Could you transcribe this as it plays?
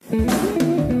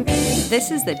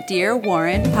This is the Dear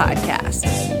Warren podcast.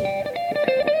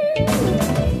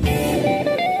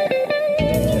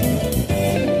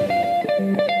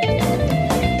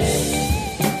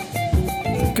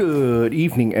 Good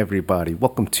evening, everybody.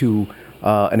 Welcome to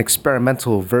an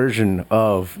experimental version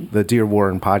of the Dear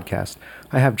Warren podcast.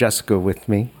 I have Jessica with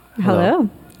me. Hello.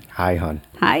 Hi, hon.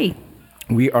 Hi.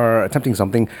 We are attempting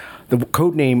something. The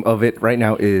code name of it right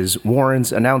now is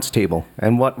Warren's Announce Table.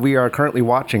 And what we are currently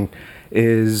watching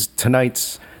is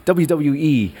tonight's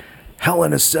WWE Hell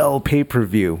in a Cell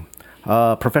pay-per-view.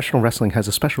 Professional wrestling has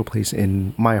a special place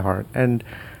in my heart, and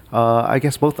I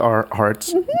guess both our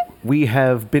hearts. Mm-hmm. We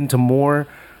have been to more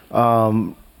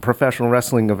professional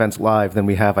wrestling events live than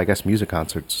we have, I guess, music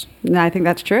concerts. I think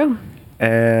that's true.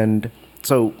 And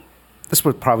so this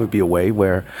would probably be a way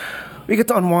where we get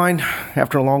to unwind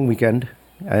after a long weekend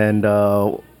and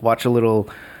watch a little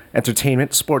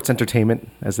entertainment, sports entertainment,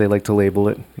 as they like to label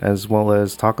it, as well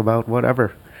as talk about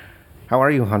whatever. How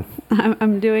are you, hon?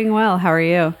 I'm doing well. How are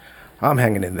you? I'm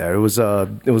hanging in there. It was a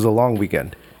long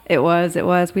weekend. It was.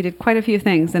 We did quite a few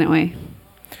things, didn't we?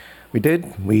 We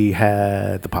did. We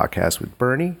had the podcast with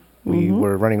Bernie. We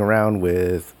were running around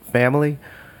with family,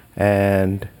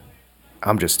 and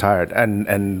I'm just tired.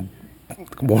 And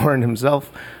Warren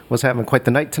himself was having quite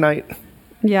the night tonight.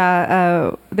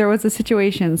 Yeah, there was a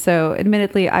situation. So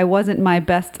admittedly, I wasn't my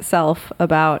best self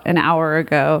about an hour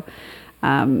ago.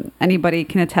 Anybody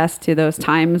can attest to those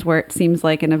times where it seems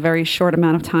like in a very short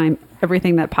amount of time,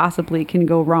 everything that possibly can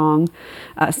go wrong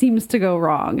seems to go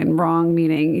wrong. And wrong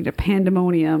meaning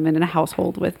pandemonium in a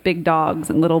household with big dogs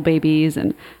and little babies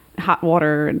and hot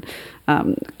water and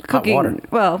cooking. Hot water.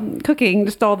 Well, cooking,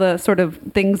 just all the sort of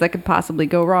things that could possibly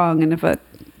go wrong. And if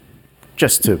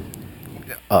Just to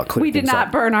clear we did things not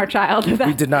up. burn our child.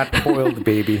 We did not boil the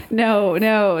baby. No,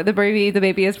 the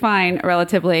baby is fine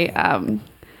relatively.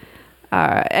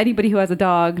 Anybody who has a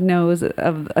dog knows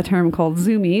of a term called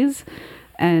zoomies.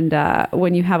 And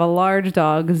when you have a large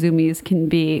dog, zoomies can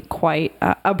be quite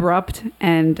abrupt,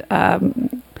 and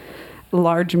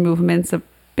large movements of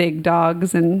big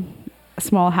dogs and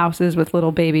small houses with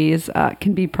little babies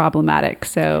can be problematic.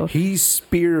 So He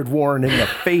speared Warren in the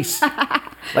face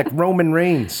like Roman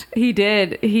Reigns. He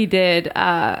did.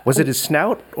 Was it his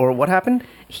snout or what happened?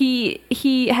 He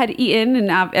had eaten, and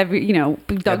dogs get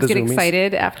zoomies.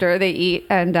 excited after they eat,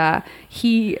 and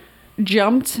he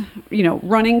jumped,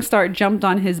 jumped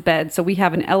on his bed. So we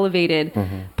have an elevated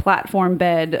platform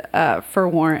bed for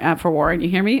Warren. You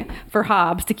hear me? For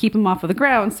Hobbs, to keep him off of the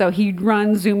ground. So he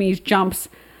runs, zoomies, jumps,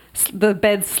 the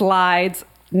bed slides,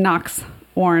 knocks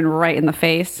Warren right in the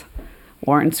face.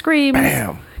 Warren screams,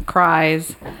 Bam.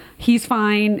 Cries. He's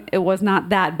fine. It was not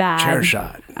that bad.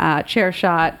 Chair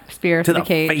shot, spear to the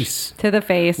cage. Face. To the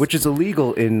face. Which is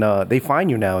illegal in, they fine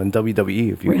you now in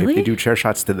WWE if you do chair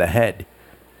shots to the head.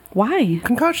 Why?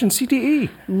 Concussion,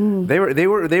 CTE.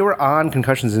 They were on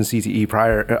concussions and CTE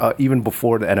prior, even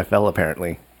before the NFL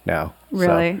apparently now.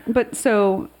 Really? So But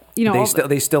so,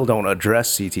 they still don't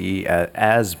address CTE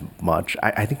as much.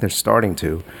 I think they're starting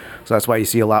to. So that's why you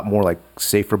see a lot more like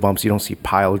safer bumps. You don't see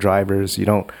pile drivers. You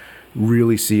don't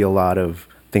really see a lot of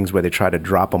things where they try to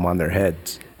drop them on their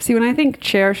heads. See, when I think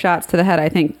chair shots to the head, I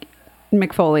think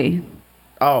Mick Foley.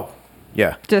 Oh,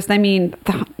 yeah.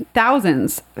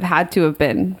 Thousands had to have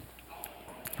been.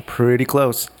 Pretty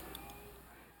close.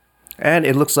 And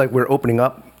it looks like we're opening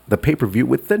up the pay-per-view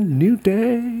with the New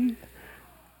Day.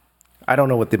 I don't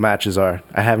know what the matches are.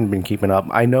 I haven't been keeping up.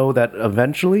 I know that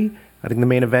eventually, I think the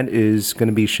main event is going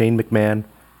to be Shane McMahon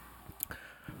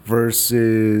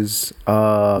versus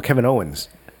Kevin Owens.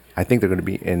 I think they're going to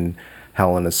be in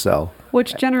Hell in a Cell.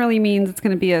 Which generally means it's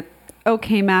going to be a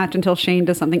okay match until Shane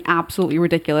does something absolutely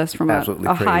ridiculous from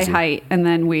a high height, and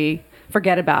then we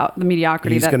forget about the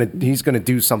mediocrity. He's gonna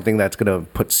do something that's gonna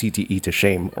put CTE to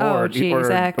shame, or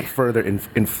further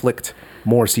inflict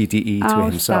more CTE to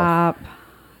himself. Stop!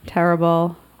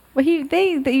 Terrible. Well,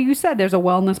 you said there's a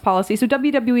wellness policy, so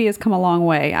WWE has come a long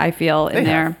way. I feel in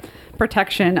their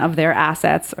protection of their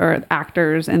assets, or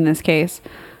actors in this case.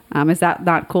 Is that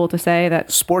not cool to say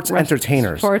that sports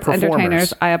entertainers?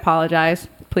 I apologize.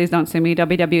 Please don't sue me,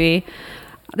 WWE.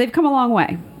 They've come a long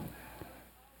way.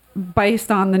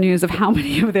 Based on the news of how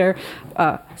many of their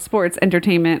sports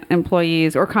entertainment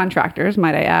employees or contractors,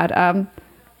 might I add,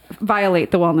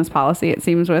 violate the wellness policy, it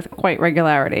seems, with quite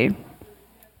regularity.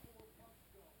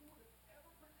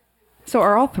 So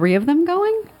are all three of them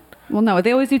going? Well, no,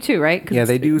 they always do two, right? Yeah,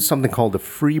 they do something called the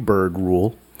Freebird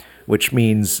rule, which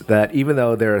means that even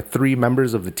though there are three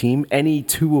members of the team, any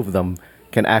two of them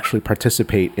can actually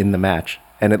participate in the match.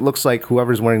 and it looks like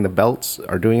whoever's wearing the belts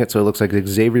are doing it. So it looks like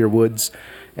Xavier Woods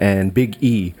and Big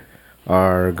E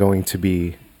are going to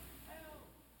be.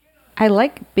 I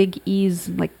like Big E's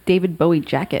like David Bowie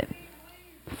jacket,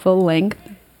 full length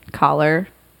collar.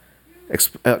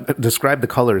 Describe the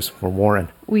colors for Warren.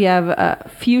 We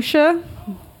have fuchsia,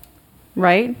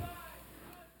 right,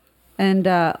 and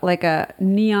like a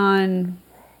neon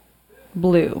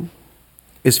blue.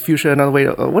 Is fuchsia another way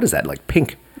to, what is that, like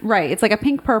pink? Right, it's like a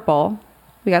pink purple.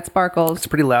 We got sparkles. It's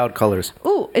pretty loud colors.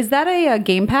 Ooh, is that a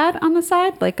gamepad on the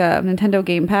side, like a Nintendo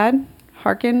gamepad?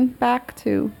 Harken back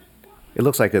to. It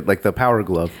looks like it, like the Power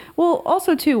Glove. Well,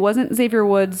 also too, wasn't Xavier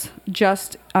Woods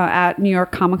just at New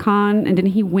York Comic Con, and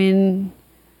didn't he win?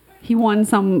 He won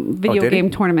some video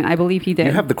game tournament. I believe he did.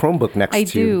 You have the Chromebook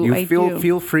next to you. I do.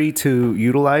 Feel free to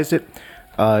utilize it.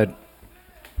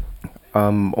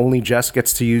 Only Jess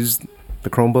gets to use the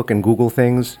Chromebook and Google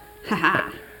things. Haha.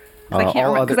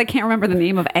 Because I can't remember the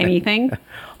name of anything.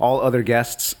 All other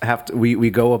guests have to. We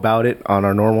go about it on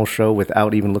our normal show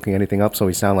without even looking anything up, so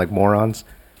we sound like morons.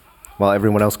 While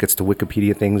everyone else gets to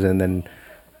Wikipedia things and then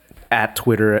at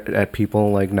Twitter at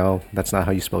people like, no, that's not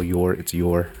how you spell your. It's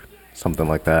your, something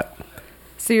like that.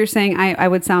 So you're saying I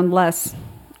would sound less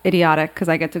idiotic because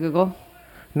I get to Google?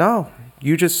 No,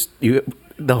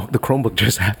 the Chromebook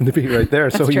just happened to be right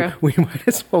there, so we might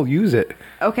as well use it.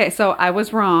 Okay, so I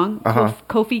was wrong.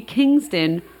 Kofi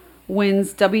Kingston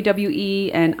wins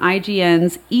WWE and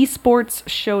IGN's Esports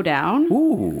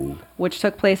Showdown, which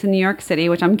took place in New York City,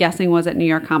 which I'm guessing was at New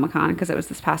York Comic Con because it was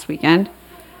this past weekend.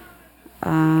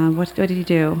 What did he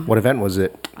do? What event was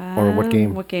it, or what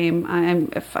game? What game?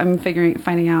 I'm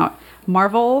finding out.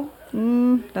 Marvel.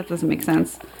 That doesn't make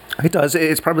sense. It does.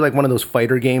 It's probably like one of those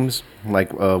fighter games,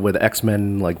 like where the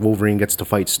X-Men, like Wolverine gets to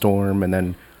fight Storm, and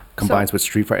then combines with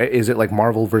Street Fighter. Is it like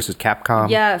Marvel versus Capcom?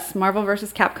 Yes, Marvel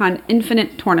versus Capcom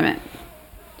Infinite Tournament.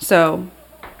 So,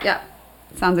 yeah,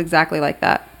 sounds exactly like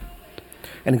that.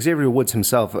 And Xavier Woods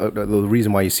himself, the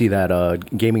reason why you see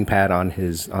that gaming pad on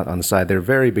on the side, they're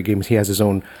very big games. He has his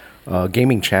own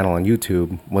gaming channel on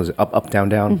YouTube. Was it Up, Down,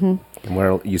 Down? And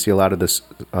where you see a lot of the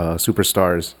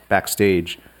superstars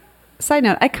backstage. Side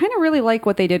note, I kind of really like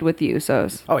what they did with the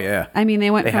Usos. Oh, yeah. I mean, they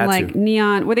went from like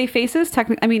neon. Were they faces?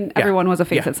 Technically, I mean, everyone was a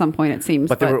face at some point, it seems.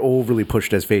 But they were overly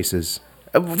pushed as faces,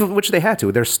 which they had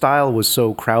to. Their style was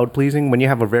so crowd-pleasing. When you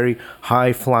have a very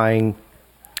high-flying,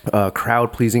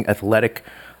 crowd-pleasing, athletic,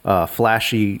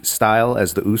 flashy style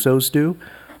as the Usos do,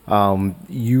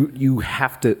 you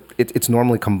have to. It's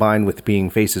normally combined with being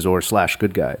faces or /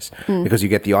 good guys because you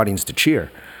get the audience to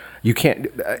cheer. You can't,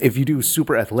 if you do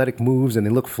super athletic moves and they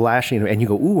look flashy and you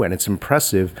go, ooh, and it's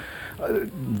impressive,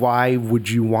 why would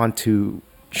you want to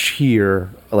cheer,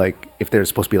 like, if they're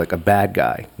supposed to be like a bad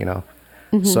guy, you know?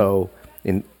 So,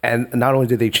 and not only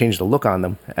did they change the look on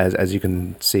them, as you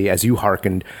can see, as you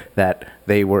hearkened, that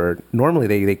they were, normally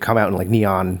they come out in like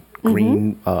neon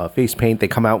green face paint. They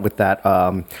come out with that,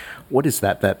 what is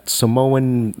that? That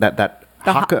Samoan, that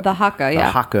haka. The haka, yeah.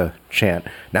 The haka chant.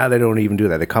 Now they don't even do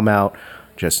that. They come out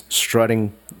just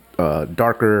strutting,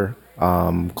 darker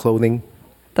clothing.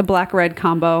 The black-red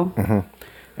combo.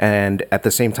 And at the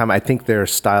same time, I think their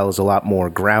style is a lot more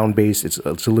ground-based. It's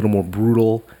a little more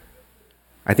brutal.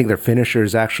 I think their finisher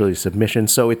is actually submission.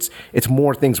 So it's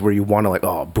more things where you want to like,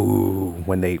 oh, boo,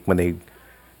 when they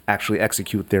actually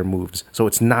execute their moves. So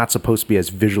it's not supposed to be as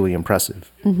visually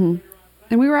impressive. And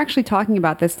we were actually talking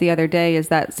about this the other day, is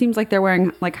that it seems like they're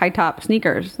wearing like high-top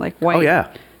sneakers, like white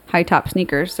high-top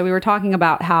sneakers. So we were talking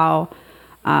about how,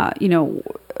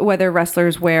 whether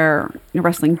wrestlers wear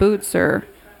wrestling boots or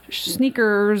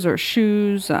sneakers or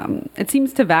shoes, it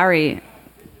seems to vary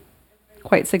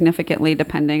quite significantly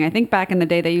depending. I think back in the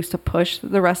day they used to push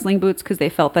the wrestling boots because they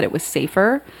felt that it was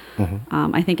safer.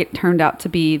 I think it turned out to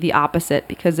be the opposite,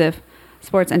 because if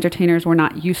sports entertainers were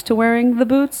not used to wearing the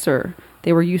boots, or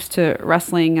they were used to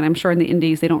wrestling, and I'm sure in the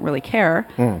indies they don't really care,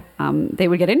 they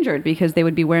would get injured because they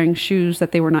would be wearing shoes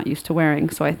that they were not used to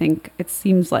wearing. So I think it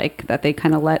seems like that they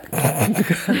kind of let...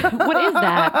 What is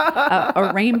that?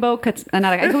 A rainbow...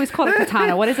 I always call it a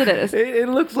katana. What is it? It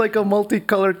looks like a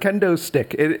multicolored kendo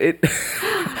stick.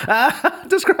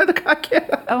 Describe the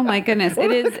katana. Oh my goodness.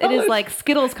 It is like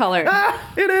Skittles colored.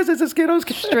 It is. It's a Skittles.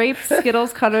 Striped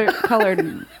Skittles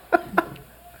colored.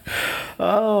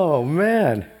 Oh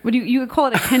man! Would you call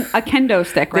it a kendo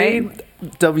stick, right?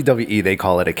 WWE, they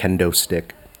call it a kendo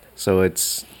stick. So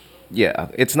it's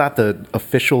not the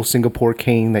official Singapore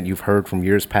cane that you've heard from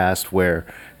years past, where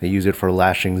they use it for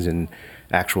lashings in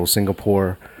actual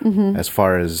Singapore. As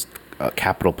far as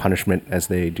capital punishment, as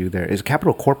they do there, is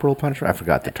capital corporal punishment? I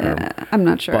forgot the term. I'm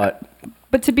not sure.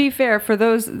 But to be fair, for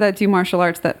those that do martial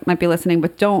arts that might be listening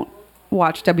but don't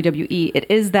watch WWE, it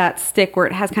is that stick where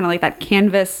it has kind of like that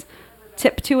canvas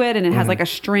tip to it, and it has like a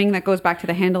string that goes back to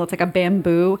the handle. It's like a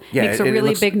bamboo. Yeah, Makes a it really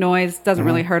looks- big noise. Doesn't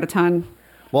really hurt a ton.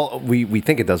 Well, we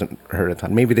think it doesn't hurt a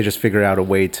ton. Maybe they just figure out a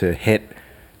way to hit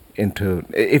into.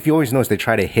 If you always notice, they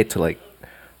try to hit to like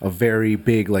a very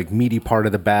big, like meaty part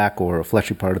of the back or a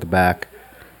fleshy part of the back.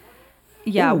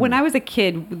 Yeah, when I was a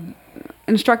kid,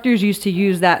 instructors used to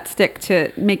use that stick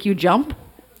to make you jump.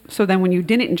 So then when you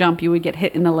didn't jump, you would get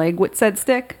hit in the leg with said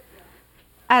stick.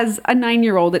 As a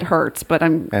 9-year-old, it hurts, but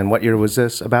I'm And what year was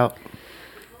this about?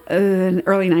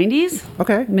 early 90s,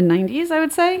 Okay. mid 90s, I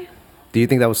would say. Do you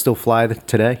think that would still fly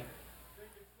today?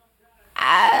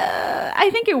 I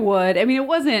think it would. I mean, it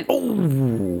wasn't.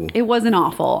 It wasn't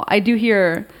awful. I do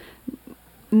hear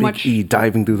much. Big E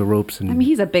diving through the ropes and I mean,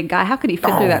 he's a big guy. How could he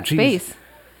fit through that geez. space?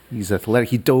 He's athletic.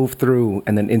 He dove through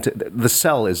and then into the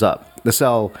cell is up. The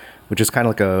cell, which is kind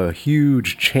of like a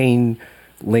huge chain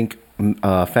link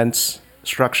fence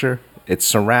structure, it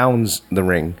surrounds the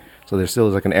ring. So there still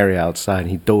is like an area outside.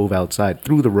 He dove outside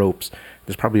through the ropes.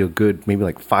 There's probably a good maybe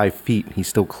like 5 feet. He's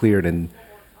still cleared and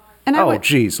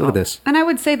geez, look at this. And I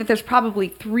would say that there's probably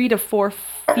 3 to 4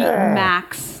 feet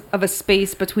max of a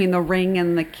space between the ring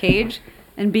and the cage.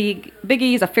 And Big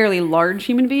E is a fairly large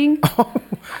human being.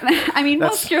 I mean,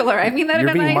 muscular. I mean that in You're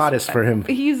a being nice. modest for him.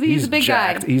 He's a big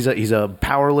jacked. guy. He's a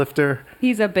power lifter.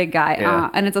 He's a big guy, Yeah.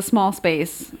 and it's a small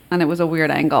space, and it was a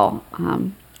weird angle,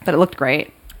 but it looked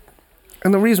great.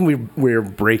 And the reason we're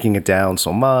breaking it down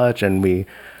so much, and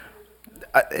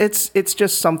it's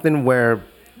just something where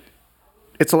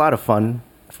it's a lot of fun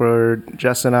for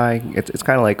Jess and I. It's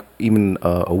kind of like even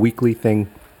a weekly thing,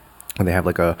 and they have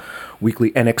like a weekly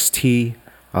NXT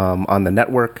on the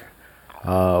network,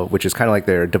 which is kind of like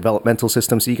their developmental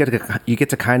system. So you get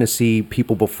to kind of see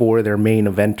people before they're main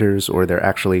eventers or they're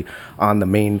actually on the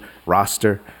main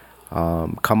roster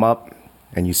come up,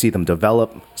 and you see them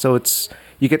develop. So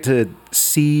you get to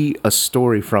see a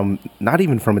story from not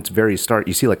even from its very start.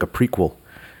 You see like a prequel,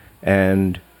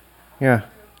 and yeah.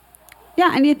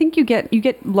 Yeah, and I think you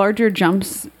get larger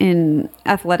jumps in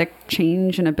athletic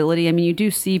change and ability. I mean, you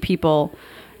do see people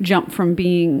jump from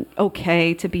being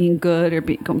okay to being good, or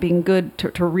being good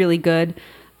to really good.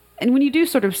 And when you do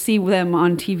sort of see them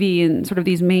on TV and sort of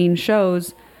these main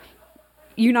shows,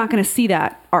 you're not going to see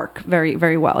that arc very,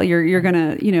 very well. You're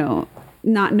going to,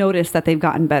 not notice that they've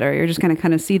gotten better. You're just going to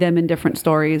kind of see them in different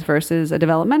stories versus a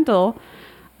developmental.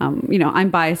 I'm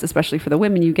biased, especially for the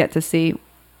women. You get to see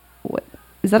what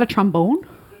is that, a trombone?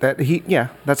 That's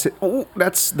it. Oh,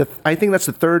 I think that's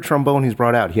the third trombone he's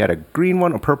brought out. He had a green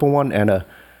one, a purple one, and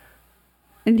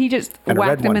he just and a red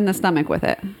whacked him one. in the stomach with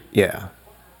it. yeah.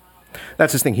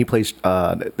 That's his thing. He plays.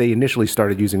 They initially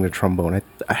started using the trombone.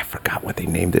 I forgot what they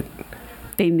named it.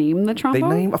 They named the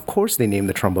trombone? Of course, they named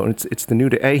the trombone. It's the new.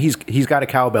 Hey, he's got a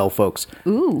cowbell, folks.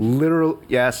 Ooh. Literal.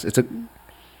 Yes, it's a.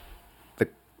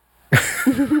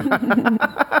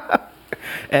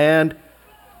 And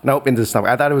nope, into the stomach.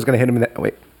 I thought it was going to hit him in that.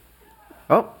 Wait.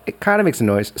 Oh, it kind of makes a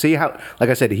noise. See how, like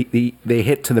I said, they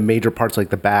hit to the major parts like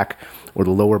the back or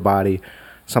the lower body,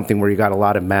 something where you got a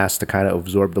lot of mass to kind of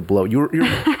absorb the blow.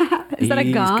 Is that a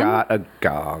gong? He's got a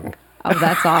gong. Oh,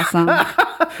 that's awesome.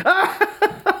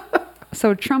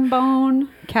 So trombone,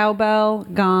 cowbell,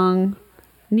 gong,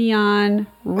 neon,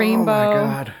 rainbow,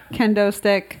 God. kendo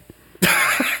stick.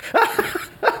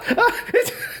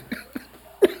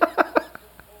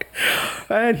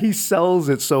 And he sells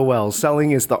it so well.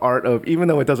 Selling is the art of, even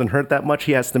though it doesn't hurt that much,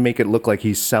 he has to make it look like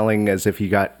he's selling as if he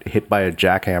got hit by a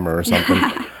jackhammer or something.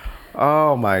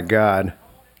 Oh my God.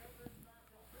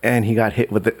 And he got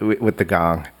hit with the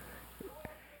gong.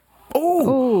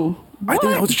 Ooh. I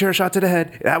think that was a chair shot to the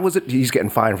head. That was it. He's getting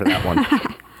fined for that one.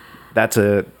 That's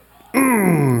a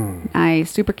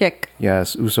Nice super kick.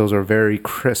 yes. Usos are very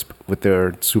crisp with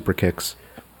their super kicks.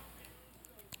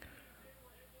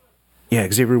 Yeah,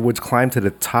 Xavier Woods climbed to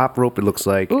the top rope. It looks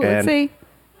like. Ooh, let's see.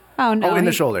 Oh no! Oh, in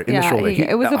the shoulder. In the shoulder.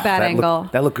 It was a bad angle.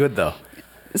 That looked good though.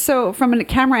 So from a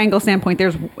camera angle standpoint,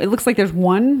 it looks like there's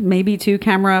one, maybe two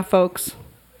camera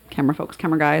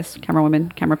guys, camera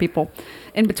women, camera people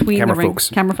in between Camera the ring. folks.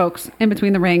 Camera folks in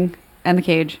between the ring and the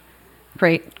cage.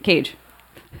 Great cage.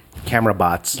 Camera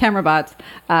bots. Camera bots.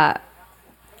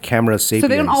 Camera sapiens. So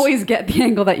they don't always get the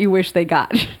angle that you wish they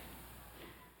got.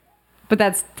 But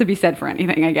that's to be said for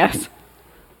anything, I guess.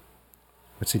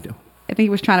 What's he do? I think he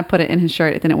was trying to put it in his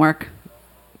shirt. It didn't work.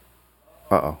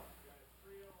 Uh-oh.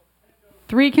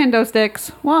 3 kendo sticks.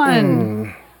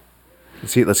 1.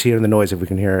 Let's hear the noise if we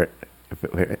can hear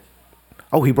it.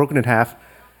 Oh, he broke it in half.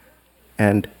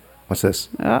 And what's this?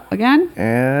 Again.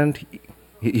 And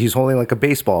he's holding like a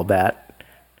baseball bat.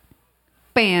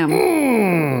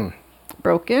 Bam.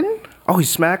 broken. Oh, he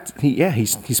smacked. He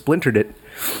splintered it.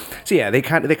 So yeah, they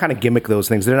kind of gimmick those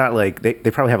things. They're not like they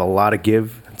probably have a lot of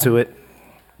give to it.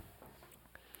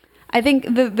 I think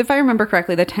if I remember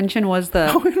correctly, the tension was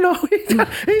the Oh no,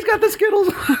 he's got the Skittles.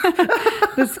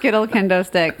 the Skittle kendo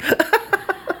stick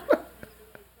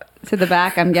to the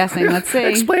back. I'm guessing. Let's see.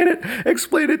 Explain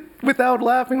it without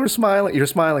laughing or smiling. You're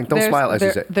smiling. Don't smile as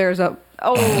you say. There's a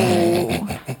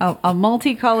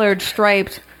multicolored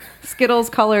striped Skittles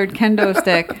colored kendo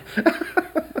stick.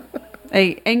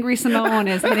 A angry Samoan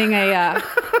is hitting a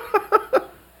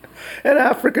An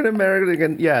African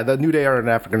American. Yeah, the New Day are an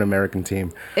African American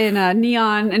team. in a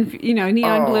neon and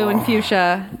neon blue and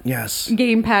fuchsia Yes.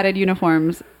 game padded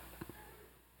uniforms.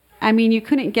 I mean, you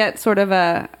couldn't get sort of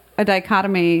a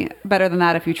dichotomy better than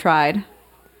that if you tried.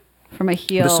 From a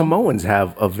heel. The Samoans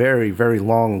have a very, very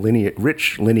long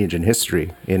rich lineage and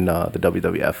history in the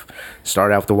WWF.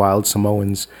 Start out with the Wild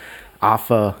Samoans,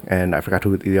 Afa, and I forgot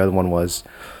who the other one was.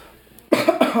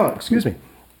 Excuse me.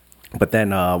 But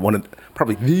then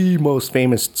probably the most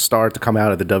famous star to come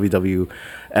out of the WWF,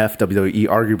 WWE,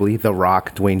 arguably The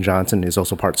Rock, Dwayne Johnson, is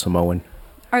also part Samoan.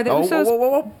 Are the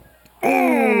Usos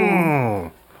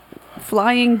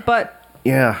flying butt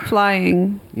Yeah,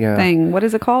 flying Yeah. thing? What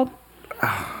is it called?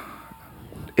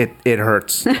 it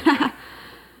hurts.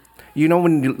 You know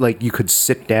when you could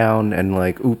sit down and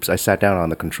oops, I sat down on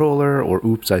the controller, or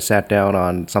oops, I sat down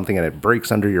on something and it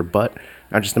breaks under your butt.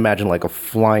 I just imagine a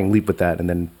flying leap with that, and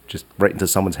then just right into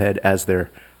someone's head as here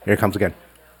it comes again.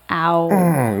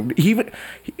 Ow.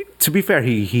 To be fair,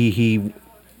 he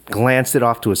glanced it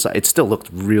off to a side. It still looked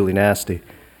really nasty.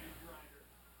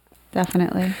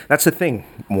 Definitely. That's the thing,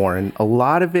 Warren. A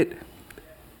lot of it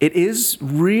is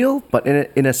real, but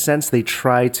in a sense, they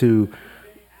try to.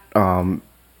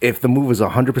 If the move is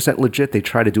 100% legit, they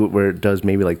try to do it where it does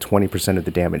maybe 20% of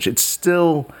the damage.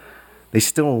 They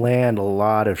still land a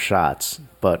lot of shots,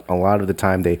 but a lot of the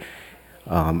time they,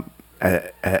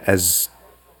 as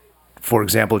for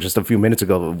example, just a few minutes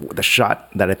ago, the shot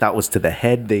that I thought was to the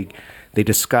head, they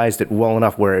disguised it well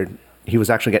enough where he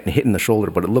was actually getting hit in the shoulder,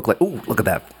 but it looked like, ooh, look at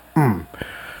that.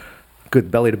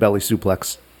 Good belly-to-belly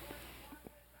suplex.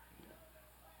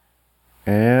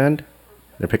 And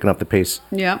they're picking up the pace.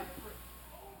 Yep.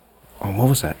 Oh, what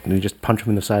was that? Did he just punch him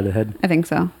in the side of the head? I think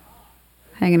so.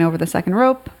 Hanging over the second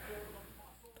rope.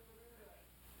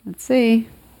 Let's see.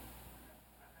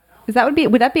 Would that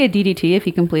be a DDT if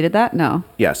he completed that? No.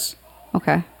 Yes.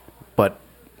 Okay. But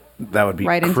that would be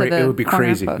Right into the it would be corner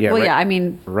crazy. post. Yeah, well, right, yeah, I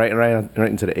mean, right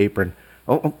into the apron.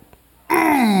 Oh,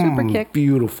 super kick.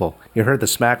 beautiful. You heard the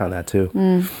smack on that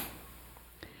too.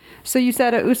 So you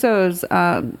said Usos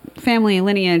family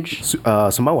lineage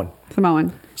Samoan.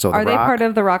 Samoan. So The are they Rock- part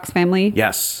of the Rock's family?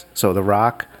 Yes. So The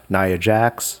Rock, Nia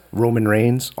Jax, Roman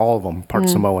Reigns, all of them part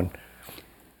Samoan.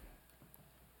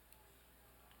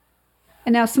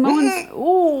 And now Samoans.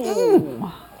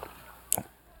 Ooh.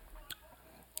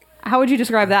 How would you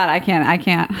describe that? I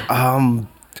can't.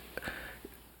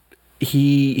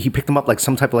 He picked him up like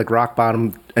some type of rock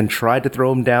bottom and tried to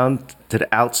throw him down to the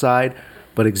outside,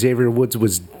 but Xavier Woods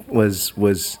was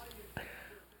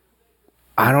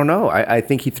I don't know. I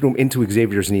think he threw him into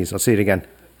Xavier's knees. I'll say it again.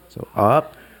 So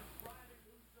up.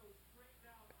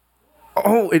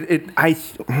 Oh,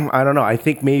 I don't know. I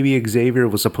think maybe Xavier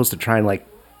was supposed to try and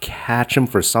catch him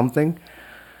for something.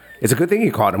 It's a good thing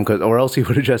he caught him, or else he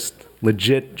would have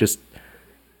just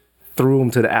threw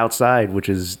him to the outside, which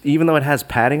is, even though it has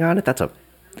padding on it,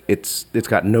 it's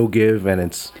got no give, and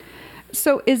it's.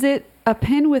 So is it a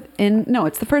pin within? No,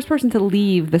 it's the first person to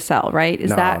leave the cell, right?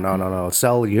 No.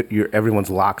 Cell, everyone's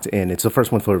locked in. It's the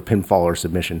first one for a pinfall or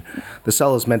submission. The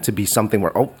cell is meant to be something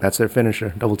where, that's their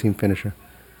finisher, double team finisher.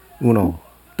 Uno,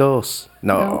 dos.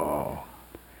 No.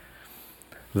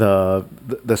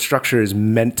 The structure is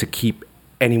meant to keep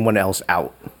anyone else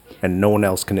out, and no one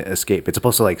else can escape. It's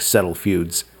supposed to settle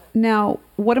feuds. Now,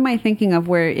 what am I thinking of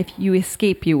where if you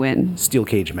escape, you win? Steel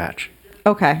cage match.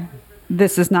 Okay.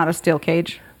 This is not a steel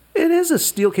cage. It is a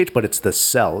steel cage, but it's the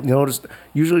cell. You notice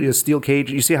usually a steel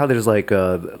cage, you see how there's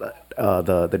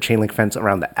the chain link fence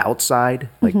around the outside?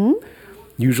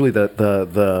 Usually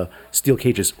the steel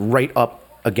cage is right up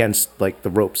against the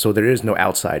rope, so there is no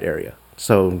outside area.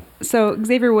 So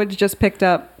Xavier Woods just picked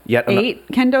up Yet 8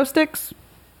 kendo sticks.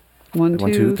 1,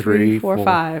 2, 3, 4,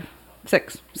 5,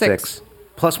 6. 6.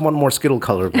 Plus one more Skittle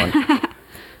colored one.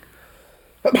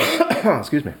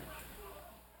 Excuse me.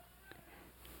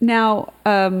 Now,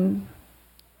 a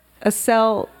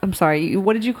cell. I'm sorry.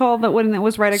 What did you call that when it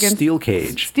was right against Steel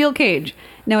cage. Steel cage.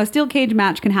 Now, a steel cage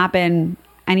match can happen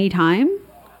anytime.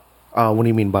 What do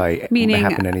you mean by Meaning,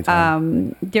 happen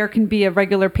anytime? there can be a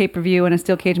regular pay-per-view and a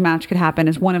steel cage match could happen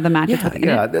as one of the matches within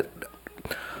it.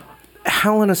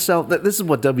 Hell in a Cell. This is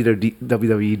what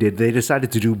WWE did. They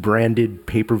decided to do branded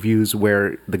pay-per-views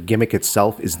where the gimmick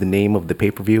itself is the name of the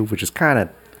pay-per-view, which is kind of.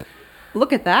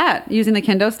 Look at that! Using the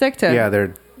kendo stick to. Yeah,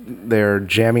 they're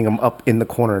jamming them up in the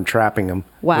corner and trapping them.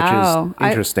 Wow, which is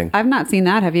interesting. I've not seen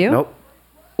that. Have you? Nope.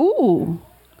 Ooh.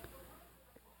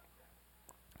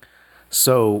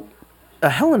 So, a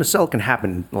Hell in a Cell can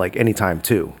happen like anytime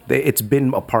too. It's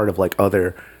been a part of like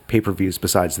other pay-per-views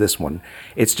besides this one.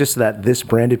 It's just that this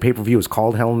branded pay-per-view is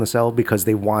called Hell in a Cell because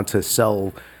they want to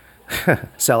sell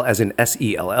as in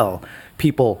SELL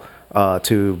people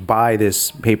to buy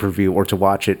this pay-per-view or to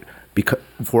watch it because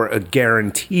for a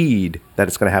guaranteed that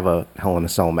it's going to have a Hell in a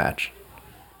Cell match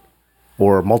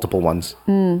or multiple ones.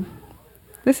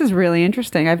 This is really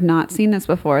interesting. I've not seen this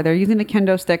before. They're using the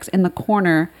kendo sticks in the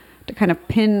corner to kind of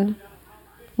pin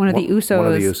one of the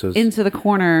Usos into the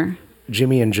corner.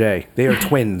 Jimmy and Jay, they are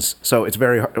twins, so it's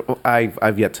very hard.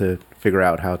 I've yet to figure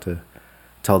out how to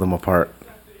tell them apart.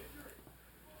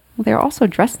 Well, they're also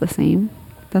dressed the same.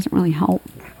 Doesn't really help.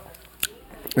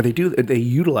 They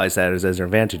utilize that as their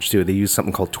advantage too. They use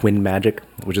something called twin magic,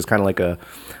 which is kind of like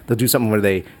they'll do something where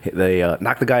they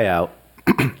knock the guy out,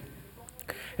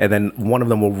 and then one of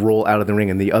them will roll out of the ring,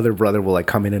 and the other brother will like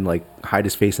come in and like hide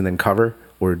his face and then cover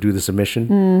or do the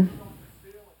submission.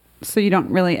 So you don't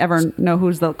really ever know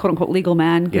who's the quote unquote legal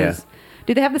man. Yeah.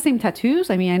 Do they have the same tattoos?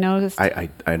 I mean, I noticed. I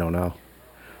don't know.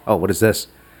 Oh, what is this?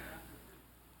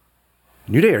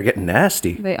 New Day are getting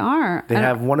nasty. They are. They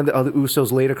have one of the other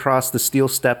Usos laid across the steel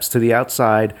steps to the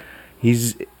outside. You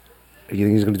think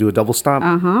he's going to do a double stomp?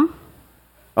 Uh-huh.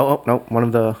 Oh, no. One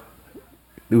of the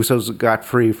Usos got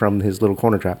free from his little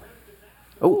corner trap.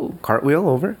 Oh, cartwheel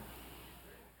over.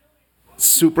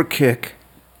 Super kick.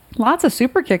 Lots of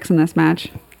super kicks in this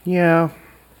match. Yeah.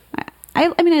 I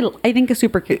think a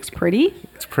super kick's pretty.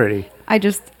 It's pretty. I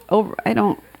don't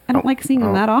like seeing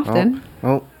them that often.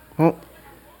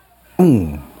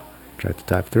 Tried to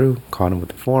dive through, caught him with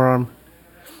the forearm.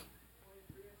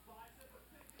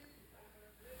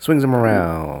 Swings him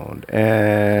around.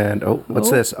 And,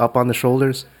 what's this? Up on the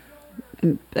shoulders?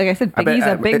 And like I said, Big E's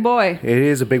a big boy. It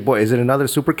is a big boy. Is it another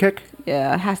super kick?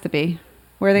 Yeah, it has to be.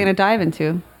 Where are they going to dive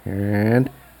into? And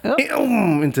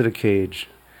into the cage.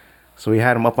 So he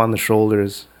had him up on the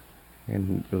shoulders,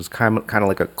 and it was kind of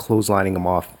like a clotheslining him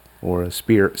off or a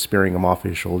spearing him off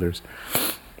his shoulders.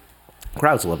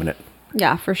 Crowd's loving it.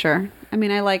 Yeah, for sure. I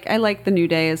mean, I like the New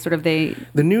Day as sort of The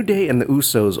New Day and the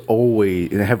Usos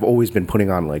have always been putting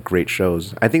on like great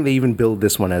shows. I think they even build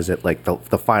this one as like the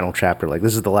final chapter. Like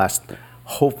this is the last.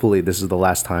 Hopefully, this is the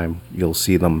last time you'll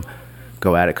see them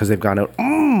go at it because they've gone out.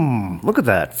 Look at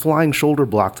that flying shoulder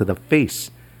block to the face.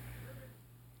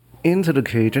 Into the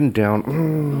cage and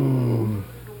down.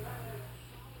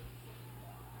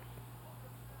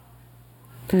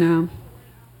 No.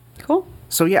 Cool.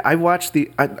 So yeah, I watched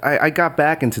I got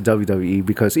back into WWE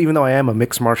because even though I am a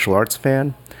mixed martial arts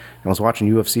fan, and I was watching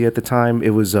UFC at the time,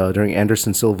 it was during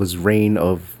Anderson Silva's reign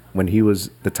of when he was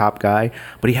the top guy,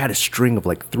 but he had a string of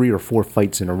like 3 or 4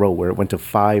 fights in a row where it went to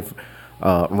 5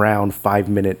 round, 5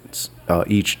 minutes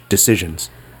each decisions.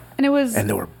 And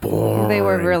they were boring. They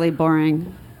were really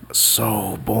boring.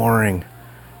 So boring.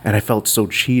 And I felt so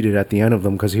cheated at the end of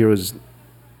them because he was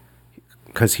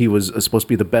supposed to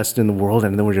be the best in the world,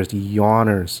 and they were just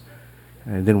yawners.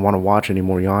 And I didn't want to watch any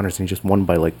more yawners, and he just won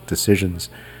by like decisions.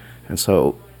 And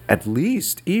so, at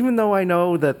least, even though I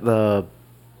know that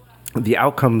the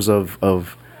outcomes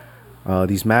of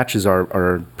these matches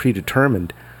are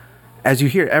predetermined, as you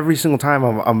hear every single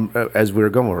time as we're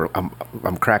going,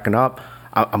 I'm cracking up.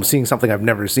 I'm seeing something I've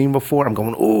never seen before. I'm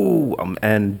going, ooh,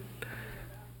 and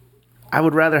I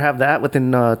would rather have that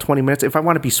within 20 minutes if I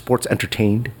want to be sports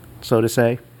entertained, so to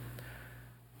say.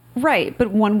 Right,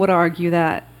 but one would argue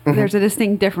that there's a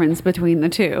distinct difference between the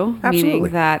two. Absolutely.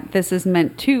 Meaning that this is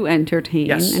meant to entertain,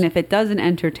 yes. And if it doesn't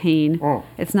entertain,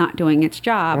 it's not doing its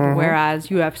job, whereas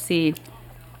UFC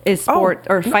is sport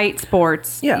or fight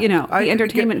sports. Yeah. You know, the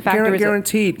entertainment factor is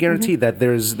guaranteed that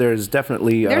there's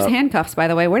definitely there's handcuffs, by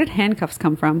the way. Where did handcuffs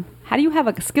come from? How do you have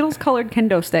a Skittles colored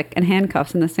kendo stick and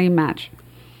handcuffs in the same match?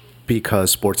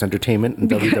 Because sports entertainment and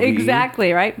WWE.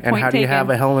 Exactly, right? And how do you have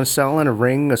a Hell in a Cell and a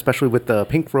ring, especially with the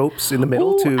pink ropes in the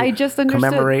middle I just understood.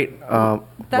 Commemorate?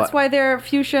 That's why they're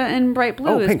fuchsia and bright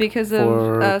blue is because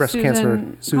of breast cancer.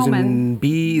 Susan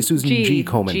G.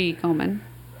 Komen. G. Komen.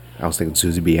 I was thinking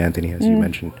Susie B. Anthony, as you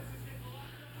mentioned.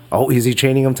 Oh, is he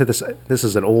chaining him to this? This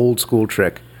is an old school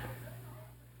trick.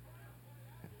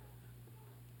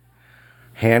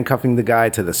 Handcuffing the guy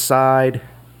to the side.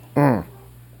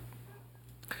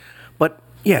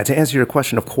 Yeah, to answer your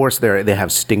question, of course they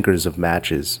have stinkers of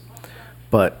matches,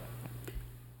 but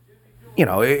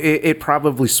it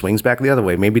probably swings back the other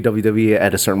way. Maybe WWE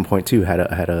at a certain point too had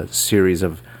a series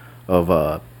of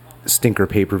stinker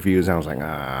pay-per-views, and I was like,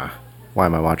 why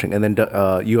am I watching? And then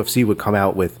UFC would come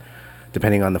out with,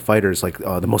 depending on the fighters, like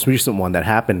the most recent one that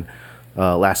happened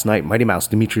last night, Mighty Mouse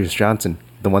Demetrius Johnson,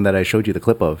 the one that I showed you the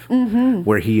clip of,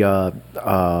 where he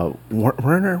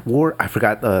Werner War, I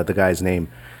forgot the guy's name.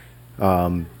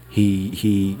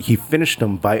 He finished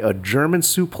him by a German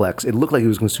suplex. It looked like he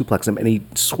was going to suplex him, and he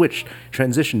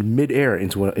transitioned midair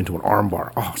into an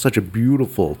armbar. Oh, such a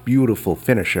beautiful, beautiful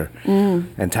finisher,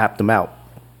 and tapped him out.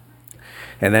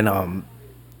 And then,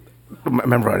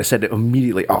 remember what I said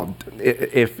immediately? Oh,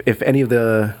 if any of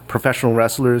the professional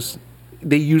wrestlers,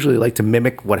 they usually like to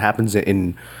mimic what happens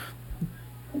in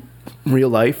real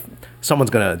life.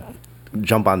 Someone's gonna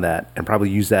jump on that and probably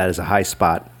use that as a high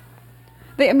spot.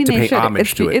 They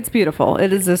should. It's beautiful.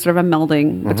 It is a sort of a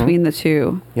melding between the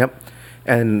two. Yep.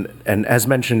 And as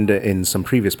mentioned in some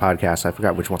previous podcasts, I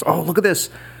forgot which ones. Oh, look at this.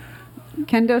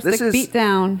 Kendo stick beat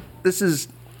down. This is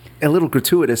a little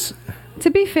gratuitous.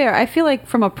 To be fair, I feel like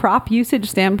from a prop usage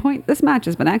standpoint, this match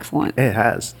has been excellent. It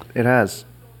has.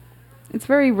 It's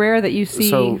very rare that you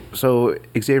see. So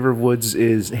Xavier Woods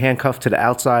is handcuffed to the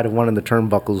outside of one of the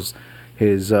turnbuckles,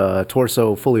 his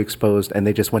torso fully exposed, and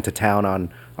they just went to town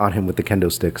on him with the kendo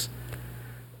sticks.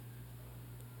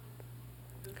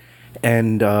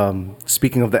 And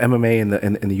speaking of the MMA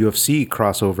and the UFC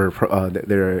crossover,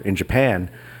 they're in Japan.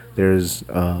 There's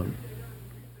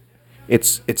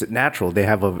it's natural. They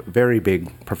have a very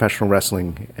big professional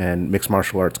wrestling and mixed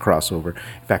martial arts crossover.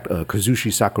 In fact,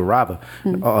 Kazushi Sakuraba,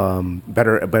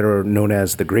 better known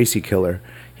as the Gracie Killer,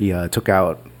 he took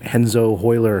out Henzo,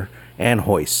 Hoyler, and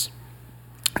Hoist,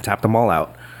 tapped them all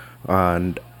out.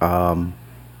 And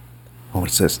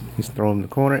what's this? He's throwing in the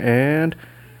corner and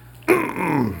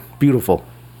beautiful,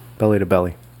 belly to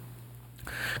belly.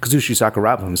 Kazushi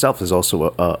Sakuraba himself is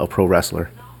also a pro wrestler.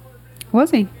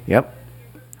 Was he? Yep.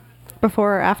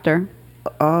 Before or after?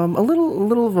 A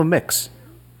little of a mix.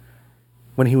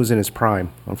 When he was in his prime,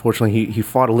 unfortunately, he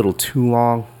fought a little too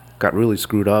long, got really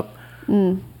screwed up. If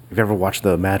you ever watched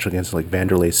the match against like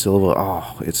Vanderlei Silva,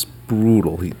 oh, it's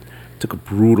brutal. He took a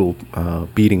brutal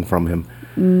beating from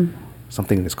him.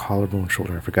 Something in his collarbone,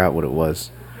 shoulder. I forgot what it was.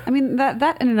 I mean,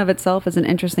 that in and of itself is an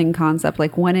interesting concept.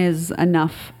 Like, when is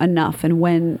enough? And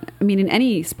when, I mean, in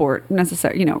any sport,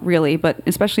 really, but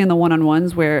especially in the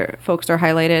one-on-ones where folks are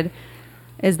highlighted,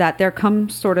 is that there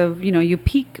comes sort of, you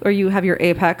peak or you have your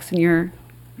apex in your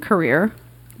career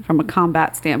from a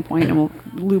combat standpoint, and we'll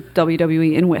loop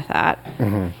WWE in with that.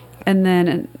 And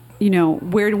then,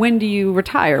 when do you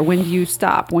retire? When do you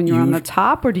stop? When you're on the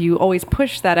top, or do you always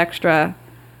push that extra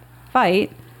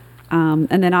fight? And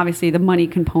then obviously the money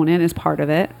component is part of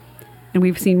it. And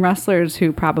we've seen wrestlers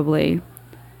who probably...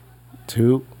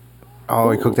 He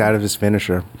cooked out of his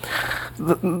finisher.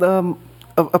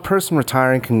 A person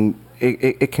retiring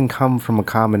can come from a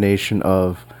combination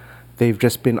of they've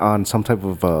just been on some type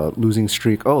of losing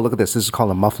streak. Oh, look at this. This is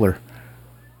called a muffler.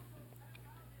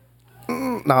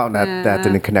 No, that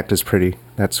didn't connect as pretty.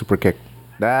 That super kick.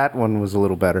 That one was a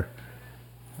little better.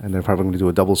 And they're probably going to do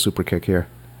a double super kick here.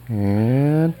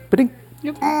 And bidding.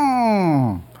 Yep.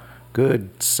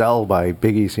 Good sell by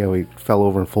Biggie. See how he fell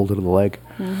over and folded the leg.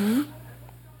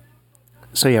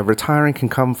 So yeah, retiring can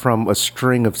come from a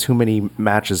string of too many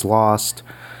matches lost.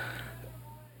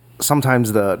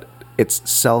 Sometimes it's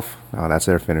self. Oh, that's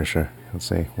their finisher. Let's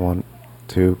see. 1,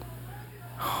 2.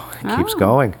 It keeps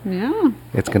going. Yeah.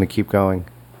 It's going to keep going.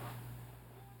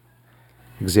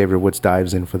 Xavier Woods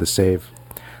dives in for the save.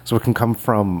 So it can come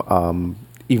from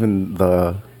even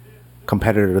the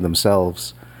competitor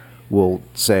themselves will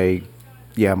say,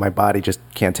 yeah, my body just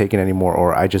can't take it anymore,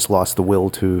 or I just lost the will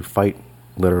to fight,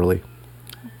 literally.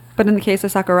 But in the case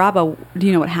of Sakuraba, do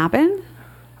you know what happened?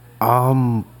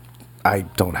 I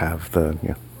don't have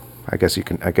the... I guess you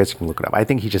can look it up. I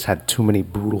think he just had too many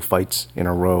brutal fights in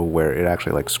a row where it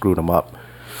actually like screwed him up.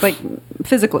 Like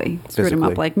physically screwed him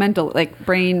up, like mental, like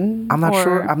brain. I'm not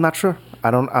sure.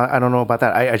 I don't know about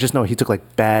that. I just know he took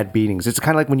like bad beatings. It's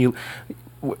kind of like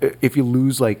if you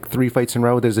lose like 3 fights in a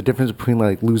row, there's a difference between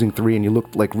like losing 3 and you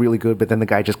look like really good, but then the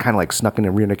guy just kind of like snuck in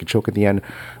a rear naked choke at the end,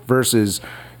 versus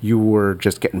you were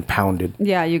just getting pounded.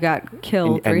 Yeah, you got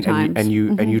killed 3 times, and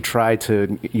you tried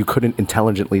to, you couldn't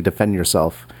intelligently defend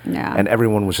yourself. Yeah, and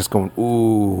everyone was just going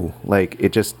ooh, like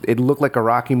it looked like a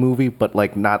Rocky movie, but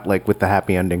like not like with the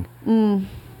happy ending.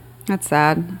 That's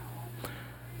sad.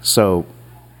 So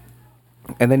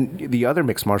And then the other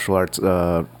mixed martial arts,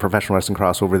 professional wrestling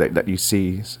crossover that you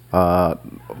see,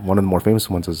 one of the more famous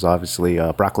ones is obviously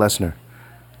Brock Lesnar.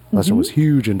 Lesnar was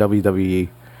huge in WWE,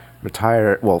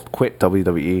 quit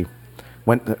WWE,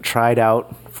 tried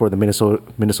out for the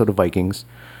Minnesota Vikings,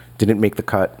 didn't make the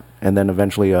cut, and then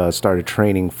eventually started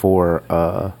training for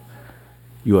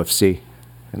UFC.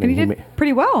 And he did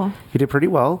pretty well. He did pretty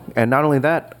well, and not only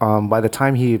that, by the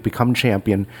time he had become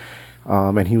champion,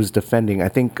 and he was defending, I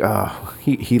think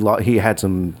he had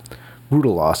some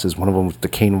brutal losses. One of them was to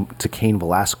Cain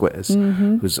Velasquez,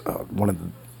 who's one of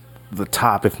the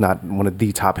top, if not one of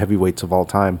the top heavyweights of all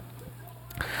time.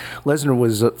 Lesnar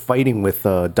was fighting with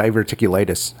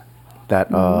diverticulitis.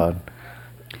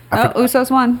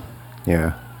 Usos won.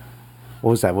 Yeah.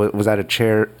 What was that? Was that a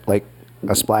chair, like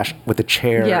a splash with a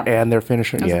chair and their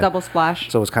finisher? It was a double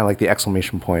splash. So it was kind of like the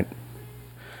exclamation point.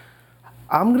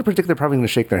 I'm going to predict they're probably going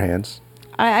to shake their hands.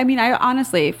 I mean, I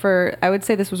honestly, I would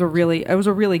say this was a really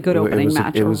good opening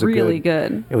match. It was really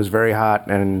good. It was very hot,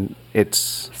 and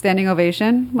it's standing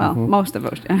ovation. Well, most of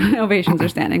ovations are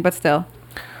standing, but still.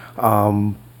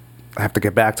 I have to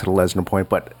get back to the Lesnar point,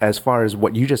 but as far as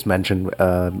what you just mentioned,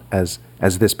 as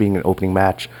this being an opening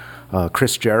match,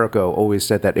 Chris Jericho always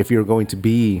said that if you're going to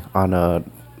be on a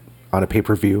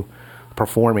pay-per-view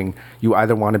performing, you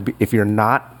either want to be, if you're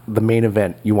not the main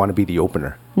event, you want to be the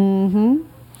opener.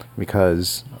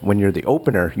 Because when you're the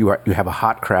opener, you have a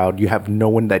hot crowd, you have no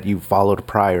one that you followed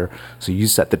prior, so you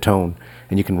set the tone,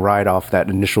 and you can ride off that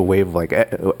initial wave of like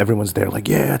everyone's there, like,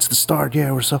 yeah, it's the start,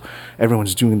 yeah,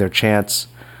 everyone's doing their chants,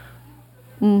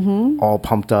 all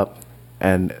pumped up,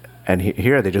 and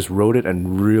here they just wrote it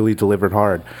and really delivered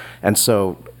hard. And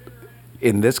so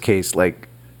in this case, like,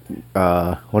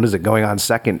 what is it, going on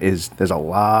second there's a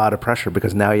lot of pressure,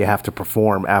 because now you have to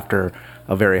perform after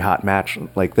a very hot match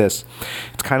like this.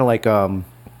 It's kind of like a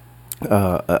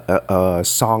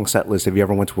song set list. If you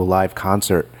ever went to a live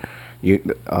concert,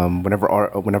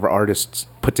 whenever artists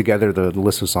put together the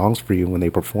list of songs for you when they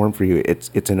perform for you,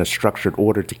 it's in a structured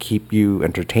order to keep you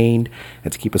entertained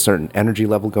and to keep a certain energy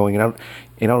level going. In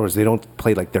other words, they don't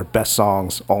play like their best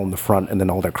songs all in the front and then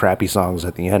all their crappy songs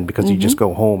at the end, because you just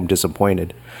go home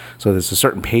disappointed. So there's a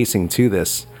certain pacing to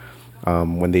this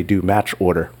when they do match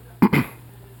order.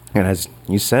 And as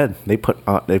you said, they put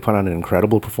on an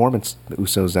incredible performance, the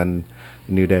Usos and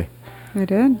New Day. They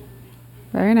did.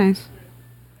 Very nice.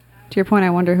 To your point,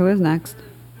 I wonder who is next.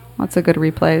 Lots of good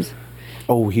replays.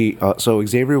 Oh, so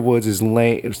Xavier Woods is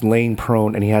laying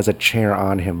prone, and he has a chair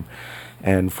on him.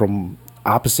 And from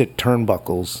opposite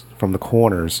turnbuckles, from the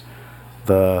corners,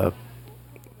 the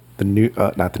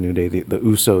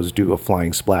Usos do a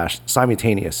flying splash,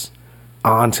 simultaneous,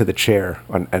 onto the chair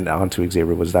and onto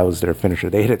Xavier Woods. That was their finisher.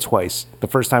 They hit it twice. The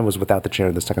first time was without the chair,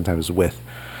 and the second time was with.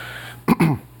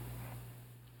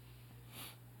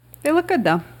 They look good,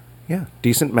 though. Yeah,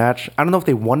 decent match. I don't know if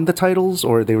they won the titles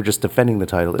or they were just defending the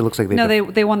title. It looks like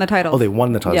they won the titles. Oh, they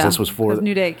won the titles. Yeah, this was for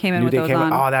New Day came in with those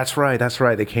on. Oh, that's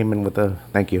right. They came in with the.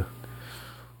 Thank you.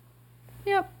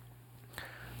 Yep.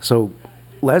 So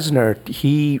Lesnar,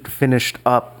 he finished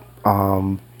up.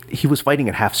 He was fighting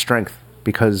at half strength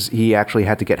because he actually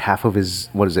had to get half of his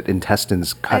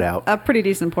intestines cut out. A pretty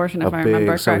decent portion, if I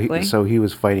remember correctly. So he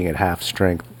was fighting at half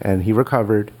strength, and he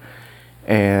recovered.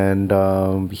 And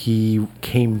he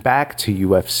came back to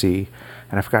UFC,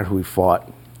 and I forgot who he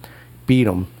fought, beat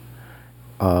him,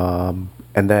 and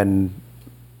then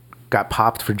got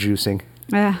popped for juicing.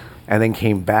 Yeah. And then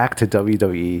came back to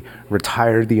WWE,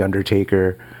 retired The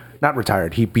Undertaker. Not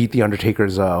retired. He beat The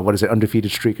Undertaker's, undefeated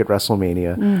streak at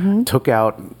WrestleMania. Took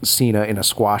out Cena in a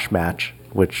squash match,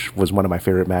 which was one of my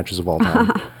favorite matches of all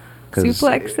time.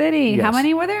 Suplex City. Yes. How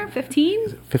many were there?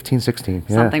 15? 15, 16.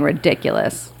 Yeah. Something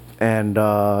ridiculous. And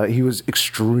he was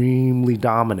extremely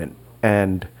dominant,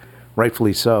 and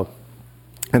rightfully so.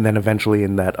 And then eventually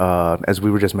in that, as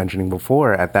we were just mentioning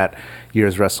before, at that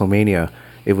year's WrestleMania,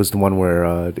 it was the one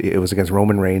where it was against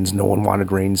Roman Reigns. No one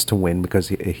wanted Reigns to win because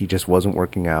he just wasn't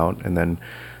working out. And then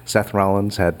Seth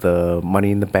Rollins had the Money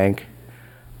in the Bank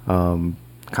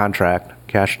contract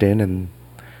cashed in, and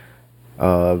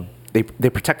they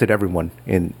protected everyone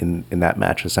in that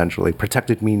match, essentially.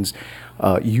 Protected means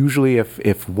usually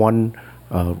if one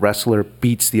wrestler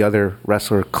beats the other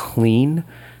wrestler clean,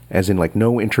 as in like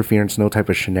no interference, no type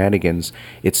of shenanigans,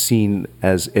 it's seen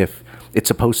as if it's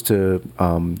supposed to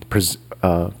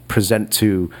present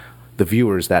to the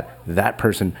viewers that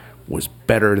person was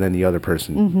better than the other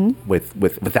person,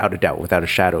 without a doubt, without a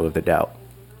shadow of the doubt.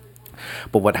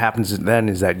 But what happens then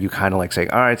is that you kind of like say,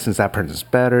 all right, since that person's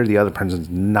better, the other person's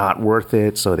not worth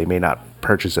it, so they may not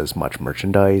purchase as much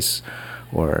merchandise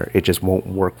or it just won't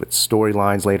work with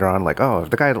storylines later on. Like, oh, if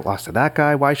the guy lost to that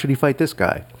guy, why should he fight this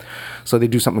guy? So they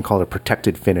do something called a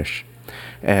protected finish.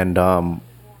 And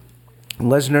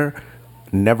Lesnar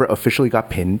never officially got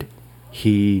pinned.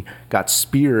 He got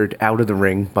speared out of the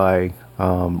ring by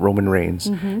Roman Reigns.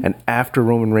 And after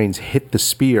Roman Reigns hit the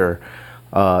spear,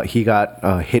 he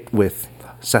got hit with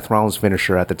Seth Rollins'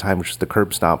 finisher at the time, which is the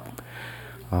curb stomp,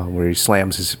 where he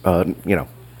slams his,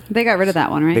 They got rid of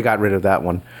that one, right? They got rid of that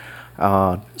one.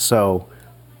 What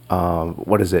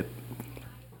is it?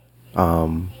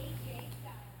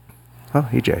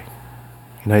 EJ,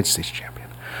 United States champion.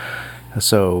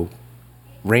 So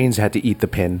Reigns had to eat the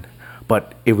pin,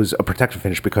 but it was a protective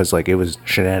finish because like it was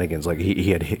shenanigans. Like he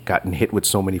had gotten hit with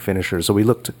so many finishers, so he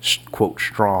looked quote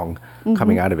strong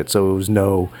coming out of it. So it was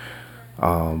no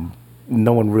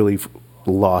one really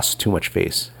lost too much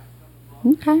face.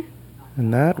 Okay.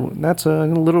 And that's a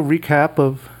little recap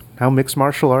of how mixed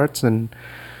martial arts and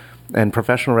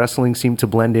professional wrestling seem to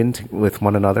blend in with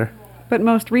one another. But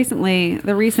most recently,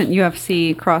 the recent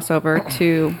UFC crossover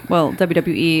to, well,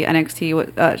 WWE,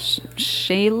 NXT,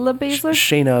 Shayna Baszler?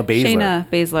 Shayna Baszler. Shayna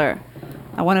Baszler.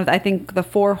 One of, I think, the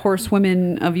 4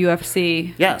 horsewomen of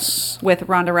UFC. Yes. With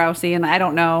Ronda Rousey, and I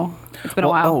don't know. It's been a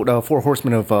while. Oh, the 4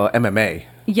 horsemen of MMA.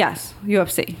 Yes,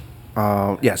 UFC.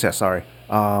 Yes, sorry.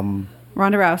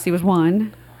 Ronda Rousey was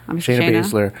one. Shayna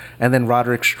Baszler. And then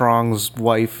Roderick Strong's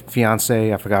wife,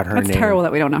 fiance, I forgot her name. That's terrible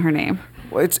that we don't know her name.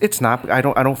 Well, it's not. I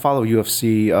don't follow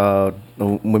UFC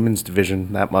women's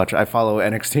division that much. I follow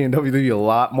NXT and WWE a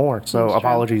lot more. So That's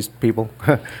apologies, people.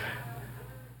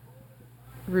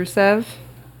 Rusev.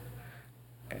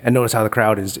 And notice how the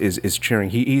crowd is cheering.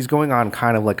 He's going on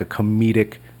kind of like a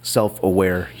comedic,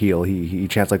 self-aware heel. He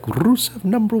chants like Rusev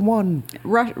 #1.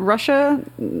 Russia,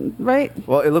 right?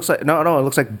 Well, it looks like no. It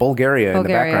looks like Bulgaria in the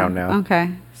background now.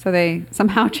 Okay, so they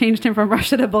somehow changed him from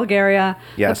Russia to Bulgaria.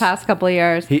 Yes. The past couple of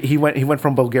years. He went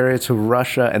from Bulgaria to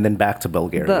Russia and then back to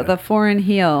Bulgaria. The foreign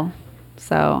heel.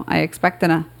 So I expect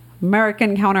an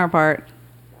American counterpart.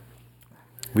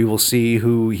 We will see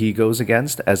who he goes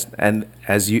against. As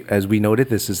we noted,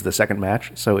 this is the second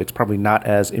match, so it's probably not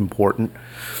as important.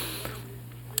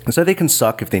 So they can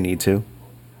suck if they need to,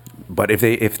 but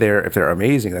if they're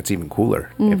amazing, that's even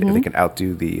cooler. If they can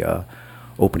outdo the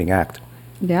opening act.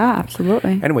 Yeah,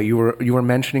 absolutely. Anyway, you were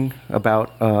mentioning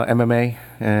about MMA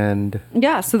and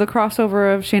yeah, so the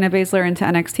crossover of Shayna Baszler into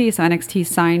NXT. So NXT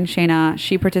signed Shayna.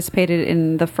 She participated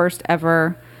in the first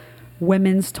ever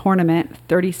women's tournament,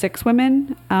 36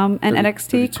 women, and NXT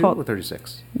 32 called or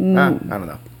 36. I don't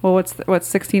know. Well, what's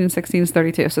 16 and 16 is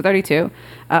 32. So 32,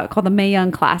 called the Mae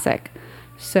Young Classic.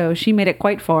 So she made it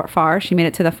quite far. She made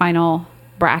it to the final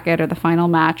bracket or the final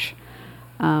match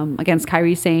against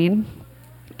Kairi Sane,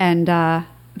 and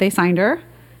they signed her.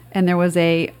 And there was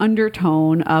a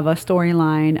undertone of a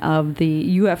storyline of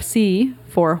the UFC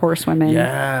 4 horsewomen.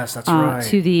 Yes, that's right.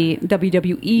 To the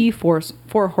WWE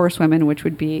 4 horsewomen, which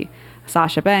would be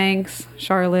Sasha Banks,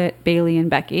 Charlotte, Bayley, and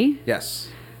Becky. Yes.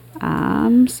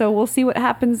 So we'll see what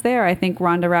happens there. I think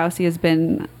Ronda Rousey has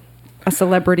been a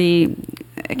celebrity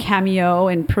cameo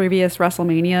in previous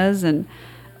WrestleManias and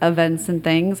events and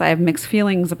things. I have mixed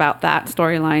feelings about that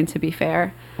storyline, to be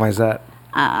fair. Why is that?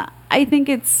 I think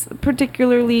it's kind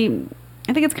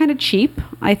of cheap.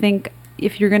 I think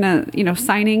if you're gonna,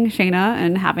 signing Shayna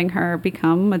and having her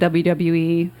become a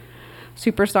WWE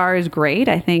superstar is great.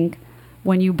 I think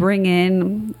when you bring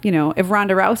in, if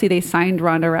Ronda Rousey, they signed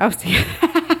Ronda Rousey.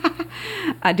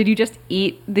 Did you just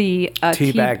eat the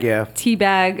tea bag? Yeah, tea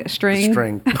bag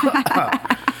string.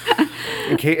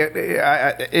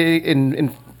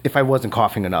 If I wasn't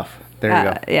coughing enough, there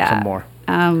you go. Yeah. Some more.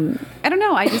 I don't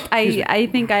know.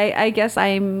 I guess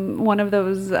I'm one of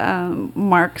those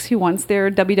marks who wants their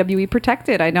WWE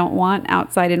protected. I don't want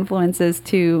outside influences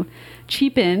to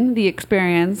cheapen the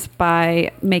experience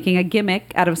by making a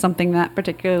gimmick out of something that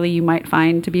particularly you might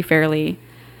find to be fairly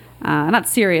not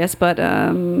serious, but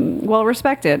well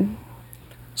respected.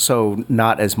 So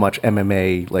not as much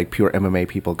MMA, like pure MMA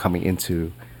people coming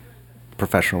into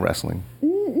professional wrestling.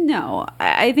 No,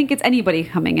 I think it's anybody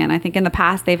coming in. I think in the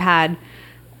past they've had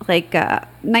like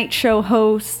night show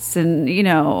hosts and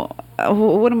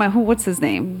what's his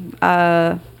name?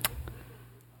 Not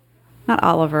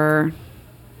Oliver.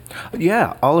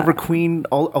 Yeah, Oliver Queen,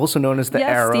 also known as the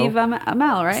Arrow. Steve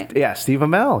Amell, right? Yeah, Steve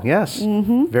Amell. Yes,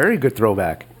 very good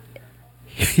throwback.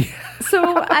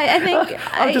 So I think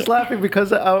I'm just laughing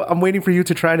because I'm waiting for you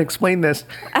to try and explain this.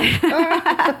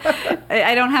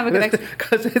 I don't have a good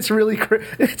because it's a really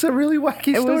wacky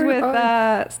story. It was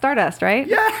with Stardust, right?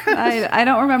 Yes. I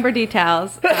don't remember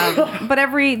details, but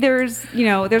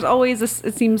there's always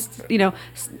it seems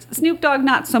Snoop Dogg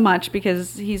not so much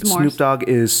because he's more Snoop Dogg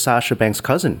is Sasha Banks'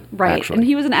 cousin, right? Actually. And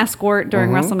he was an escort during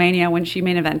WrestleMania when she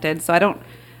main evented, so I don't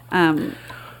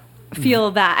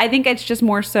feel that. I think it's just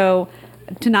more so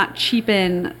to not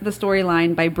cheapen the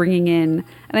storyline by bringing in,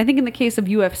 and I think in the case of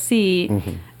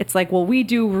UFC, it's like, well, we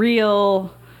do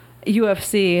real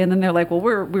UFC, and then they're like, well,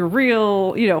 we're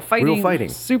real, fighting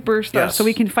superstars, yes. so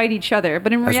we can fight each other.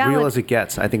 But in reality, as real as it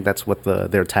gets, I think that's what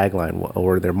their tagline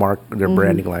or their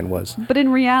branding line was. But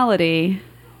in reality,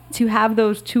 to have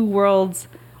those two worlds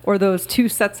or those two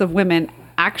sets of women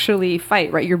actually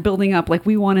fight, right? You're building up, like,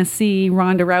 we want to see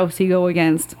Ronda Rousey go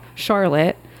against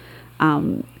Charlotte.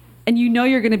 And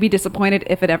you're going to be disappointed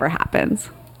if it ever happens.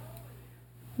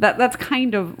 That's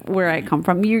kind of where I come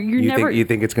from. You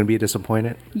think it's going to be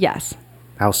disappointed? Yes.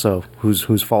 How so?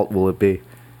 Whose fault will it be?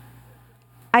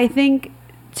 I think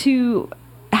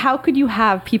how could you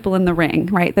have people in the ring,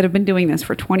 right, that have been doing this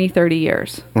for 20, 30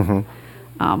 years?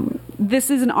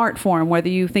 This is an art form, whether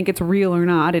you think it's real or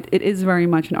not. It is very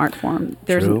much an art form.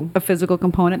 There's a physical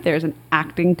component. There's an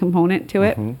acting component to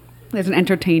it. There's an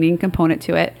entertaining component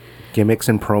to it. Gimmicks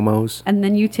and promos. And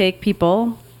then you take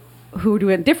people who do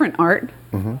a different art.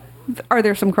 Are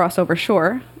there some crossover?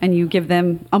 Sure. And you give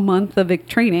them a month of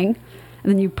training, and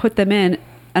then you put them in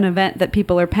an event that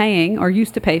people are paying or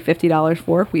used to pay $50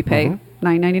 for. We pay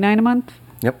 $9.99 a month.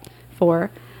 Yep.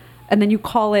 For, and then you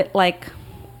call it like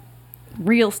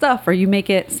real stuff, or you make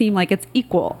it seem like it's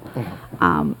equal.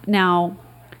 Now,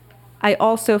 I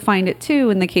also find it too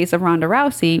in the case of Ronda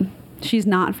Rousey. She's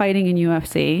not fighting in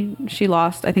UFC. She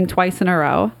lost, I think, twice in a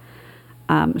row.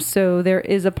 So there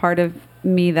is a part of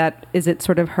me that is it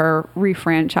sort of her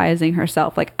refranchising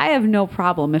herself. Like, I have no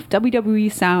problem if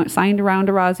WWE signed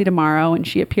Ronda Rousey tomorrow and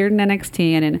she appeared in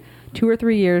NXT and in 2 or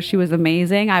 3 years she was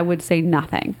amazing, I would say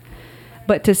nothing.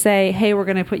 But to say, hey, we're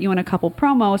going to put you in a couple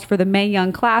promos for the Mae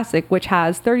Young Classic, which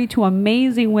has 32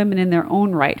 amazing women in their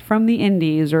own right from the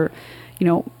indies or,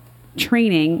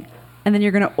 training, and then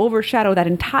you're going to overshadow that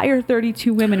entire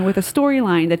 32 women with a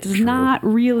storyline that does not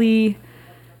really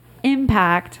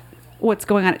impact what's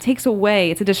going on. It takes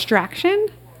away. It's a distraction.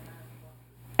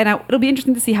 And it'll be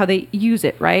interesting to see how they use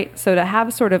it, right? So to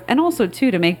have sort of, and also too,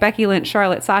 to make Becky Lynch,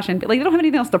 Charlotte, Sasha, and, like, they don't have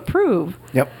anything else to prove.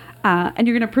 Yep. And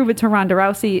you're going to prove it to Ronda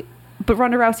Rousey. But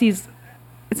Ronda Rousey's,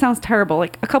 it sounds terrible,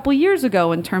 like a couple years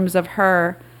ago in terms of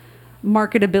her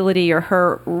marketability or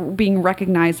her being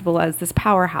recognizable as this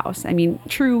powerhouse. I mean,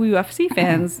 true UFC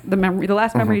fans, the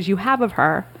last memories you have of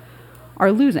her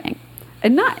are losing,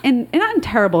 and not in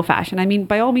terrible fashion. I mean,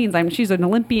 by all means, she's an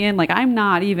Olympian. Like, I'm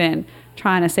not even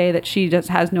trying to say that she just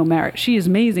has no merit. She is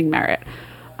amazing merit.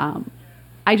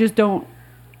 I just don't.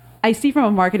 I see from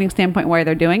a marketing standpoint why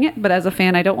they're doing it, but as a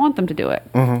fan, I don't want them to do it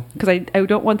because I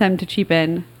don't want them to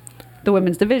cheapen the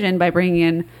women's division by bringing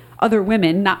in other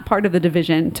women not part of the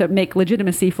division to make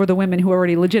legitimacy for the women who are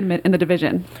already legitimate in the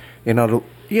division. That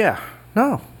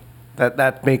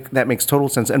makes total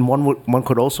sense. And one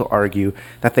could also argue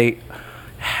that they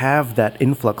have that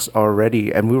influx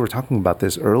already, and we were talking about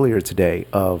this earlier today,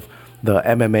 of the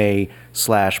MMA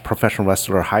 / professional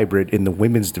wrestler hybrid in the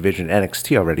women's division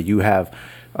NXT already. You have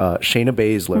Shayna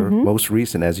Baszler, most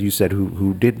recent, as you said,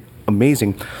 who did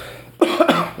amazing.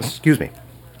 Excuse me.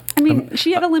 I mean,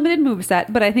 she had a limited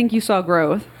moveset, but I think you saw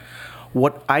growth.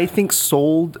 What I think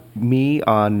sold me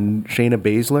on Shayna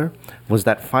Baszler was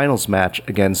that finals match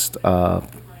against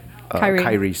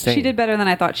Kairi Sane. She did better than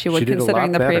I thought she would,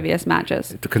 considering the previous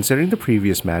matches. Considering the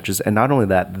previous matches, and not only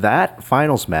that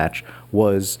finals match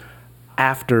was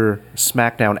after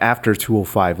SmackDown, after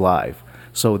 205 Live.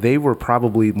 So they were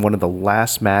probably one of the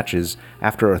last matches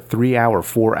after a 3-hour,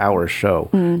 4-hour show.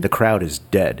 The crowd is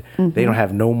dead. They don't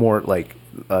have no more, like,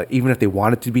 even if they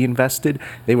wanted to be invested,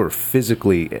 they were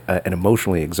physically and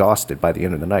emotionally exhausted by the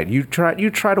end of the night. You try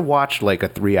to watch like a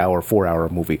 3-hour, 4-hour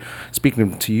movie.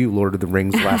 Speaking to you, Lord of the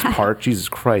Rings, last part, Jesus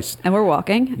Christ. And we're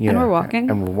walking, and we're walking.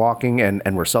 And we're walking,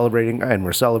 and we're celebrating, and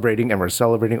we're celebrating, and we're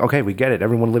celebrating. Okay, we get it.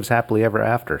 Everyone lives happily ever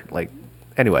after. Like,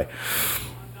 anyway.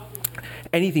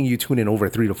 Anything you tune in over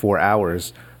 3 to 4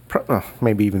 hours,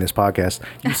 maybe even this podcast,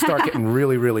 you start getting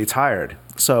really, really tired.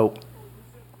 So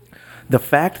the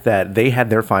fact that they had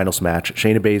their finals match,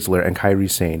 Shayna Baszler and Kairi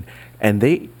Sane, and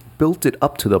they built it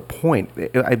up to the point,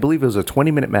 I believe it was a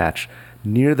 20-minute match,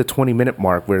 near the 20-minute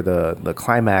mark where the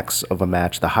climax of a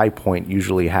match, the high point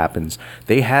usually happens,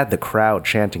 they had the crowd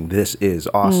chanting, "This is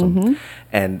awesome."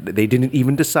 And they didn't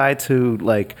even decide to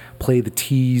like play the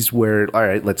tease where, all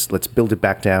right, let's build it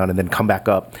back down and then come back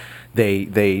up.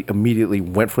 They immediately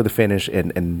went for the finish,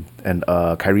 and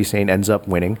Kairi Sane ends up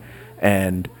winning,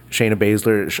 and Shayna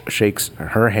Baszler shakes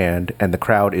her hand, and the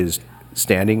crowd is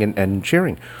standing and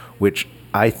cheering, which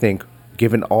I think,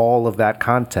 given all of that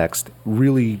context,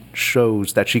 really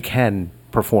shows that she can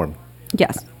perform.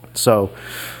 Yes. So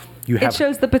you have It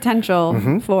shows the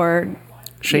potential for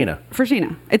Shayna. For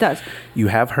Shayna, it does. You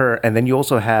have her, and then you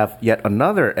also have yet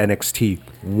another NXT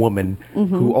woman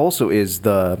who also is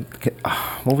the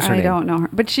what was her name? I don't know her,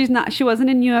 but she's not. She wasn't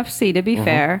in UFC, to be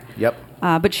fair. Yep.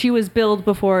 But she was billed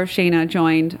before Shayna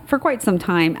joined for quite some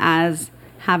time as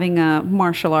having a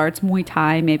martial arts, Muay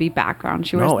Thai, maybe background.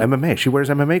 She wears MMA. She wears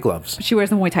MMA gloves. She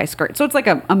wears a Muay Thai skirt, so it's like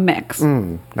a mix.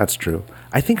 That's true.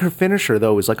 I think her finisher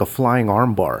though is like a flying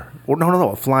armbar, or no,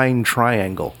 a flying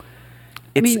triangle.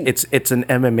 It's an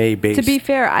MMA based. To be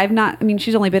fair, I've not. I mean,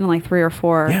 she's only been in like 3 or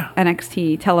 4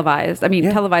 NXT televised. I mean,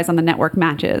 televised on the network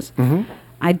matches.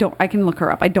 I can look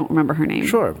her up. I don't remember her name.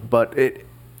 Sure, but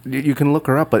you can look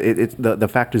her up. But the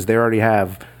fact is, they already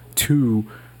have 2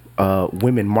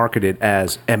 women marketed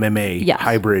as MMA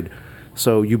hybrid.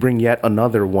 So you bring yet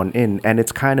another one in, and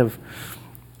it's kind of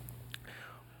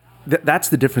that's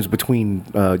the difference between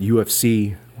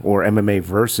UFC or MMA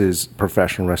versus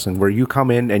professional wrestling, where you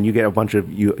come in and you get a bunch of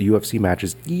UFC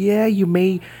matches. Yeah, you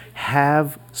may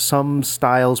have some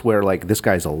styles where like this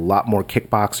guy's a lot more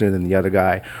kickboxer than the other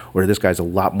guy, or this guy's a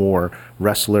lot more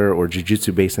wrestler or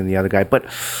jiu-jitsu based than the other guy, but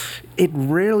it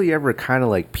rarely ever kind of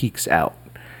like peaks out.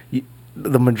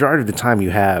 The majority of the time you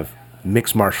have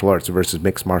mixed martial arts versus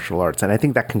mixed martial arts, and I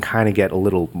think that can kind of get a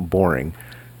little boring.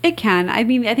 It can. I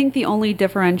mean, I think the only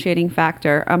differentiating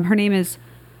factor, her name is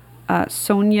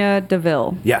Sonya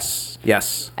Deville. Yes.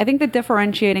 I think the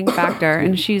differentiating factor,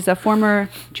 and she's a former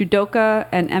judoka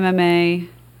and MMA,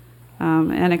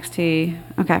 NXT.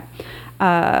 Okay.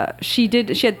 She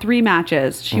had 3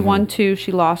 matches. She won 2.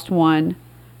 She lost 1.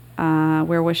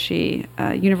 Where was she?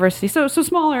 University. So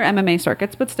smaller MMA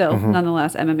circuits, but still,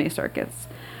 nonetheless, MMA circuits.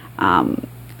 I'm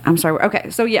sorry.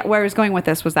 Okay. So yeah, where I was going with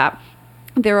this was that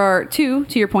there are 2,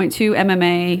 to your point, 2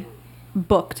 MMA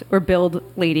booked or billed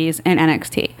ladies in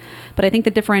NXT. But I think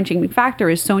the differentiating factor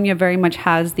is Sonya very much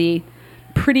has the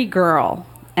pretty girl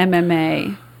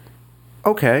MMA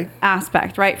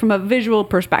aspect, right? From a visual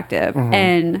perspective.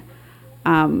 And,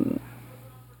 oh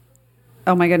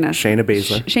my goodness. Shayna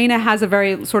Baszler. Shayna has a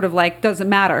very sort of like, doesn't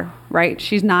matter, right?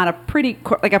 She's not a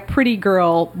pretty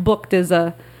girl booked as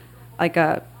a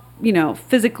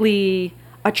physically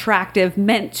attractive,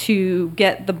 meant to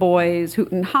get the boys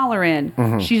hootin' and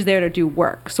hollering. She's there to do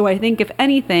work. So I think if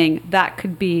anything, that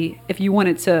could be, if you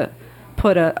wanted to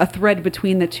put a thread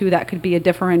between the 2, that could be a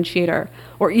differentiator.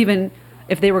 Or even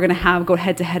if they were going to go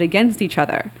head to head against each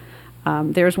other.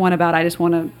 There's one about, I just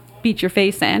want to beat your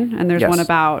face in. And there's one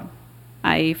about,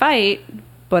 I fight,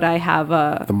 but I have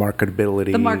the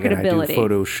marketability. And I do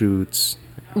photo shoots.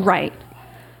 Right.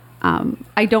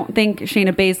 I don't think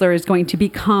Shayna Baszler is going to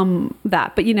become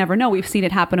that, but you never know. We've seen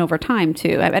it happen over time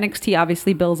too. NXT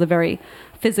obviously builds a very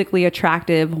physically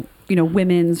attractive,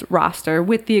 women's roster,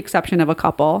 with the exception of a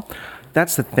couple.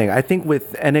 That's the thing. I think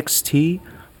with NXT,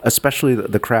 especially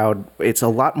the crowd, it's a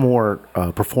lot more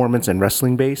performance and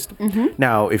wrestling based.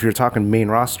 Now, if you're talking main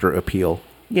roster appeal,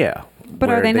 yeah. But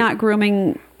are they not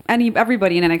grooming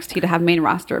everybody in NXT to have main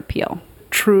roster appeal?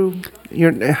 True.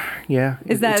 Yeah.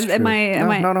 Is that am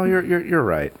I? No. You're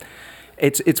right.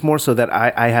 It's more so that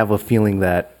I have a feeling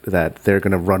that they're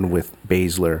gonna run with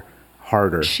Baszler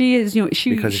harder. She is.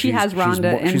 She has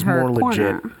Ronda in her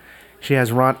corner. She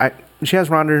has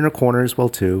Ronda in her corner as well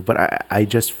too. But I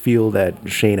just feel that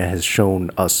Shayna has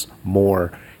shown us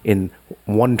more in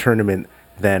one tournament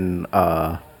than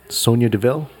Sonya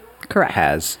Deville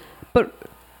has. But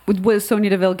was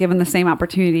Sonya Deville given the same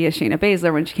opportunity as Shayna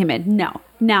Baszler when she came in? No.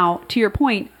 Now, to your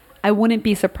point, I wouldn't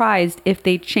be surprised if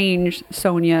they changed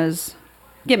Sonya's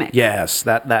gimmick. Yes,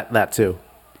 that too.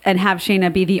 And have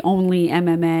Shayna be the only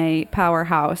MMA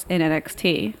powerhouse in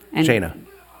NXT. And Shayna.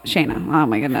 Oh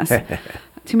my goodness.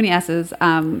 Too many S's.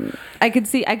 I could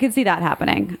see that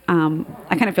happening. I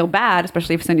kind of feel bad,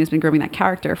 especially if Sonya's been grooming that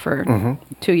character for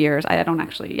 2 years. I don't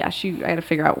actually. Yeah, I got to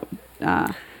figure out.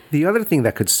 The other thing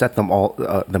that could set them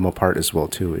apart as well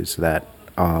too is that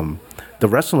the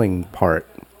wrestling part,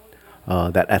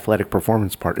 that athletic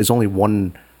performance part, is only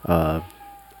one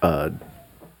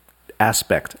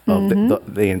aspect of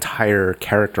the entire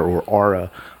character or aura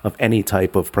of any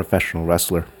type of professional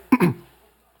wrestler.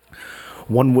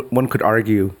 one could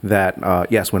argue that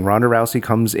yes, when Ronda Rousey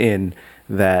comes in,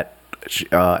 that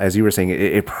as you were saying,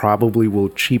 it probably will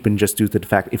cheapen just due to the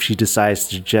fact if she decides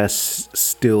to just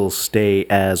still stay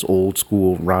as old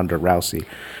school Ronda Rousey.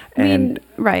 And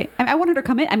right. I want her to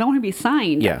come in. I want her to be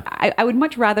signed. Yeah. I would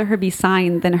much rather her be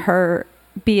signed than her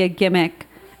be a gimmick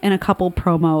in a couple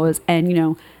promos and, you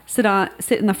know, sit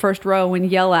in the first row and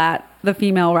yell at the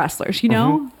female wrestlers, you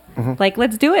know? Like,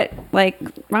 let's do it. Like,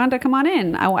 Ronda, come on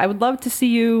in. I would love to see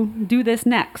you do this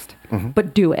next,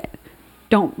 but do it.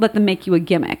 Don't let them make you a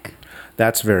gimmick.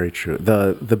 That's very true.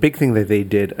 The big thing that they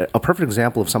did, a perfect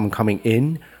example of someone coming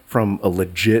in from a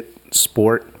legit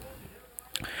sport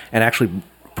and actually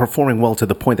performing well to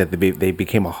the point that they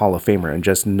became a Hall of Famer and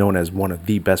just known as one of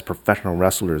the best professional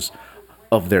wrestlers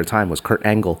of their time was Kurt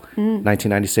Angle,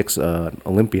 1996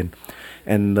 Olympian.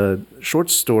 And the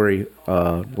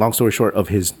long story short of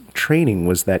his training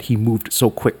was that he moved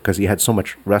so quick because he had so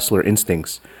much wrestler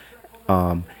instincts.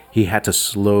 He had to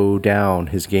slow down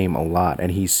his game a lot,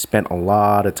 and he spent a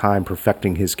lot of time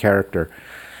perfecting his character.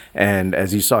 And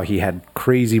as you saw, he had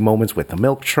crazy moments with the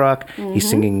milk truck. He's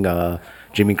singing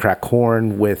Jimmy Crack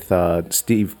Corn with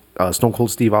Stone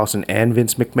Cold Steve Austin and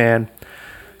Vince McMahon.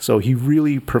 So he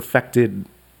really perfected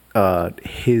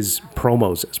his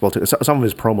promos as well too. Some of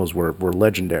his promos were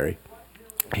legendary.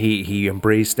 He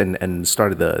embraced and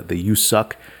started the "You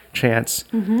Suck" chants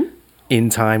in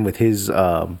time with his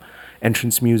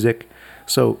entrance music.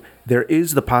 So there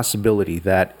is the possibility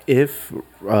that if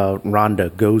Ronda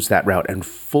goes that route and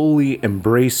fully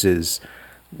embraces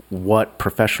what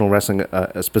professional wrestling,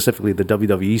 specifically the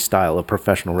WWE style of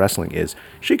professional wrestling is,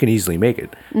 she can easily make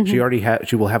it.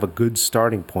 She will have a good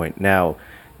starting point now.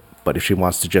 But if she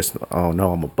wants to just, oh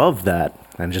no, I'm above that,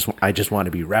 and I just want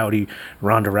to be rowdy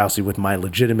Ronda Rousey with my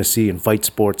legitimacy in fight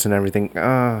sports and everything,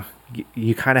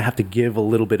 you kind of have to give a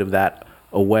little bit of that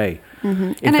away.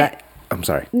 In fact, I'm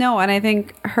sorry. No, and I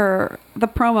think the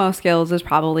promo skills is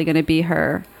probably going to be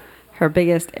her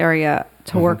biggest area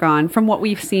to work on from what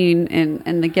we've seen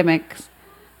in the gimmicks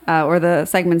or the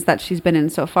segments that she's been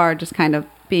in so far, just kind of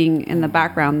being in the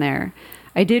background there.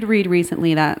 I did read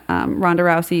recently that Ronda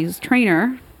Rousey's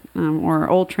trainer or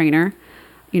old trainer,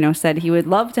 you know, said he would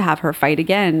love to have her fight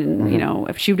again. And, you know,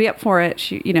 if she would be up for it,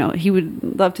 he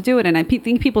would love to do it. And I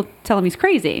think people tell him he's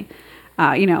crazy.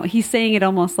 You know, he's saying it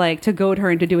almost like to goad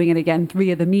her into doing it again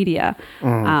via the media.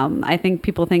 I think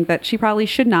people think that she probably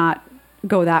should not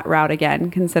go that route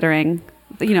again, considering,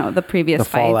 you know, the previous the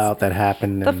fights. fallout that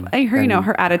happened. You know,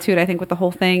 her attitude, I think, with the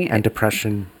whole thing. And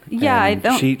depression. Yeah,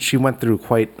 and she went through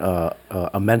quite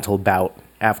a mental bout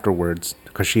afterwards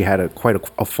because she had quite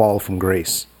a fall from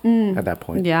grace at that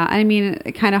point. Yeah, I mean,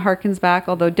 it kind of harkens back,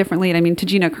 although differently, I mean, to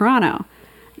Gina Carano.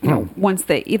 You know, once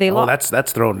they lost.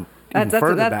 That's thrown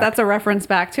further back. That's a reference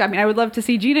back to. I mean, I would love to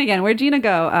see Gina again. Where'd Gina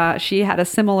go? She had a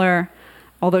similar,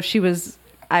 although she was,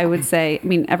 I would say, I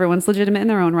mean, everyone's legitimate in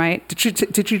their own right.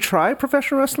 Did she try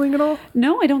professional wrestling at all?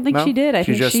 No, I don't think she did. I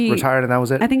think she just retired and that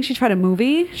was it? I think she tried a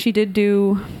movie. She did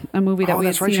do a movie that we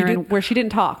had seen her in where she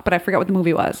didn't talk, but I forgot what the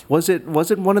movie was. Was it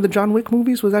one of the John Wick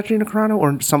movies? Was that Gina Carano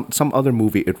or some other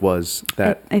movie it was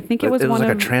that I think it was like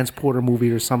a transporter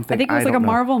movie or something? I think it was like a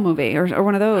Marvel movie or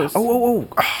one of those. Oh.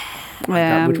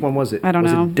 God, which one was it? I don't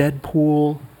know. Was it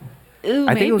Deadpool? Ooh,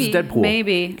 I think it was Deadpool.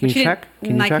 Maybe. Can you check?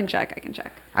 I can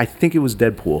check. I think it was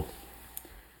Deadpool.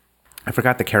 I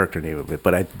forgot the character name of it,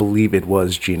 but I believe it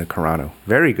was Gina Carano.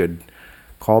 Very good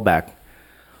callback.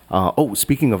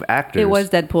 Speaking of actors, it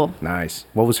was Deadpool. Nice.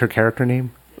 What was her character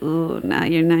name? Ooh, now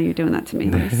you're doing that to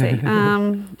me. Let me see.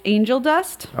 Angel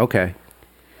Dust. Okay.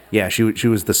 Yeah, she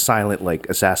was the silent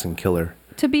assassin killer.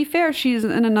 To be fair, she's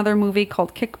in another movie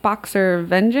called Kickboxer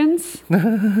Vengeance.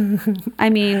 I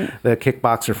mean, the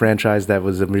Kickboxer franchise that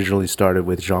was originally started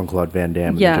with Jean-Claude Van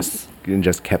Damme. Yes. And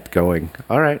just kept going.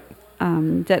 All right.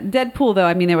 Deadpool, though,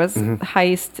 I mean, there was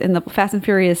Heist in the Fast and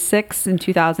Furious 6 in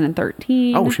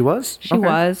 2013. Oh, she was? She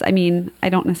was. I mean, I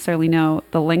don't necessarily know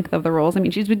the length of the roles. I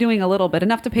mean, she's been doing a little bit,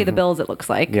 enough to pay the bills, it looks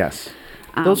like. Yes.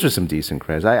 Those are some decent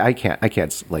credits. I can't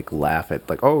laugh at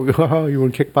you were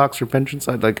in Kickboxer Vengeance.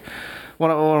 What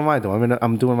am I doing?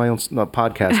 I'm doing my own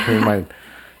podcast here in my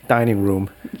dining room.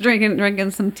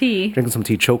 Drinking some tea.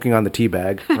 Choking on the tea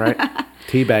bag, right?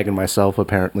 Teabagging myself,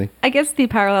 apparently. I guess the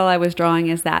parallel I was drawing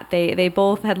is that they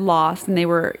both had lost, and they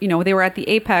were at the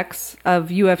apex of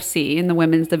UFC in the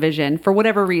women's division for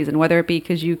whatever reason, whether it be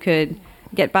because you could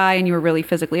get by and you were really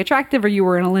physically attractive, or you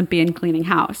were an Olympian cleaning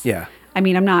house. Yeah. I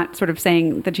mean, I'm not sort of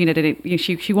saying that Gina didn't.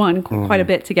 She won quite a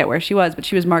bit to get where she was, but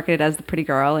she was marketed as the pretty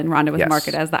girl, and Ronda was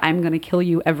marketed as the "I'm going to kill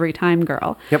you every time"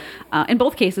 girl. Yep. In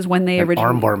both cases, when they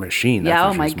originally armbar machine. Yeah.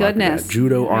 Oh my goodness.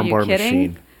 Judo armbar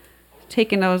machine.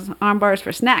 taking those arm bars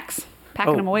for snacks,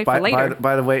 packing them away for later.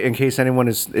 By the way, in case anyone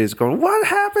is going, what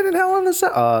happened in Hell in a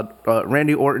Cell?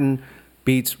 Randy Orton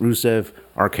beats Rusev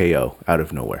RKO out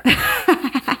of nowhere.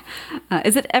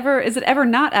 Is it ever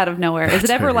not out of nowhere? Is it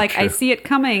ever like true. I see it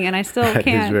coming and I still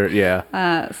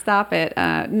can't stop it?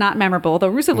 Not memorable.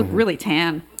 Though Rusev looked really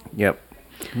tan. Yep,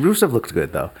 Rusev looked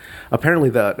good though.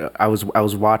 Apparently, I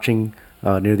was watching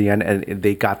near the end and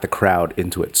they got the crowd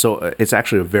into it. So it's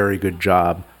actually a very good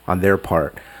job on their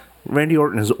part. Randy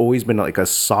Orton has always been like a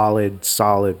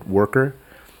solid worker.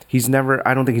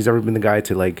 I don't think he's ever been the guy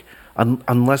to like.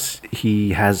 Unless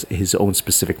he has his own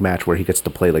specific match where he gets to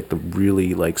play like the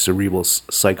really like cerebral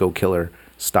psycho killer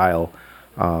style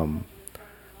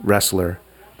wrestler,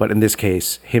 but in this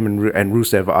case, him and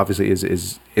Rusev obviously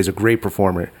is a great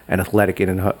performer and athletic in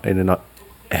and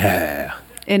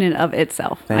of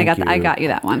itself. I got you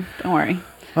that one. Don't worry.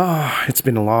 Oh, it's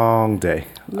been a long day.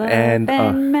 Love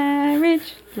and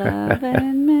marriage.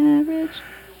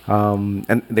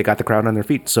 And they got the crowd on their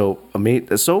feet. So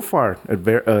far,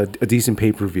 a decent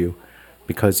pay-per-view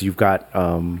because you've got,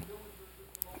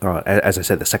 as I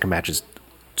said, the second match is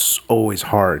always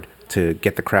hard to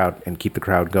get the crowd and keep the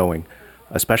crowd going,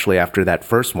 especially after that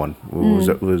first one.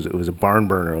 It was a barn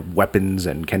burner of weapons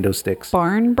and kendo sticks.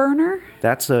 Barn burner?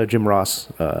 That's a Jim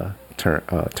Ross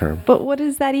term. But what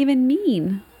does that even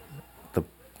mean?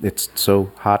 It's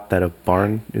so hot that a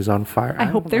barn is on fire. I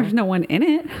hope there's no one in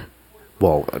it.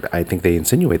 Well, I think they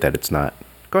insinuate that it's not.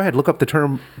 Go ahead, look up the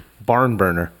term barn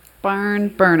burner. Barn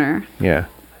burner. Yeah.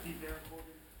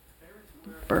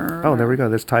 Oh, there we go.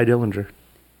 There's Ty Dillinger.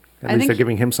 At least they're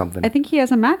giving him something. I think he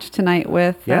has a match tonight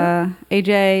with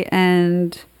AJ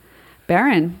and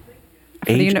Baron.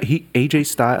 AJ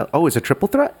Styles. Oh, it's a triple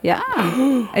threat? Yeah.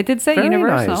 I did say Very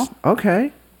Universal. Nice.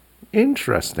 Okay.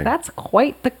 Interesting. That's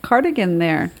quite the cardigan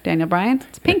there, Daniel Bryan.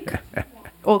 It's pink.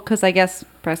 Well, because I guess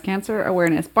breast cancer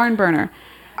awareness. Barn burner.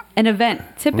 An event,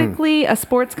 typically a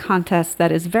sports contest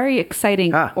that is very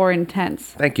exciting or intense.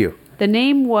 Thank you. The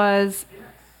name was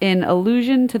in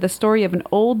allusion to the story of an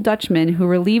old Dutchman who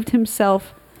relieved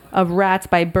himself of rats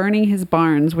by burning his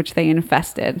barns, which they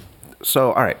infested.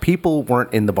 So, all right, people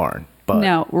weren't in the barn. But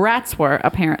no, rats were,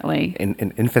 apparently.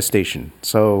 An infestation.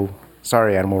 So,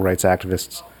 sorry, animal rights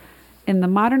activists. In the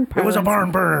modern It parlance, was a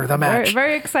barn burner, the match.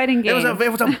 Very exciting game. It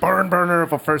was a barn burner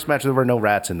of a first match. There were no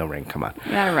rats in the ring. Come on.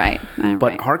 Yeah, right.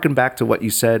 But harken back to what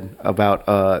you said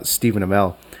about Stephen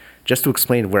Amell, just to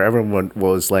explain where everyone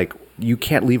was like, you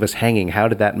can't leave us hanging. How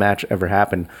did that match ever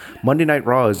happen? Monday Night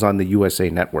Raw is on the USA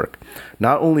Network.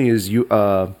 Not only is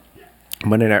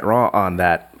Monday Night Raw on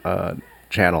that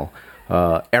channel,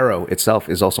 Arrow itself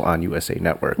is also on USA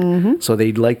Network. Mm-hmm. So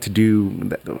they'd like to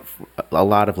do a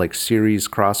lot of like series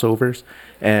crossovers.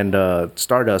 And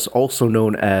Stardust, also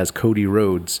known as Cody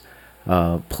Rhodes,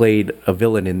 played a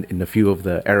villain in a few of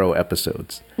the Arrow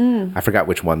episodes. I forgot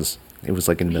which ones. It was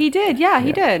like in the... He did. Yeah,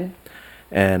 he did.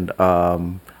 And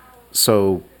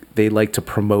so they like to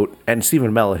promote... And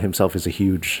Stephen Amell himself is a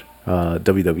huge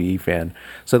WWE fan.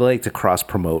 So they like to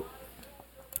cross-promote.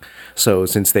 So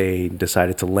since they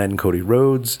decided to lend Cody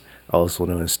Rhodes, also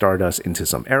known as Stardust, into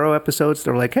some Arrow episodes,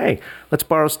 they're like, hey, let's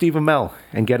borrow Steve Amell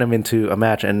and get him into a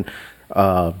match. And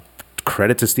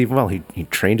credit to Steve Amell. He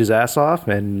trained his ass off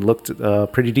and looked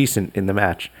pretty decent in the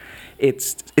match.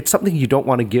 It's something you don't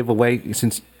want to give away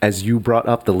since, as you brought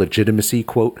up, the legitimacy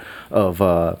quote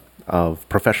of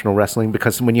professional wrestling,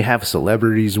 because when you have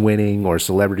celebrities winning or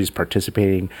celebrities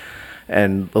participating,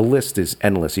 and the list is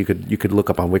endless. You could look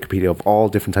up on Wikipedia of all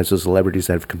different types of celebrities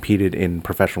that have competed in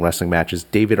professional wrestling matches.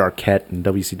 David Arquette in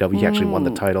WCW, he actually won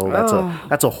the title.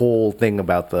 That's a whole thing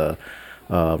about the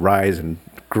rise and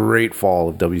great fall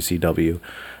of WCW.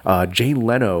 Jay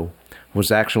Leno was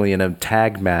actually in a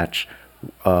tag match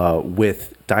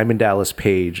with Diamond Dallas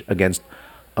Page against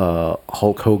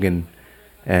Hulk Hogan.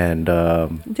 And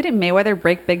didn't Mayweather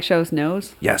break Big Show's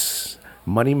nose? Yes.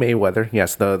 Money Mayweather,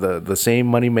 yes, the same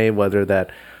Money Mayweather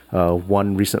that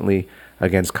won recently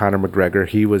against Conor McGregor.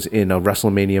 He was in a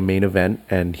WrestleMania main event,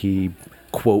 and he,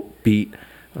 quote, beat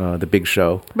the Big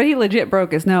Show. But he legit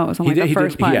broke his nose on the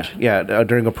first punch. Yeah,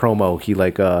 during a promo, he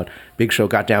Big Show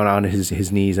got down on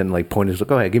his knees and like pointed, like,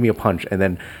 go ahead, give me a punch. And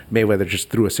then Mayweather just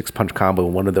threw a 6-punch combo.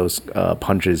 One of those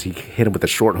punches, he hit him with a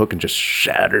short hook and just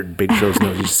shattered Big Show's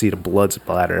nose. You just see the blood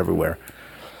splatter everywhere.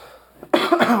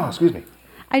 Excuse me.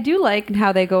 I do like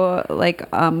how they go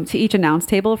to each announce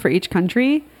table for each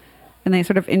country, and they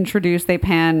sort of introduce. They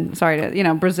pan.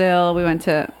 Brazil. We went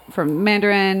from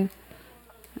Mandarin,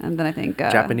 and then I think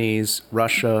Japanese,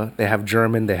 Russia. They have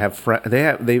German. They have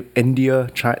they India,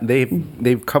 China.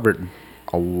 They've covered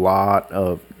a lot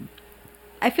of.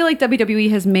 I feel like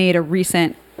WWE has made a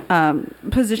recent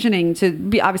positioning to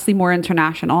be obviously more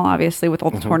international. Obviously, with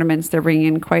all the tournaments, they're bringing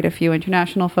in quite a few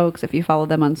international folks. If you follow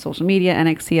them on social media,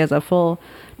 NXT has a full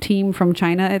team from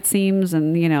China, it seems,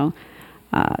 and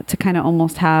to kind of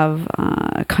almost have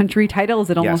country titles.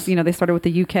 It almost, Yes. they started with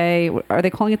the UK. Are they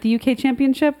calling it the UK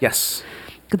Championship? Yes.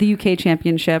 The UK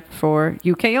Championship for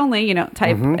UK only,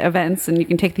 type events, and you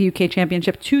can take the UK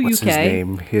Championship to What's UK. his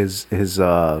name?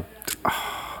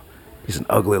 He's an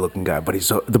ugly looking guy, but he's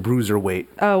the bruiserweight.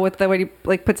 Oh, with the way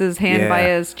he puts his hand by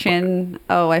Yeah. his chin.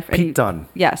 Oh, Pete Dunne.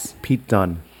 Yes. Pete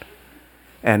Dunne.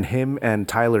 And him and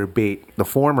Tyler Bate, the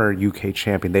former UK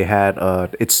champion, they had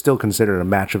it's still considered a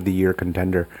match of the year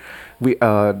contender. We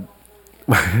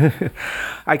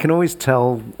I can always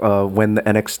tell when the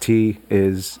NXT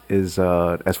is as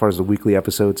far as the weekly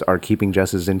episodes are keeping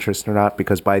Jess's interest or not,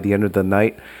 because by the end of the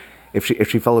night, if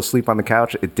she fell asleep on the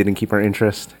couch, it didn't keep her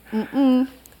interest.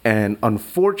 And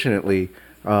unfortunately,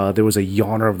 there was a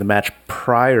yawner of the match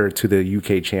prior to the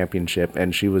UK Championship,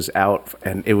 and she was out,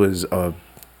 and it was a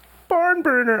barn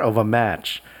burner of a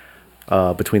match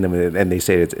between them. And they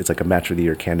say it's like a match of the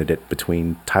year candidate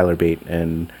between Tyler Bate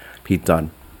and Pete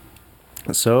Dunne.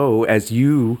 So, as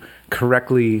you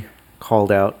correctly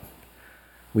called out,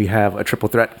 we have a triple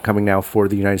threat coming now for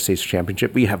the United States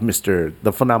Championship. We have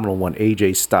the phenomenal one,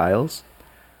 AJ Styles,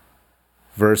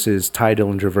 versus Ty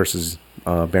Dillinger versus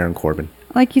Baron Corbin.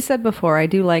 Like you said before, I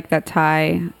do like that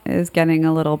Ty is getting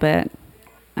a little bit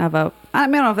of a... I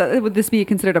don't know if would this be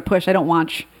considered a push. I don't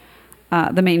watch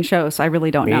the main show, so I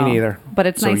really don't know. Me neither. But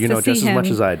it's So nice you to know see just as him. much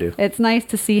as I do. It's nice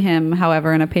to see him,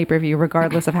 however, in a pay-per-view,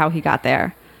 regardless of how he got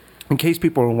there. In case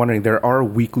people are wondering, there are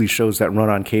weekly shows that run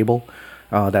on cable.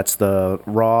 That's the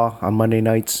Raw on Monday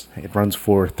nights. It runs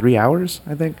for 3 hours,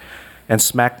 I think. And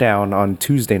SmackDown on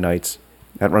Tuesday nights.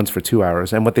 That runs for 2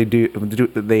 hours. And what they do,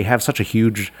 they have such a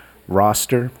huge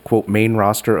roster, quote, main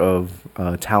roster of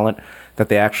talent, that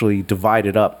they actually divide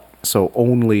it up. So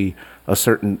only a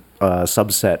certain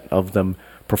subset of them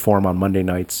perform on Monday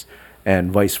nights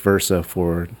and vice versa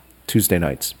for Tuesday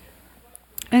nights.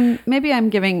 And maybe I'm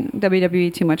giving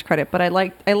WWE too much credit, but I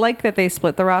like that they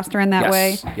split the roster in that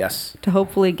way. Yes. To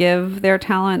hopefully give their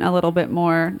talent a little bit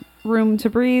more room to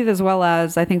breathe, as well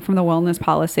as, I think, from the wellness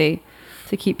policy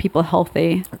to keep people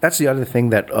healthy. That's the other thing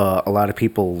that a lot of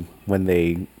people, when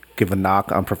they give a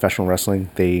knock on professional wrestling,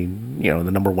 the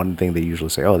number one thing they usually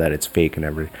say, that it's fake and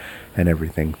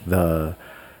everything.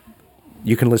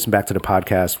 You can listen back to the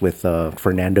podcast with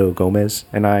Fernando Gomez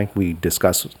and I. We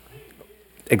discuss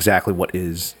exactly what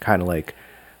is kind of like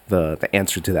the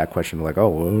answer to that question. Like,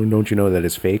 don't you know that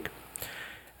it's fake?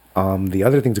 The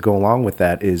other thing to go along with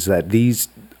that is that these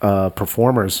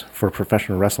performers for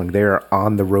professional wrestling, they're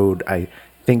on the road, I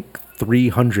think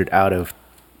 300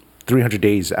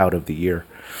 days out of the year.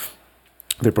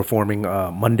 They're performing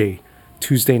Monday,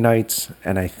 Tuesday nights,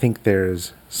 and I think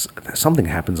there's something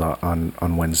happens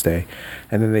on Wednesday.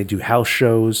 And then they do house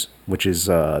shows, which is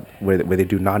where they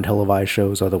do non-televised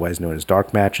shows, otherwise known as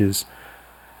dark matches.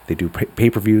 They do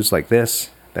pay-per-views like this,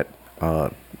 that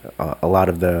a lot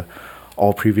of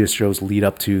all previous shows lead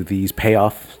up to these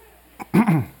payoffs.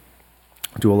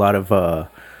 Do a lot of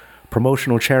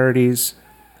promotional charities.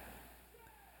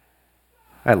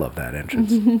 I love that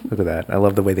entrance. Look at that. I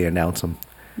love the way they announce them.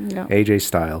 Yeah. AJ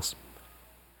Styles.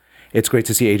 It's great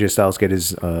to see AJ Styles get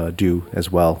his due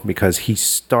as well, because he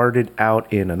started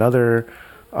out in another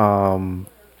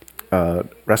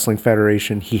wrestling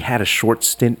federation. He had a short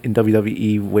stint in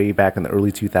WWE way back in the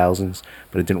early 2000s,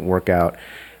 but it didn't work out.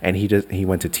 And he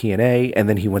went to TNA, and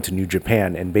then he went to New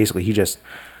Japan, and basically he just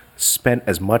spent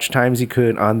as much time as he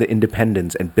could on the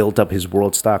independents and built up his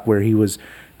world stock, where he was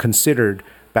considered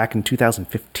back in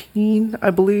 2015, I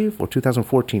believe, or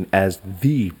 2014, as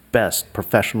the best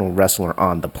professional wrestler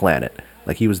on the planet.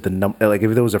 Like, he was like,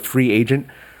 if there was a free agent,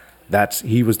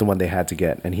 he was the one they had to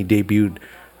get. And he debuted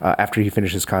after he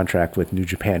finished his contract with New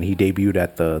Japan. He debuted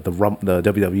at the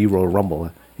WWE Royal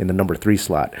Rumble in the number 3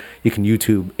 slot. You can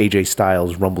YouTube AJ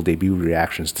Styles Rumble debut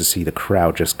reactions to see the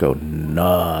crowd just go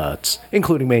nuts,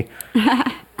 including me.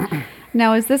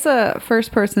 Now, is this a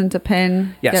first person to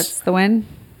pin gets the win?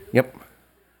 Yep.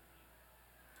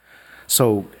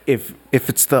 So if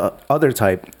it's the other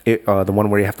type, the one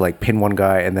where you have to like pin one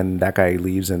guy and then that guy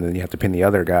leaves and then you have to pin the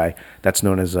other guy, that's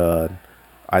known as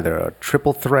either a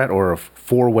triple threat or a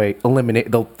 4-way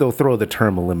eliminate. They'll throw the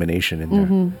term elimination in there.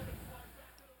 Mm-hmm.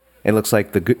 It looks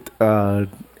like the good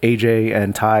AJ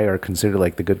and Ty are considered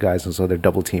like the good guys, and so they're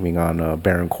double teaming on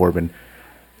Baron Corbin,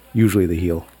 usually the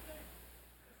heel.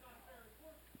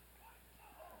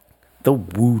 The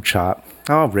woo chop.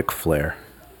 Oh, Ric Flair.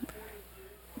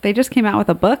 They just came out with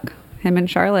a book, him and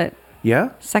Charlotte. Yeah.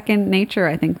 Second nature,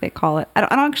 I think they call it. I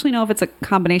don't actually know if it's a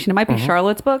combination. It might be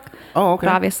Charlotte's book. Oh, okay.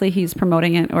 But obviously he's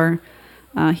promoting it, or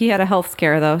he had a health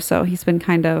scare though, so he's been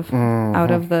kind of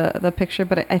out of the picture.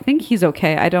 But I think he's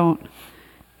okay.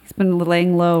 He's been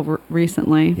laying low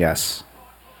recently. Yes.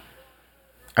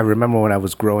 I remember when I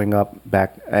was growing up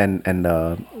back and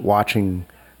watching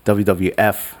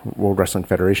WWF, World Wrestling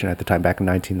Federation at the time, back in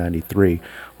 1993.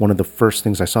 One of the first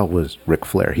things I saw was Ric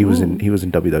Flair. He was in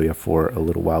WWF for a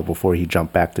little while before he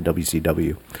jumped back to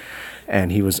WCW,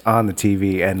 and he was on the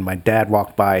TV. And my dad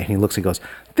walked by and he looks and goes,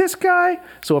 "This guy."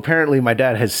 So apparently my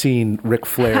dad has seen Ric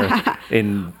Flair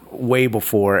in way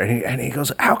before, and he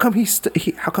goes, "How come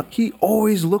how come he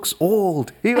always looks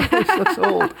old? He always looks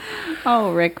old."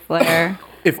 Oh, Ric Flair.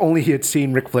 If only he had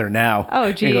seen Ric Flair now.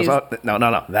 Oh, geez. He goes, "Oh,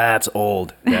 no, that's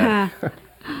old." Yeah.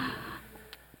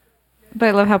 But I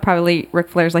love how probably Ric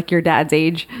Flair's like your dad's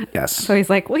age. Yes. So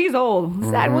he's like, well, he's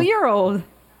old. Dad, well, you're old.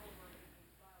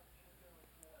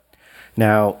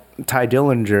 Now, Ty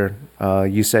Dillinger,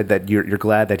 you said that you're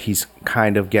glad that he's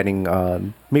kind of getting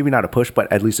maybe not a push,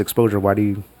 but at least exposure. Why do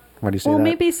you say Well, that?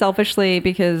 maybe selfishly,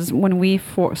 because when we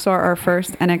saw our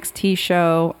first NXT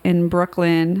show in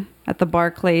Brooklyn at the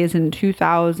Barclays in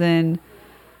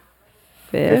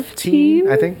 2015,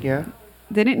 I think, yeah.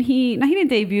 didn't he? No, he didn't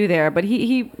debut there, but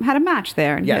he had a match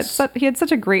there, and Yes. he had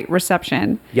such a great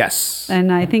reception. Yes.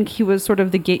 And I think he was sort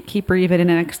of the gatekeeper even in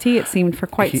NXT. It seemed for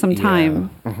quite some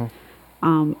time. Yeah. Mhm.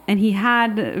 And he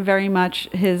had very much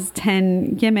his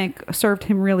 10 gimmick served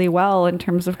him really well in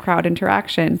terms of crowd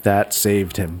interaction. That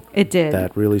saved him. It did.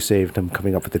 That really saved him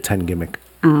coming up with the 10 gimmick.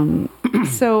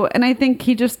 So, and I think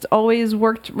he just always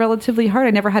worked relatively hard.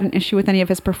 I never had an issue with any of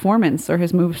his performance or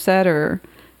his moveset or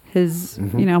his,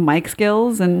 mic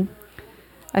skills. And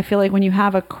I feel like when you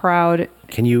have a crowd.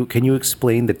 Can you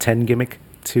explain the 10 gimmick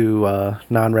to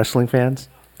non-wrestling fans?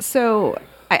 So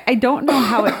I don't know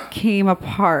how it came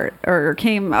apart or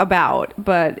came about,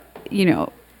 but,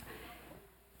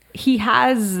 he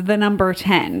has the number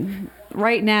 10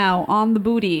 right now on the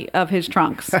booty of his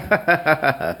trunks.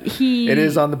 It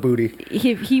is on the booty.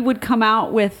 He would come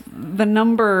out with the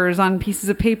numbers on pieces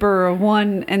of paper of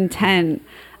 1 and 10.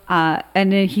 And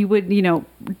then he would,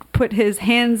 put his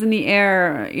hands in the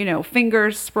air,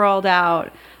 fingers sprawled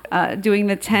out, doing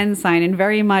the 10 sign, and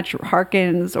very much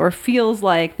harkens or feels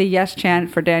like the yes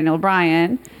chant for Daniel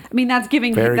Bryan. I mean, that's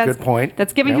giving good point.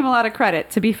 That's giving him a lot of credit,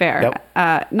 to be fair.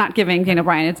 Yep. Not giving Daniel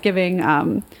Bryan, it's giving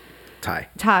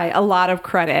Ty a lot of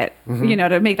credit,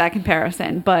 to make that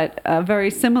comparison. But very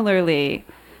similarly,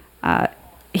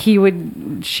 he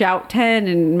would shout 10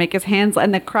 and make his hands,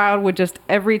 and the crowd would just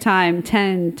every time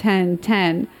 10, 10,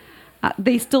 10.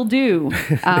 They still do.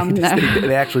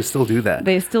 They actually still do that.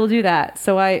 They still do that.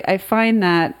 So I find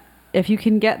that if you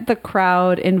can get the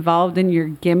crowd involved in your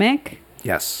gimmick,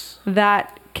 Yes.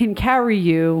 that can carry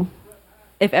you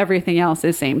if everything else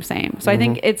is same. So I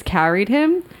think it's carried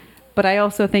him, but I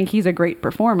also think he's a great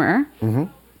performer.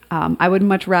 I would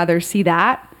much rather see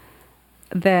that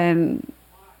than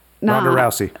Ronda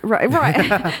Rousey. Right.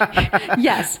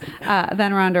 Yes,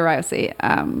 than Ronda Rousey.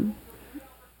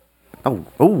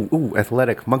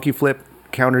 Athletic. Monkey flip,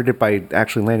 countered it by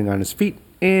actually landing on his feet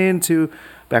into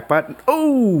back button.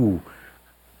 Oh!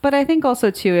 But I think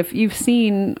also, too, if you've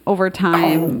seen over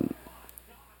time...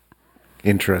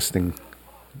 Interesting.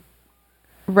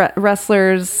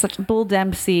 Wrestlers such Bull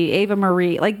Dempsey, Ava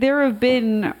Marie, like there have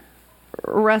been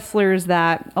wrestlers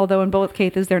that, although in both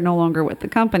cases they're no longer with the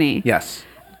company. Yes.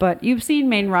 But you've seen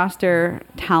main roster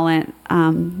talent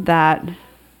that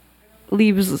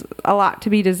leaves a lot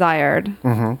to be desired.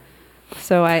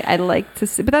 So I'd like to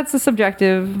see, but that's a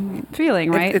subjective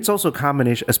feeling, right? It's also a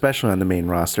combination, especially on the main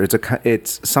roster.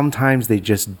 It's sometimes they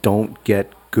just don't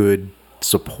get good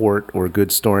support or good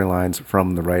storylines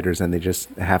from the writers, and they just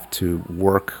have to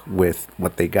work with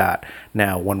what they got.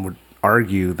 Now, one would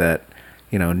argue that,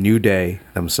 New Day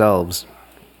themselves,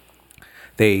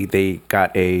 they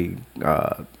got a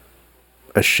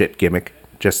shit gimmick,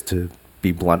 just to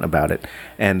be blunt about it,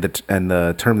 and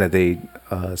the term that they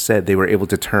said, they were able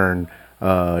to turn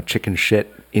chicken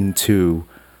shit into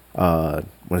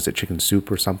what is it, chicken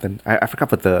soup or something? I forgot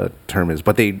what the term is,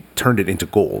 but they turned it into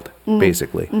gold,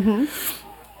 basically.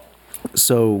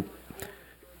 So,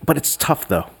 but it's tough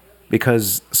though,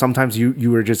 because sometimes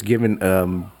you are just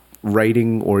given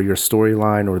writing, or your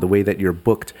storyline, or the way that you're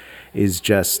booked is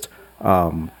just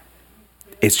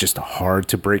it's just hard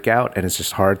to break out, and it's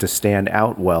just hard to stand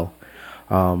out well.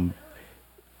 On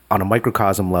a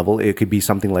microcosm level, it could be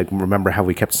something like, remember how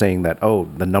we kept saying that,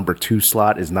 the number 2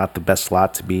 slot is not the best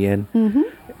slot to be in?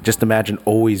 just imagine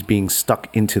always being stuck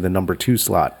into the number 2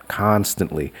 slot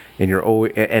constantly, and you're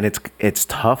always, and it's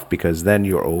tough because then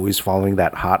you're always following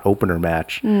that hot opener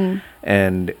match,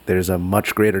 and there's a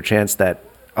much greater chance that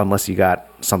unless you got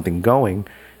something going,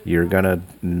 you're gonna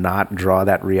not draw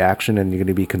that reaction, and you're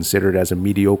gonna be considered as a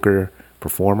mediocre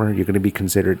performer. You're gonna be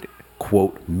considered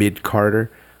quote mid-carder,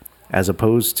 as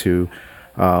opposed to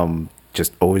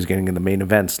just always getting in the main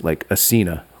events like a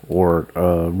Cena or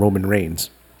Roman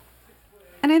Reigns.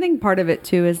 And I think part of it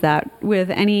too is that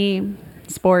with any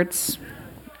sports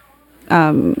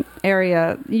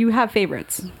area, you have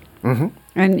favorites, and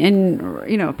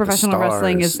you know, professional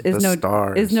wrestling is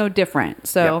no different.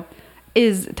 So,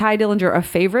 is Ty Dillinger a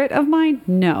favorite of mine?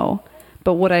 No,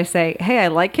 but would I say, hey, I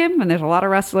like him, and there's a lot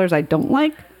of wrestlers I don't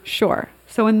like? Sure.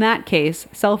 So in that case,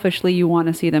 selfishly, you want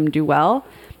to see them do well,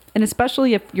 and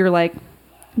especially if you're like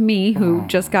me, who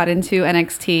just got into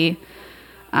NXT.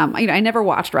 You know, I never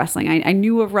watched wrestling. I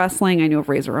knew of wrestling. I knew of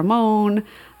Razor Ramon.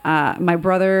 My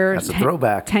brother, That's a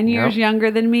throwback. 10 years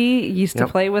younger than me, used to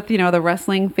play with, you know, the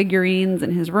wrestling figurines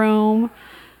in his room.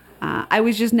 It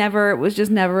was just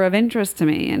never of interest to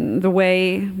me. And the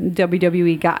way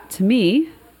WWE got to me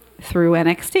through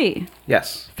NXT.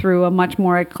 Yes. Through a much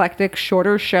more eclectic,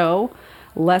 shorter show,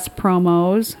 less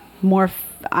promos, more,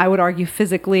 I would argue,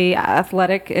 physically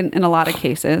athletic in a lot of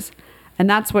cases. And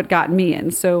that's what got me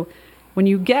in. So when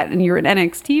you get and you're an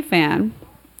NXT fan,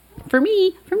 for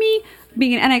me,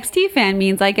 being an NXT fan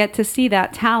means I get to see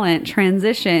that talent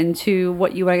transition to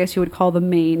what I guess you would call the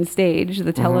main stage,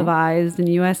 the televised and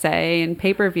USA and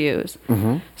pay-per-views.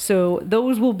 So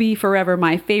those will be forever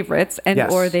my favorites, and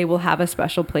or they will have a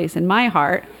special place in my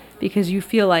heart because you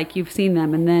feel like you've seen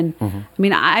them. And then, I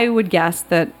mean, I would guess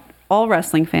that all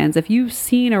wrestling fans, if you've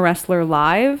seen a wrestler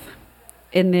live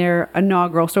in their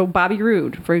inaugural, so Bobby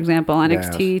Roode, for example,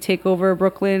 NXT TakeOver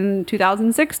Brooklyn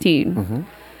 2016.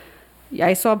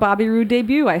 I saw Bobby Roode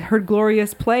debut. I heard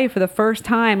Glorious play for the first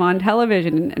time on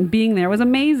television, and being there was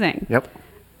amazing. Yep.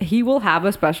 He will have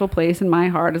a special place in my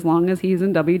heart as long as he's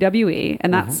in WWE.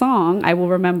 And that song I will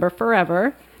remember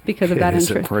forever because of that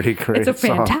interest. It's a pretty great It's a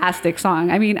fantastic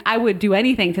song. I mean, I would do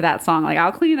anything to that song. Like,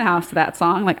 I'll clean the house to that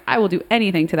song. Like, I will do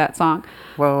anything to that song.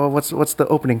 Well, what's the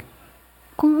opening?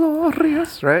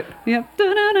 Glorious, right? Yep.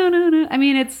 I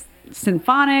mean, it's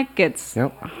symphonic, it's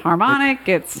harmonic,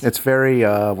 it's very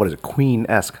what is it,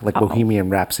 Queen-esque, like Bohemian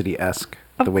Rhapsody-esque,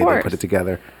 the way they put it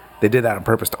together. They did that on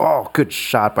purpose. Good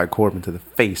shot by Corbin to the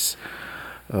face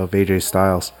of AJ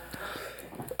Styles.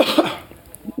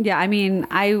 Yeah, I mean,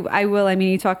 I will. I mean,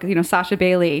 you talk, you know, Sasha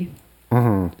Bailey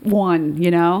won, you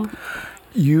know.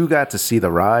 You got to see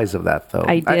the rise of that, though.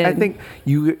 I did. I think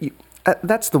you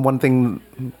that's the one thing,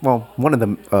 well, one of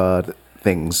the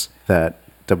things that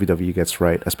WWE gets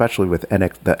right, especially with the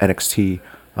NXT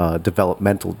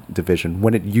developmental division,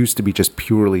 when it used to be just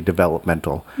purely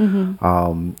developmental.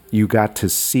 You got to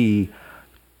see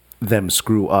them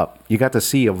screw up. You got to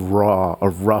see a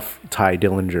rough Ty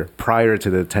Dillinger prior to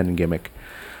the 10 gimmick.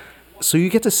 So you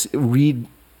get to read,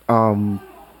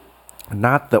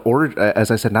 not the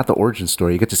origin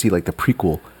story. You get to see like the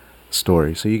prequel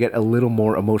story. So you get a little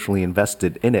more emotionally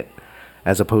invested in it,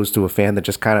 as opposed to a fan that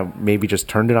just kind of maybe just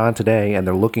turned it on today and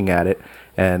they're looking at it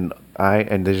and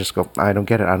they just go, I don't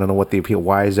get it. I don't know what the appeal.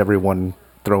 Why is everyone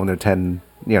throwing their 10,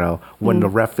 you know, when the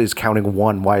ref is counting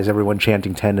 1, why is everyone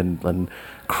chanting 10 and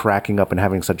cracking up and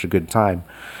having such a good time?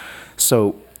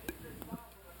 So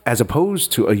as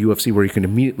opposed to a UFC where you can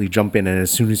immediately jump in and as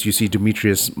soon as you see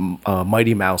Demetrius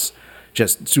Mighty Mouse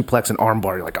just suplex an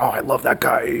armbar, you're like, oh, I love that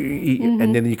guy.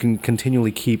 And then you can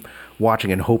continually keep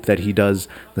watching and hope that he does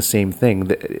the same thing.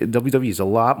 The WWE is a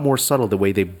lot more subtle the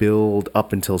way they build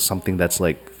up until something that's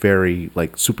like very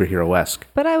like superhero-esque.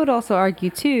 But I would also argue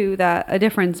too that a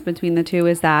difference between the two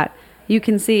is that you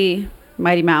can see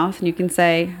Mighty Mouse and you can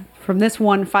say, from this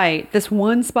one fight, this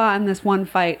one spot in this one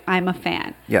fight, I'm a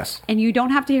fan. Yes. And you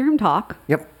don't have to hear him talk.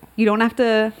 Yep. You don't have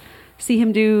to see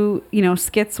him do, you know,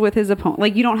 skits with his opponent.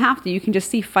 Like, you don't have to. You can just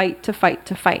see fight to fight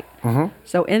to fight.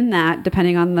 So in that,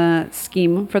 depending on the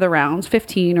scheme for the rounds,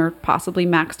 15 or possibly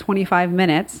max 25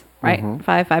 minutes, right?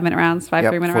 5-minute rounds,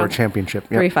 3-minute rounds. For a championship.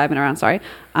 3 5-minute rounds, sorry.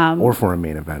 Or for a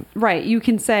main event. Right. You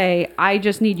can say, I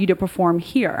just need you to perform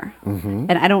here.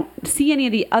 And I don't see any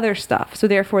of the other stuff. So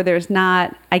therefore,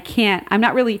 I'm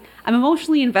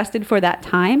emotionally invested for that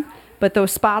time. But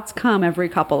those spots come every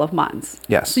couple of months.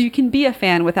 Yes. So you can be a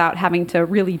fan without having to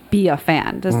really be a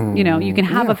fan. Just, you know, you can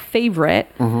have a favorite.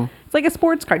 It's like a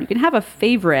sports card. You can have a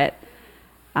favorite,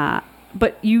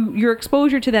 but your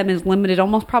exposure to them is limited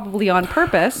almost probably on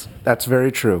purpose. That's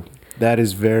very true. That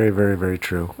is very, very, very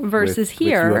true. Versus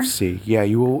here. With UFC. Yeah,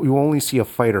 you only see a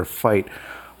fighter fight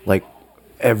like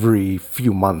every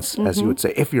few months, as you would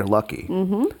say, if you're lucky.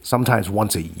 Sometimes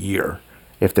once a year,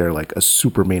 if they're like a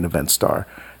super main event star,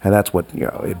 and that's what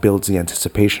it builds the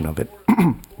anticipation of it.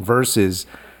 Versus,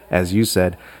 as you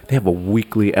said, they have a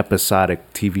weekly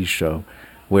episodic TV show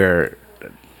where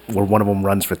one of them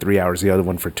runs for 3 hours, the other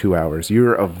one for 2 hours.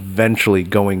 You're eventually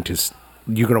going to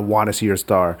want to see your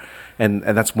star, and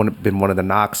that's been one of the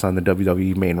knocks on the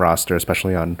WWE main roster,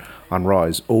 especially on Raw,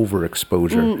 is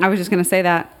overexposure. I was just going to say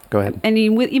that. Go ahead. And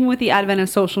even with the advent of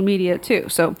social media too.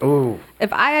 So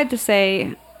if I had to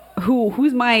say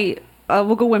who's my,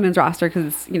 we'll go women's roster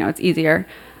because it's easier.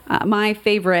 My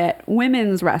favorite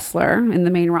women's wrestler in the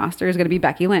main roster is going to be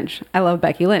Becky Lynch. I love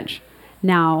Becky Lynch.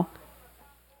 Now,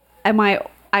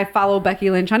 I follow Becky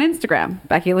Lynch on Instagram.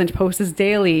 Becky Lynch posts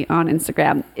daily on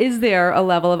Instagram. Is there a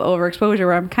level of overexposure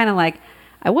where I'm kind of like,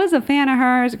 I was a fan of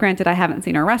hers. Granted, I haven't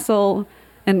seen her wrestle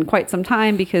in quite some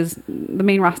time because the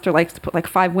main roster likes to put like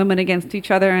 5 women against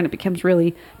each other and it becomes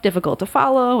really difficult to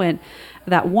follow. And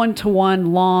that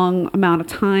 1-to-1 long amount of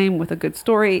time with a good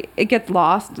story, it gets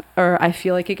lost, or I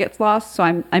feel like it gets lost. So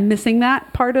I'm missing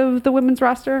that part of the women's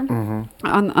roster.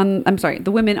 I'm sorry,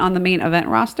 the women on the main event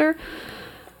roster.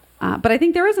 But I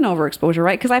think there is an overexposure,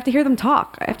 right? Because I have to hear them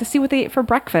talk. I have to see what they ate for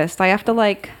breakfast. I have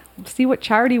to see what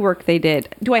charity work they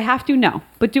did. Do I have to? No.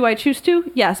 But do I choose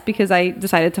to? Yes, because I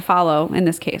decided to follow, in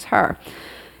this case, her.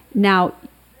 Now,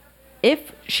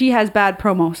 if she has bad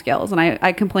promo skills, and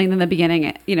I complained in the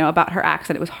beginning, about her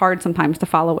accent, it was hard sometimes to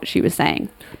follow what she was saying.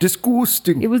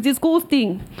 Disgusting. It was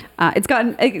disgusting. It's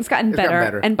gotten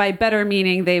better, and by better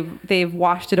meaning they've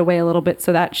washed it away a little bit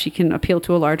so that she can appeal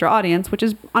to a larger audience, which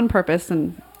is on purpose.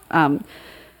 And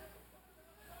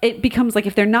it becomes like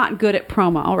if they're not good at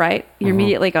promo, right? You're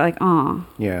immediately like, oh.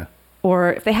 Yeah.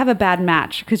 Or if they have a bad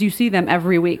match, because you see them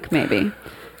every week, maybe.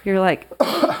 You're like,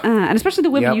 and especially the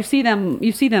women, you see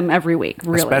them every week,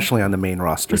 really. Especially on the main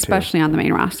roster, on the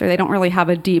main roster. They don't really have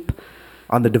a deep...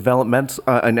 On the development,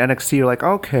 in NXT, you're like,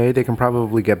 okay, they can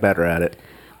probably get better at it.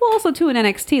 Well, also, too, in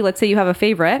NXT, let's say you have a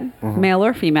favorite, male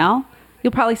or female,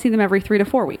 you'll probably see them every 3 to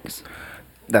 4 weeks.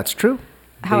 That's true.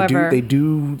 However, they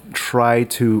do try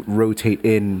to rotate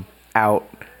out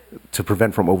to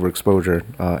prevent from overexposure,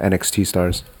 NXT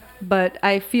stars. But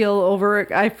I feel like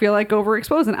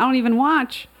overexposed, and I don't even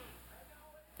watch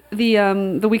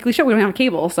the weekly show. We don't have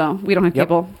cable, so we don't have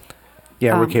cable.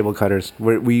 Yeah, we're cable cutters.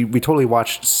 We totally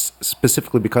watched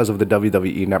specifically because of the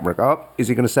WWE Network. Oh, is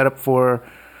he going to set up for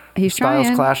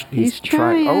Styles Clash? He's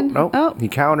trying. Oh, no. Oh. He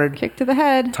countered. Kick to the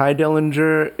head. Ty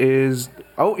Dillinger is...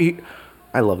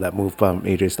 I love that move from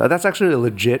AJ Styles. That's actually a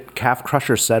legit calf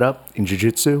crusher setup in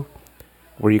jiu-jitsu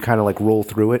where you kind of roll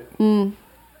through it.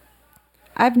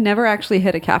 I've never actually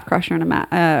hit a calf crusher in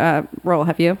a roll.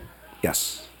 Have you?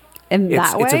 Yes. In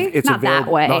that way? Not that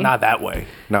way. No, not that way.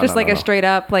 No, just a straight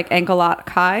up ankle lock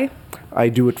high? I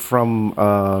do it from,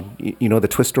 the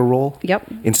twister roll. Yep.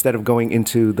 Instead of going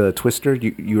into the twister,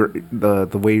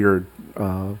 the way your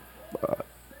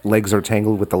legs are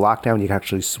tangled with the lockdown, you can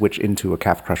actually switch into a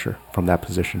calf crusher from that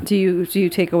position. Do you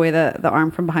take away the arm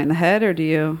from behind the head, or do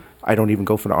you? I don't even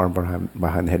go for the arm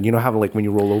behind the head. You know how when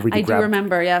you roll over, I do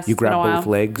remember, yes. You grab both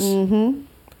legs. Mm-hmm.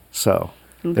 So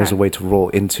there's a way to roll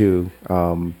into,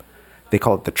 they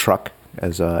call it the truck,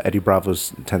 as Eddie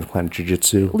Bravo's 10th Planet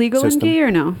Jiu-Jitsu legal system. in gi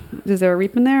or no? Is there a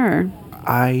reap in there? Or?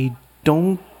 I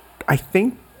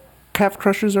think calf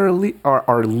crushers are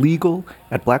legal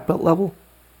at black belt level.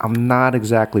 I'm not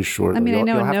exactly sure. I mean, I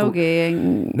know no-gi.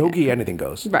 No-gi, anything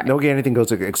goes. Right. No-gi, anything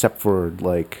goes except for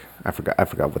I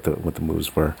forgot what the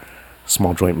moves were.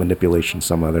 Small joint manipulation,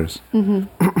 some others.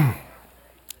 Mm-hmm.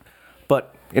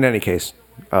 But in any case,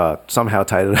 somehow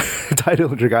Ty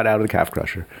Dillinger got out of the calf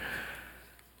crusher.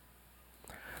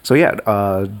 So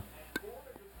yeah,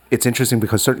 it's interesting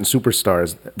because certain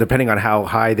superstars, depending on how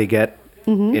high they get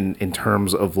in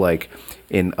terms of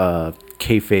in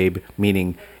kayfabe,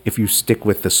 meaning if you stick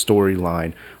with the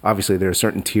storyline, obviously there are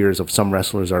certain tiers of some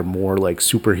wrestlers are more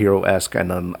superhero-esque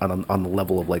and on the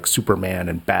level of Superman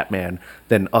and Batman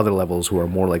than other levels who are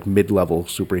more mid-level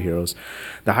superheroes.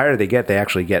 The higher they get, they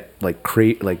actually get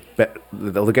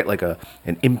they'll get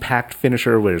an impact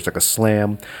finisher where it's a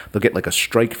slam. They'll get a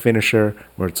strike finisher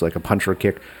where it's a punch or a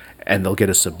kick, and they'll get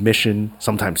a submission,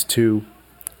 sometimes 2.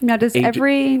 Now, does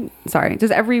every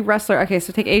wrestler, okay,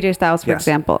 so take AJ Styles, for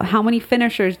example. How many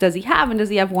finishers does he have, and does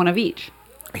he have one of each?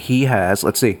 He has,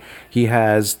 he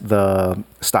has the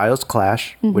Styles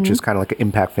Clash, which is kind of like an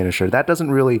impact finisher. That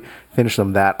doesn't really finish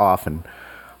them that often,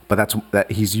 but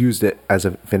he's used it as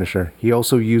a finisher. He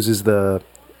also uses the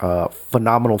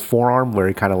phenomenal forearm, where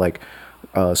he kind of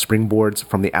springboards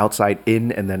from the outside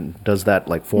in and then does that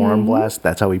forearm blast.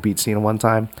 That's how he beat Cena one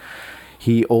time.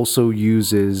 He also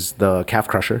uses the calf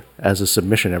crusher as a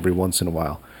submission every once in a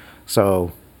while.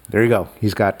 So there you go.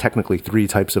 He's got technically 3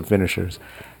 types of finishers.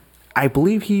 I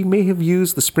believe he may have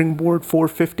used the springboard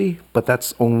 450, but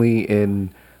that's only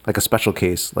in like a special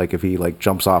case, like if he like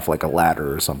jumps off like a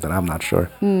ladder or something. I'm not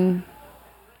sure.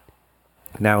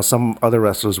 Now, some other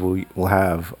wrestlers will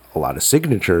have a lot of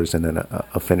signatures and then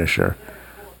a finisher,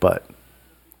 but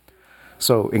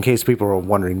so in case people are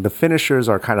wondering, the finishers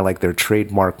are kind of like their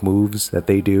trademark moves that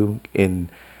they do in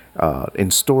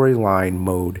storyline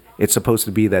mode. It's supposed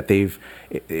to be that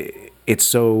it's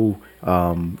so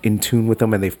in tune with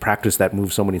them and they've practiced that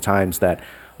move so many times that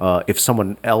if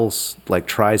someone else like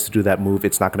tries to do that move,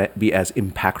 it's not going to be as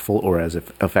impactful or as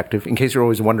effective. In case you're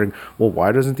always wondering, well,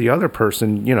 why doesn't the other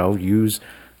person, use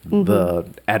the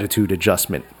attitude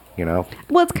adjustment,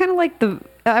 Well, it's kind of like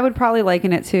I would probably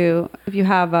liken it to if you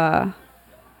have a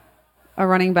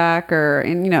running back or,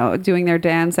 doing their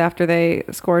dance after they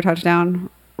score a touchdown.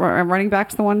 Running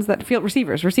backs, the ones that field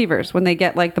receivers, when they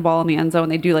get like the ball in the end zone,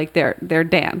 they do like their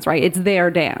dance, right? It's their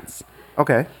dance.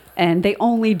 Okay. And they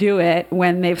only do it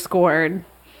when they've scored,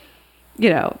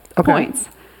 points.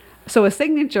 So a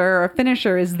signature or a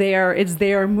finisher is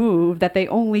their move that they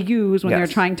only use when they're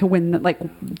trying to win,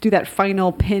 do that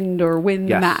final pinned or win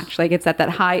the match. Like it's at that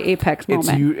high apex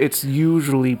moment. It's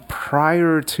usually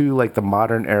prior to like the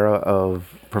modern era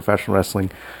of professional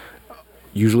wrestling.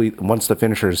 Usually once the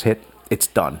finisher is hit, it's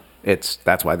done.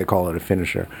 That's why they call it a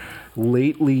finisher.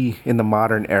 Lately in the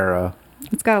modern era,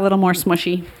 it's got a little more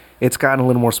smushy. It's gotten a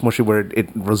little more smushy where it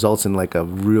results in like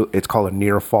it's called a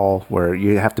near fall where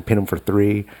you have to pin them for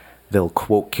 3. They'll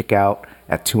quote kick out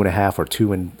at 2.5 or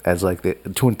 2 and as like the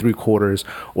 2 3/4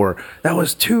 or that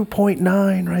was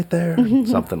 2.9 right there,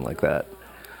 something like that.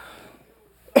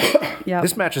 Yeah.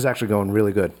 This match is actually going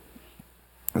really good.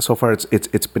 So far,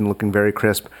 it's been looking very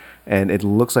crisp, and it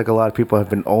looks like a lot of people have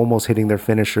been almost hitting their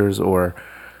finishers or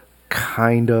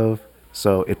kind of.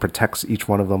 So it protects each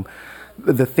one of them.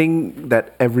 The thing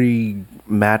that every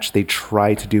match they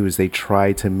try to do is they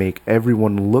try to make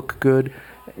everyone look good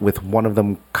with one of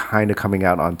them kind of coming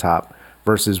out on top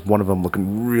versus one of them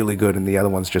looking really good and the other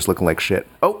one's just looking like shit.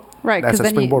 Oh, right. That's a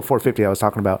springboard 450 I was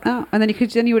talking about. Oh, and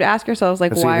then you would ask yourselves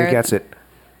like, let's why see who gets it.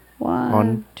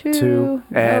 1, 2,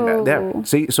 and no. there.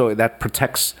 See, so that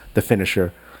protects the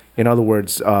finisher. In other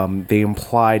words, they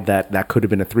implied that could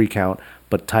have been a 3 count,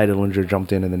 but Ty Dillinger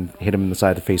jumped in and then hit him in the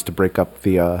side of the face to break up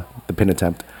the pin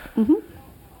attempt. Mm-hmm.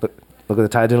 Look at the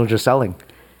Ty Dillinger selling.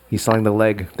 He's selling the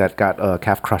leg that got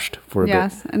calf crushed for a bit.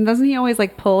 Yes, and doesn't he always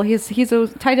like pull? He's a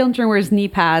Ty Dillinger wears knee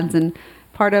pads, and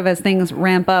part of as things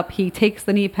ramp up, he takes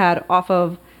the knee pad off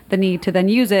of the knee to then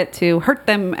use it to hurt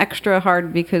them extra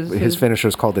hard because his finisher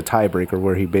is called the tiebreaker,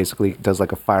 where he basically does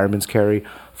like a fireman's carry,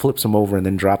 flips them over, and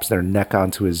then drops their neck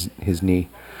onto his knee.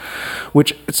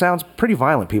 Which it sounds pretty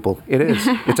violent, people. It is.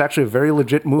 It's actually a very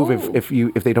legit move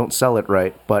if they don't sell it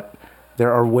right. But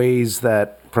there are ways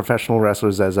that professional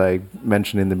wrestlers, as I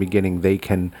mentioned in the beginning, they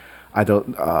can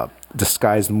either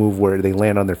disguise the move where they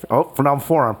land on their phenomenal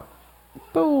forearm.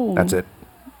 Boom. That's it.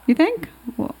 You think?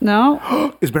 Well,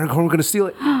 no. Is Baron Corbin going to steal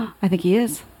it? I think he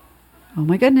is. Oh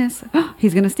my goodness.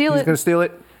 He's going to steal it. He's going to steal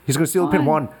it. He's going to steal the pin.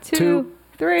 1, 2,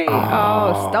 3.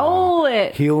 Oh, stole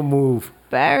it. Heel move.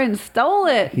 Baron stole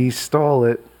it. He stole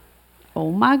it.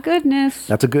 Oh my goodness.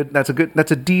 That's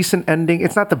a decent ending.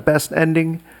 It's not the best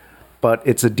ending, but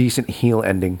it's a decent heel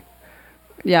ending.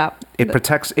 Yeah. It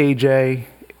protects AJ.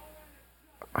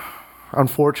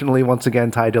 Unfortunately, once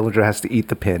again, Ty Dillinger has to eat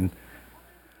the pin.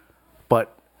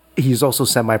 But he's also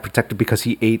semi-protected because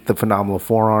he ate the phenomenal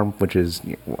forearm, which is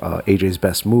AJ's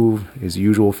best move, his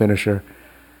usual finisher.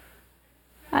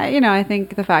 I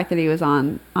think the fact that he was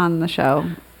on the show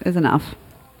is enough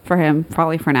for him,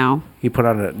 probably for now. He put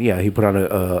on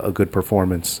a good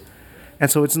performance. And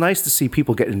so it's nice to see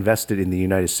people get invested in the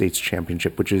United States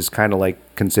Championship, which is kind of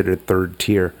like considered third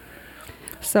tier.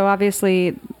 So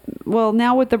obviously, well,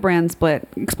 now with the brand split,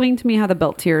 explain to me how the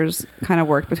belt tiers kind of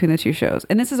work between the two shows.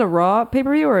 And this is a Raw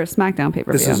pay-per-view or a SmackDown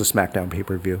pay-per-view? This is a SmackDown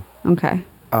pay-per-view. Okay.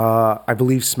 I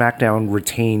believe SmackDown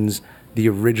retains the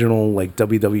original like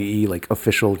WWE like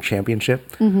official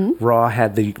championship. Mm-hmm. Raw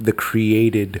had the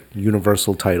created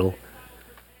Universal title,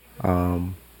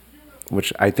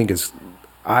 which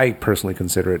I personally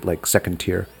consider it like second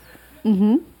tier.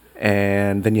 Mm-hmm.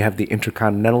 And then you have the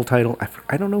Intercontinental title.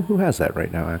 I don't know who has that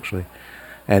right now, actually.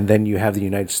 And then you have the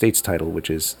United States title, which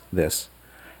is this.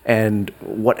 And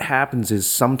what happens is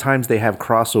sometimes they have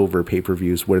crossover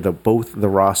pay-per-views where both the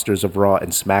rosters of Raw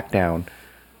and SmackDown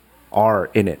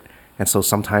are in it. And so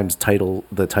sometimes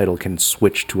the title can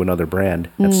switch to another brand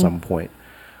at some point.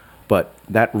 but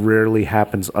that rarely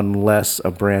happens unless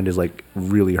a brand is like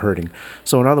really hurting.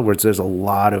 So in other words, there's a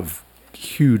lot of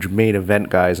huge main event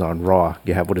guys on Raw.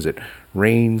 You have, what is it,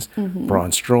 Reigns,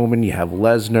 Braun Strowman, you have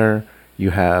Lesnar, you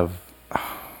have...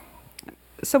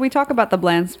 So we talk about the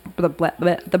brand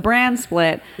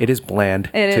split. It is bland,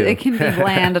 too. It can be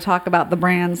bland to talk about the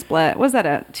brand split. Was that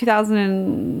a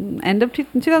end of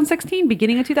 2016,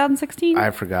 beginning of 2016?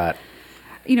 I forgot.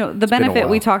 You know, the benefit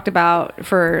we talked about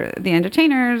for the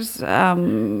entertainers,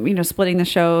 splitting the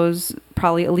shows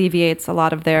probably alleviates a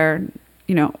lot of their,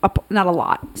 not a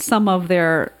lot, some of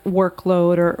their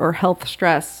workload or health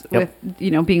stress with,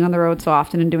 being on the road so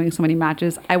often and doing so many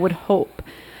matches, I would hope.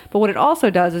 But what it also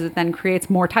does is it then creates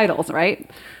more titles, right?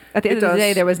 At the end of the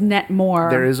day, there was net more.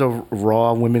 There is a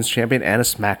Raw Women's Champion and a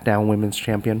SmackDown Women's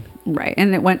Champion. Right.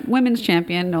 And it went Women's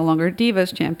Champion, no longer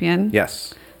Divas Champion.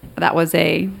 Yes. That was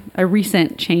a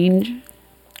recent change.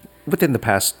 Within the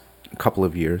past couple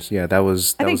of years. Yeah, that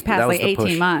was... I think past like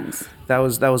 18 months. That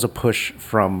was a push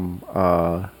from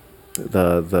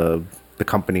the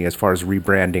company as far as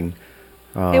rebranding.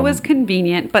 It was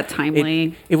convenient, but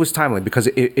timely. It was timely because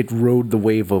it rode the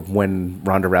wave of when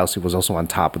Ronda Rousey was also on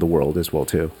top of the world as well,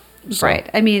 too. So. Right.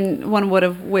 I mean, one would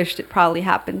have wished it probably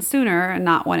happened sooner and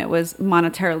not when it was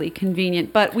monetarily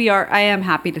convenient. But I am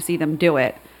happy to see them do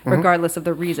it, regardless of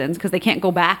the reasons, because they can't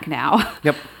go back now.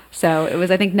 Yep. So it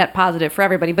was, I think, net positive for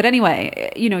everybody. But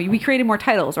anyway, we created more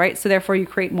titles, right? So therefore you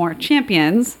create more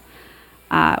champions.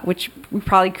 Which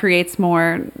probably creates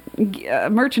more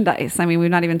merchandise. I mean,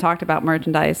 we've not even talked about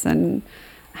merchandise and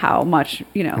how much,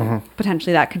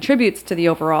 potentially that contributes to the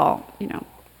overall,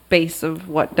 base of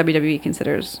what WWE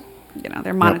considers,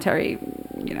 their monetary,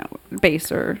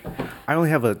 base. Or I only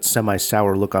have a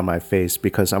semi-sour look on my face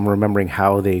because I'm remembering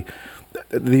how the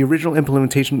original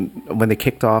implementation when they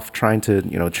kicked off trying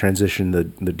to, transition the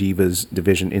Divas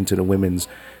division into the women's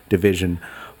division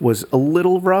was a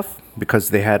little rough because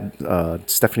they had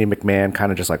Stephanie McMahon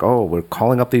kind of just like, oh, we're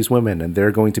calling up these women and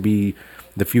they're going to be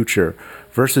the future,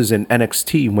 versus in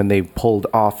NXT when they pulled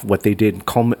off what they did,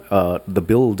 the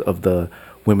build of the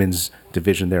women's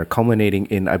division there, culminating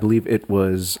in, I believe it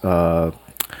was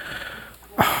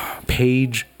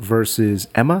Paige versus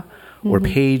Emma, or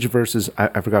Paige versus,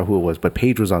 I forgot who it was, but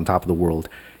Paige was on top of the world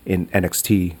in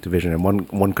NXT division, and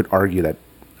one could argue that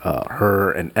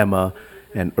her and Emma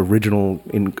and original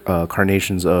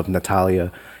incarnations of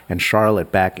Natalya and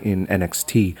Charlotte back in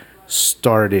NXT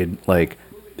started like,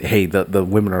 hey, the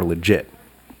women are legit.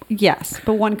 Yes,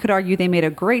 but one could argue they made a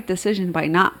great decision by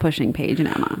not pushing Paige and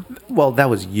Emma. Well, that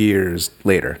was years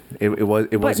later. It was.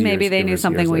 But maybe they knew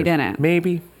something we didn't.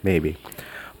 Maybe.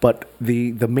 But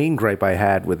the main gripe I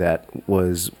had with that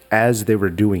was as they were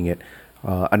doing it,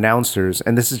 announcers,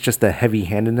 and this is just the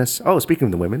heavy-handedness. Oh, speaking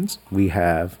of the women's, we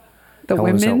have the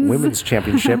women's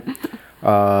championship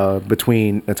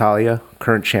between Natalya,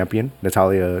 current champion,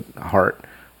 Natalya Hart,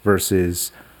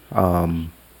 versus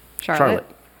Charlotte.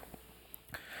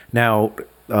 Now,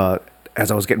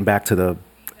 as I was getting back to the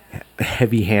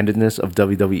heavy-handedness of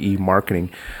WWE marketing,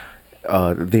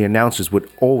 the announcers would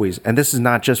always, and this is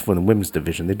not just for the women's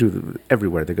division, they do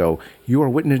everywhere. They go, you are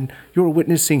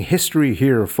witnessing history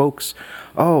here, folks.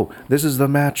 Oh, this is the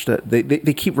match that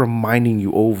they keep reminding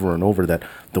you over and over that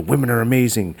the women are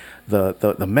amazing,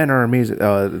 the men are amazing.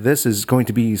 This is going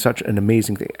to be such an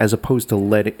amazing thing, as opposed to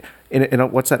let it.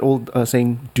 And what's that old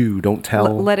saying? Do, don't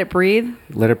tell. Let it breathe.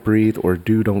 Let it breathe, or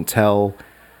do, don't tell.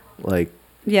 Like.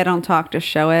 Yeah, don't talk, just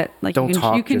show it. Like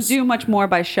you can do much more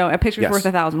by showing. A picture's worth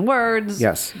 1,000 words.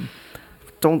 Yes.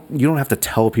 You don't have to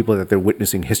tell people that they're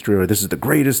witnessing history or this is the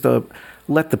greatest of.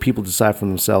 Let the people decide for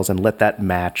themselves and let that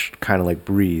match kind of like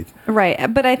breathe.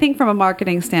 Right, but I think from a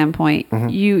marketing standpoint,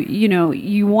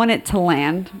 you want it to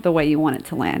land the way you want it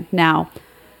to land. Now,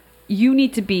 you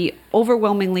need to be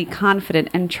overwhelmingly confident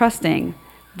and trusting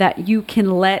that you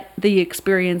can let the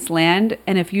experience land,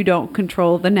 and if you don't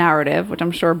control the narrative, which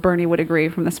I'm sure Bernie would agree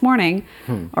from this morning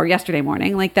or yesterday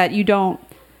morning, like that you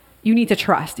need to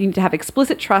trust. You need to have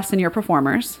explicit trust in your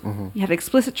performers. You have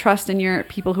explicit trust in your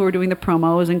people who are doing the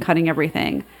promos and cutting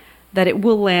everything, that it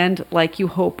will land like you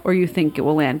hope or you think it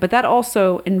will land. But that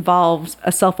also involves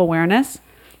a self-awareness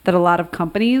that a lot of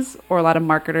companies or a lot of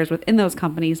marketers within those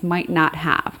companies might not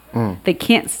have. They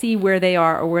can't see where they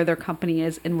are or where their company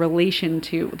is in relation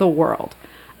to the world.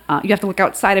 You have to look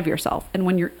outside of yourself. And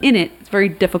when you're in it, it's very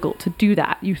difficult to do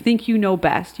that. You think you know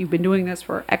best. You've been doing this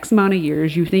for X amount of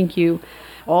years. You think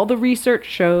all the research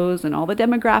shows and all the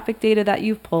demographic data that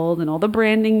you've pulled and all the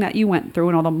branding that you went through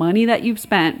and all the money that you've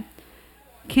spent.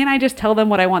 Can't I just tell them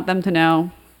what I want them to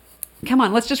know? Come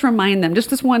on, let's just remind them just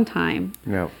this one time.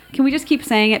 No. Can we just keep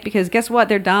saying it? Because guess what?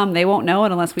 They're dumb. They won't know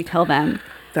it unless we tell them.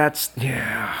 That's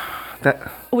yeah.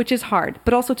 That which is hard.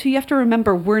 But also too, you have to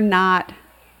remember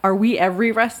are we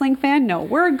every wrestling fan? No,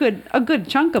 we're a good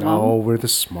chunk of them. oh, we're the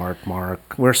smart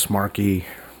mark. We're smarky.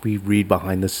 We read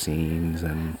behind the scenes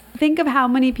and Think of how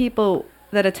many people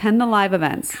that attend the live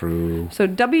events. true. So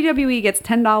WWE gets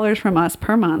 $10 from us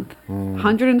per month,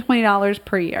 $120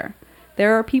 per year.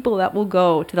 There are people that will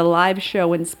go to the live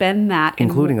show and spend that,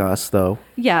 Including us, though.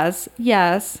 Yes,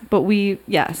 but and we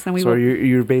So will.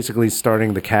 you're basically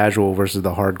starting the casual versus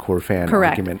the hardcore fan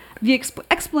Correct. argument. The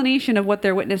explanation of what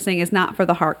they're witnessing is not for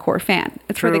the hardcore fan.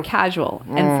 It's for the True. casual.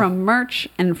 And from merch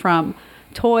and from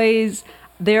toys,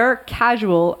 they're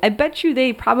casual. I bet you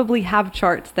they probably have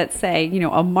charts that say,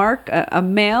 a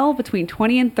male between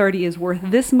 20 and 30 is worth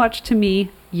this much to me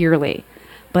yearly.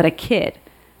 But a kid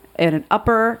in an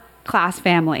upper class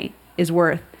family is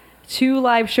worth 2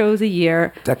 live shows a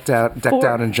year. Decked out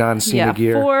in John Cena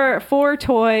gear. Four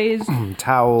toys.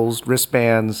 Towels,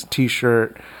 wristbands,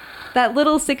 T-shirt. That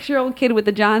little 6-year-old kid with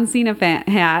the John Cena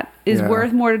hat is Yeah.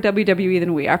 worth more to WWE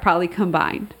than we are, probably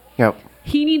combined. Yep.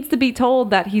 He needs to be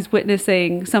told that he's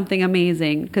witnessing something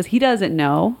amazing because he doesn't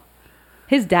know.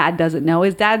 His dad doesn't know.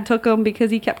 His dad took him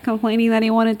because he kept complaining that he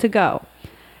wanted to go.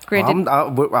 Granted,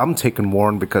 I'm taking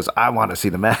Warren because I want to see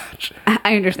the match.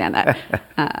 I understand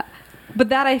that. But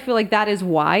that I feel like that is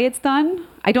why it's done.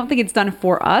 I don't think it's done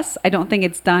for us. I don't think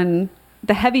it's done.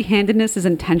 The heavy-handedness is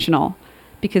intentional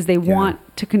because they want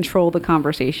to control the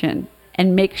conversation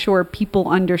and make sure people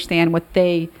understand what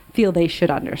they feel they should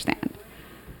understand.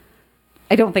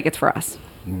 I don't think it's for us.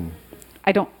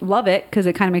 I don't love it because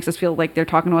it kind of makes us feel like they're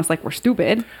talking to us like we're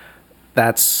stupid.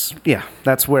 That's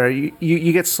where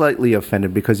you get slightly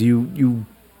offended because you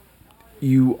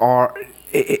are.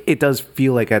 It does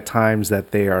feel like at times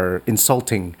that they are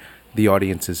insulting the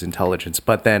audience's intelligence.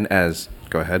 But then,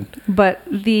 go ahead. But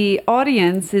the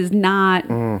audience is not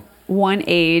one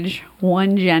age,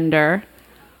 one gender,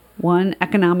 one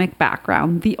economic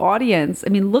background. The audience,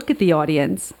 look at the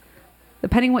audience.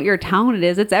 Depending what your town it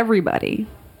is, it's everybody.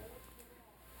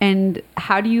 And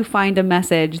how do you find a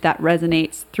message that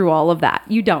resonates through all of that?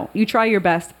 You don't. You try your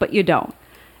best, but you don't.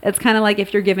 It's kind of like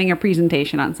if you're giving a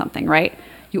presentation on something, right?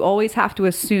 You always have to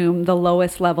assume the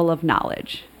lowest level of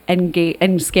knowledge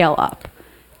and scale up.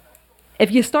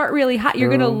 If you start really high, you're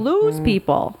going to lose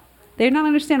people. They're not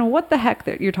understanding what the heck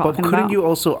that you're talking But couldn't about. you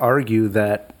also argue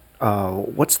that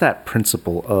what's that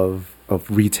principle of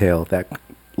retail that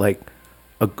like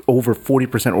over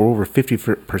 40% or over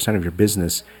 50% of your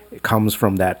business comes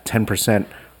from that 10%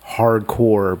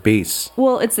 hardcore base?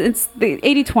 Well, it's the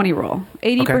 80-20 rule.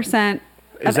 80%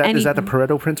 Is that the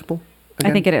Pareto principle?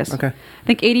 I think it is. Okay. I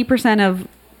think 80% of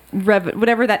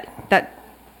whatever that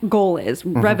goal is,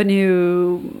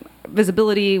 revenue,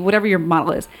 visibility, whatever your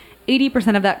model is,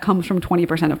 80% of that comes from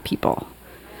 20% of people.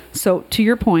 So to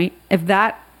your point, if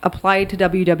that applied to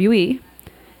WWE,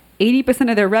 80%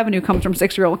 of their revenue comes from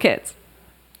 6-year-old kids.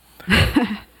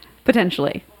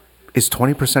 Potentially. Is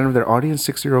 20% of their audience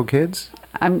 6-year-old kids?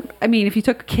 If you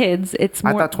took kids, it's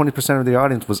more. I thought 20% of the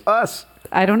audience was us.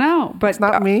 I don't know, but It's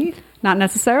not me. Not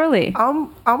necessarily.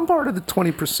 I'm part of the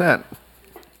 20%.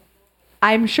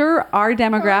 I'm sure our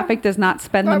demographic does not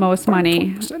spend the most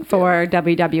money 20%, for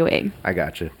WWE. I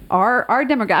got you. Our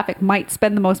demographic might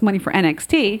spend the most money for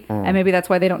NXT, and maybe that's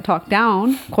why they don't talk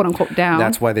down, quote unquote down,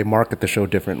 That's why they market the show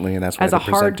differently, and that's why as a they're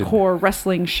presented hardcore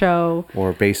wrestling show.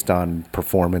 or based on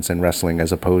performance and wrestling,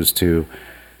 as opposed to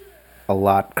a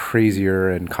lot crazier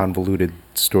and convoluted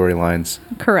storylines.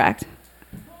 Correct.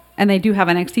 And they do have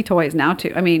NXT toys now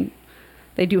too.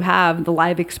 They do have the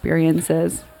live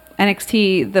experiences.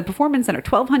 NXT, the Performance Center,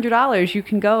 $1,200. You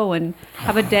can go and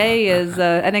have a day as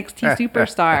a NXT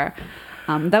superstar.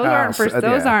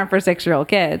 Those aren't for 6-year-old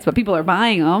kids, but people are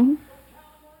buying them.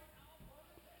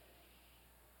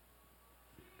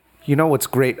 You know what's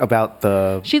great about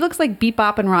the... She looks like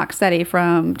Bebop and Rocksteady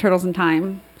from Turtles in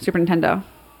Time, Super Nintendo.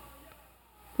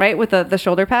 Right? With the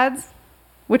shoulder pads?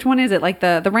 Which one is it? Like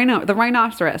the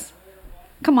rhinoceros.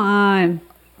 Come on.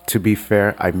 To be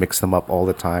fair, I mix them up all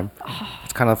the time.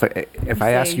 It's kind of like if I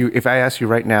ask you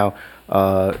right now,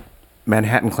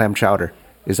 Manhattan clam chowder,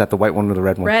 is that the white one or the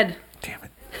red one? Red. Damn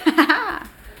it.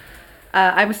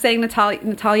 I was saying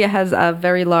Natalia has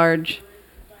very large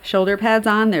shoulder pads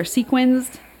on. They're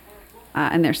sequenced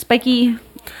and they're spiky.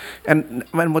 And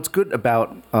what's good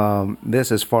about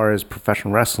this, as far as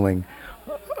professional wrestling,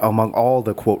 among all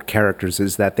the quote characters,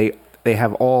 is that they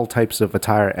have all types of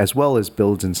attire as well as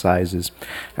builds and sizes.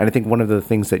 And I think one of the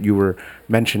things that you were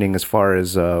mentioning as far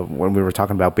as when we were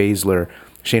talking about Shayna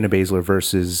Baszler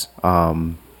versus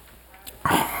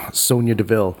Sonya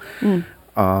Deville,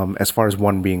 as far as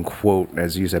one being, quote,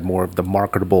 as you said, more of the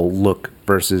marketable look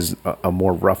versus a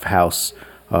more roughhouse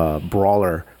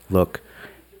brawler look.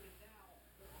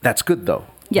 That's good, though.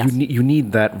 Yes. You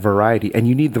need that variety, and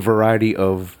you need the variety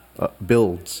of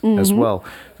builds as well.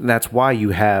 And that's why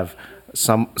you have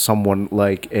someone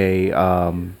like a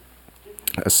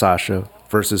Sasha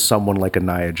versus someone like a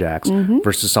Nia Jax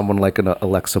versus someone like an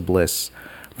Alexa Bliss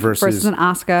versus an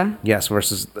Asuka. Yes,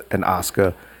 versus an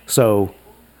Asuka. So,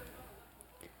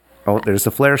 there's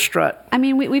the Flair strut. I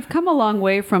mean, we've come a long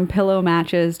way from pillow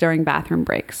matches during bathroom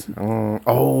breaks.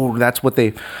 That's what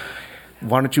they...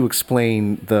 Why don't you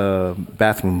explain the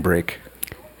bathroom break?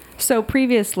 So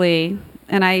previously,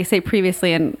 and I say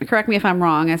previously, and correct me if I'm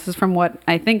wrong, this is from what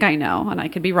I think I know, and I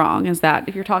could be wrong, is that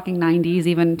if you're talking 90s,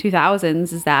 even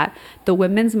 2000s, is that the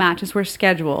women's matches were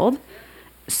scheduled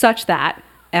such that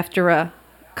after a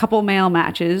couple male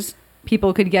matches,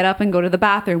 people could get up and go to the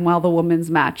bathroom while the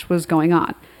women's match was going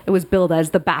on. It was billed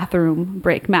as the bathroom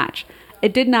break match.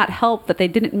 It did not help that they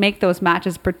didn't make those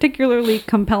matches particularly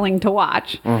compelling to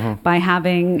watch by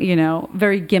having,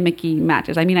 very gimmicky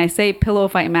matches. I mean, I say pillow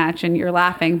fight match and you're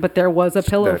laughing, but there was a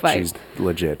pillow fight. She's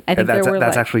legit. I think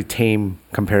that's actually tame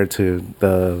compared to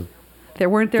the... There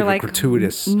weren't there like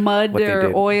gratuitous mud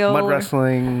or oil. Mud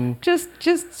wrestling. Just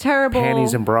terrible.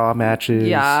 Panties and bra matches.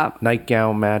 Yeah.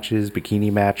 Nightgown matches,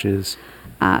 bikini matches.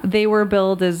 They were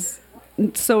billed as...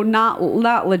 So not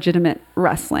legitimate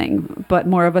wrestling, but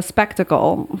more of a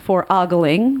spectacle for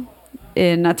ogling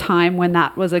in a time when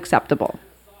that was acceptable.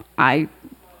 I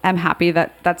am happy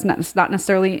that that's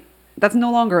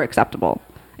no longer acceptable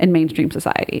in mainstream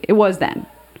society. It was then.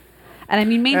 And I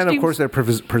mean, mainstream... And of course, they're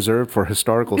preserved for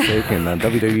historical sake in the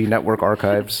WWE Network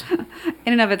archives.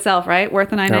 In and of itself, right? Worth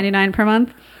the $9.99 per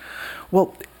month?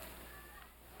 Well,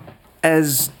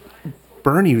 as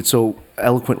Bernie so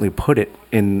eloquently put it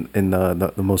in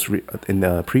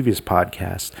the previous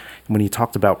podcast, when he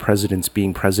talked about presidents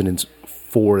being presidents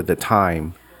for the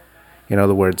time. In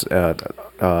other words,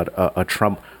 a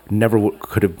Trump never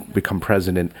could have become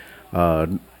president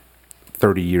 30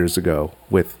 years ago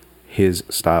with his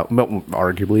style.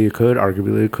 Arguably it could,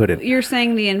 arguably it couldn't. You're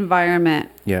saying the environment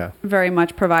very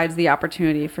much provides the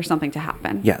opportunity for something to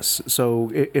happen. Yes.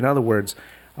 So in other words,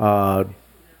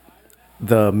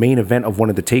 the main event of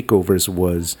one of the takeovers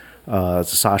was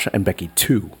Sasha and Becky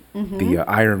 2, the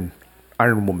Iron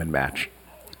Woman match.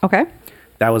 Okay.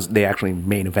 They actually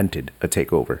main evented a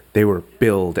takeover. They were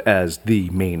billed as the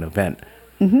main event.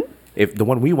 If the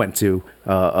one we went to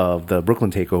of the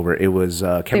Brooklyn takeover, it was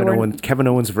Kevin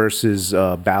Owens versus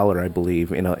Balor, I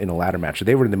believe, in a ladder match.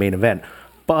 They were in the main event,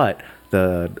 but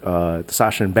the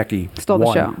Sasha and Becky stole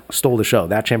the show.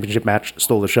 That championship match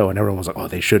stole the show, and everyone was like, "Oh,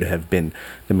 they should have been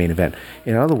the main event."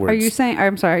 In other words, are you saying?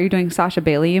 I'm sorry. Are you doing Sasha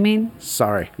Bailey? You mean?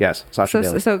 Sorry. Yes, Sasha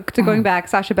Bailey. So to going back,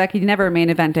 Sasha Becky never main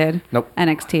evented. Nope.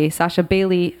 NXT. Sasha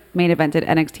Bailey main evented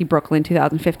NXT Brooklyn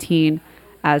 2015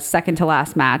 as second to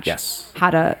last match. Yes.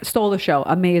 Stole the show.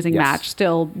 Amazing match.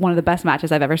 Still one of the best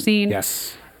matches I've ever seen.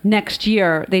 Yes. Next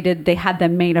year they had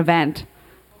them main event.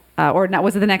 Or not?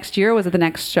 Was it the next year? Or was it the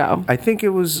next show? I think it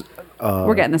was.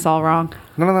 We're getting this all wrong.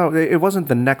 No. It wasn't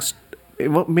the next.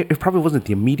 It probably wasn't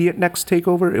the immediate next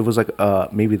takeover. It was like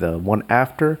maybe the one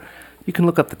after. You can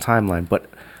look up the timeline, but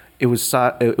it was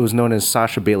known as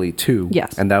Sasha Bailey 2.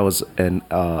 Yes. And that was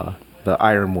the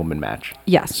Iron Woman match.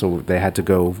 Yes. So they had to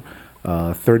go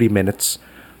 30 minutes.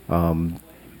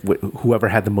 Whoever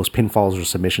had the most pinfalls or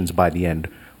submissions by the end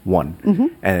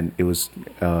won. And it was.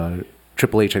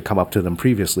 Triple H had come up to them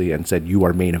previously and said, "You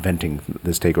are main eventing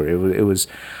this takeover." It was,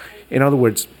 in other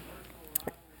words,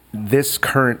 this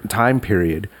current time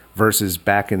period versus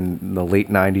back in the late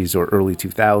 '90s or early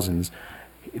 2000s.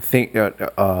 Things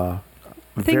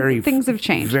have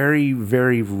changed. Very,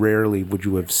 very rarely would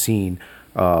you have seen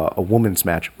a women's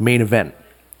match main event.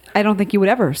 I don't think you would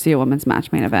ever see a women's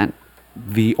match main event.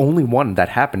 The only one that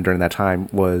happened during that time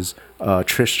was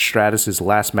Trish Stratus's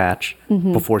last match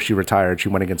before she retired. She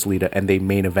went against Lita, and they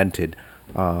main evented.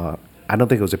 I don't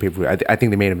think it was a pay-per-view. I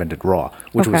think they main evented Raw,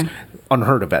 which was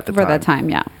unheard of at the time. For that time,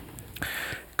 yeah.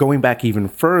 Going back even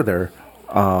further,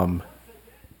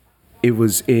 it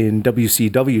was in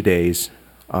WCW days.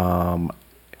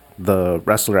 The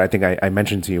wrestler, I think I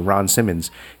mentioned to you, Ron Simmons,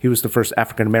 he was the first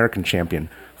African-American champion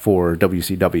for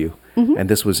WCW. And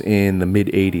this was in the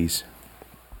mid-'80s.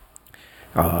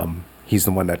 He's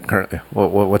the one that currently,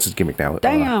 what's his gimmick now?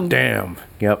 Damn.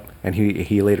 Yep. And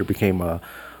he later became a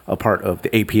part of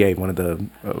the APA, one of the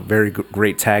very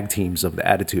great tag teams of the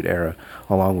Attitude Era,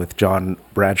 along with John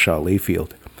Bradshaw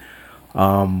Layfield.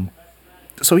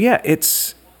 So yeah,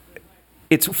 it's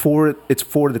for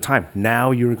the time.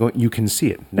 Now you can see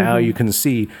it. Now you can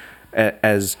see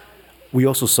as we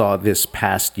also saw this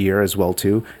past year as well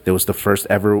too. There was the first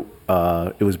ever.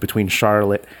 It was between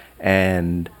Charlotte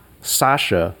and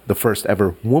Sasha, the first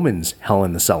ever women's Hell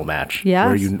in the Cell match. Yes.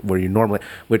 Where you normally,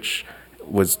 which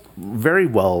was very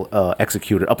well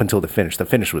executed up until the finish. The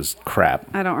finish was crap.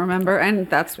 I don't remember, and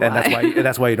that's why. And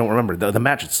that's why you don't remember. The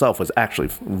match itself was actually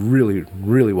really,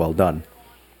 really well done.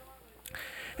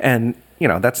 And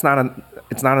it's not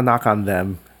a knock on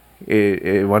them.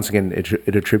 Once again,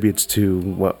 it attributes to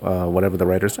whatever the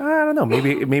writers. I don't know.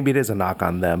 Maybe it is a knock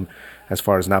on them as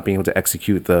far as not being able to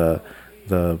execute the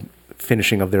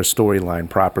finishing of their storyline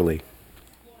properly.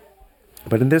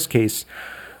 But in this case,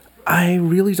 I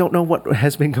really don't know what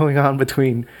has been going on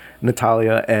between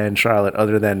Natalya and Charlotte,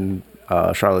 other than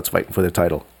Charlotte's fighting for the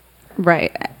title.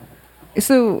 Right.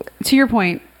 So to your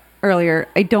point earlier,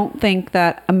 I don't think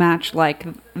that a match like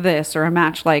this, or a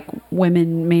match like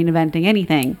women main eventing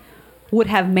anything, would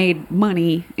have made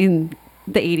money in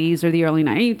the 80s or the early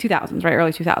 2000s, right?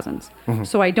 Early 2000s. Mm-hmm.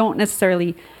 So I don't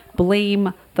necessarily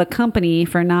blame the company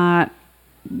for not,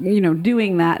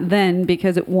 doing that then,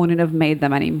 because it wouldn't have made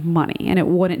them any money and it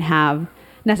wouldn't have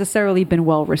necessarily been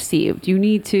well received. You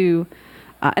need to,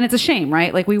 and it's a shame,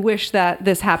 right? Like, we wish that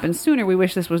this happened sooner. We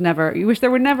wish you wish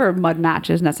there were never mud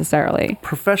matches necessarily.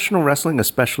 Professional wrestling,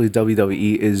 especially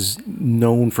WWE, is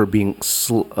known for being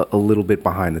a little bit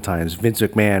behind the times. Vince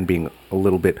McMahon being a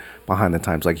little bit behind the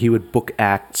times. Like, he would book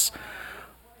acts.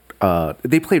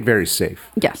 They played very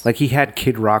safe. Yes. Like, he had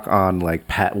Kid Rock on, like,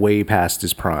 way past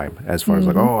his prime, as far as,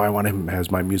 like, I want him as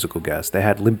my musical guest. They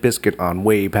had Limp Bizkit on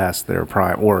way past their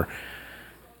prime. Or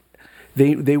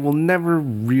they will never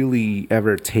really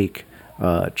ever take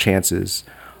chances.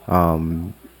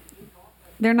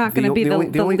 They're not going to be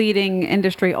the leading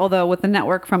industry, although with the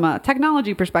network, from a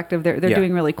technology perspective, they're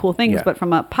doing really cool things. Yeah. But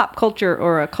from a pop culture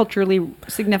or a culturally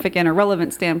significant or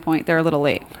relevant standpoint, they're a little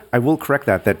late. I will correct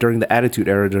that during the Attitude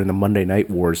Era, during the Monday Night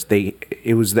Wars,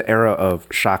 it was the era of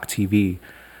Shock TV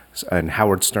and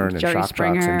Howard Stern and Jerry Shock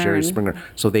Springer Jocks and Jerry Springer.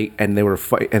 So they were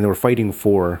fighting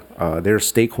for their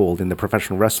stakehold in the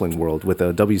professional wrestling world with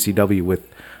a WCW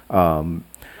with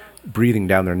breathing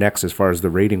down their necks as far as the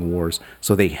rating wars.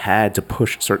 So they had to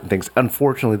push certain things.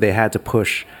 Unfortunately, they had to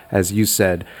push, as you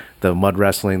said, the mud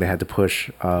wrestling. They had to push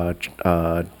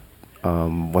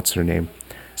what's her name,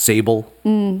 Sable.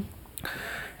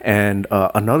 And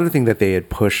another thing that they had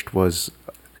pushed was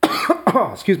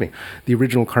excuse me, the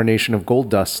original incarnation of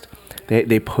Goldust.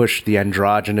 They pushed the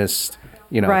androgynous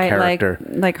character,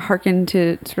 like harken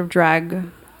to sort of drag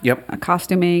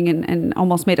costuming and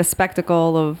almost made a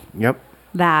spectacle of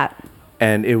that.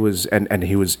 And it was and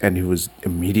he was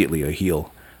immediately a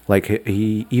heel. Like,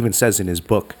 he even says in his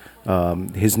book,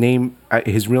 his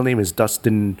real name is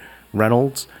Dustin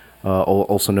Reynolds,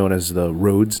 also known as the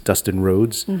Rhodes, Dustin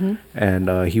Rhodes. Mm-hmm.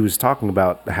 And he was talking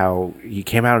about how he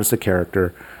came out as the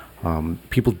character.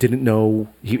 People didn't know.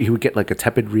 He would get like a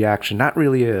tepid reaction, not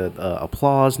really a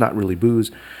applause, not really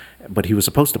boos, but he was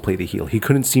supposed to play the heel. He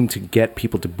couldn't seem to get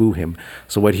people to boo him.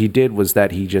 So what he did was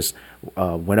that he just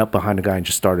went up behind the guy and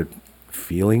just started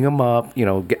feeling him up,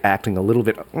 acting a little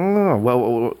bit,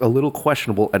 a little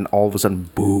questionable, and all of a sudden,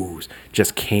 boos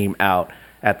just came out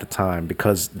at the time,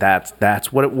 because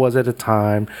that's what it was at the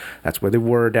time. That's where they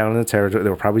were down in the territory. They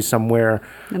were probably somewhere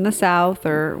in the South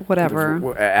or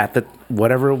whatever. At the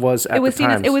whatever it was at the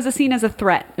time. It was seen as a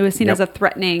threat. It was seen as a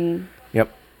threatening.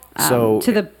 Yep. So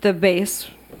to the base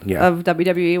of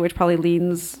WWE, which probably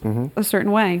leans a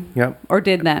certain way. Yep. Or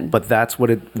did then. But that's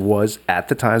what it was at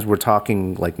the times. We're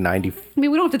talking like 90. I mean,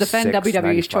 we don't have to defend WWE's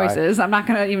 95. choices. I'm not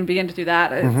going to even begin to do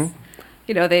that. It's,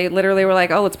 they literally were like,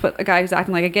 oh, let's put a guy who's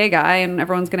acting like a gay guy and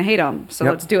everyone's going to hate him. So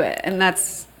let's do it. And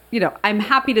that's, I'm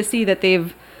happy to see that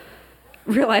they've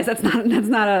realized that's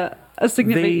not a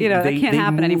significant, that can't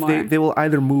happen anymore. They will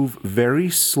either move very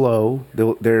slow,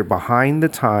 they're behind the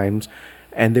times,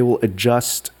 and they will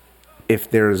adjust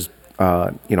if there's,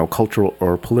 cultural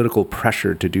or political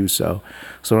pressure to do so.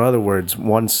 So in other words,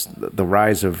 once the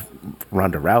rise of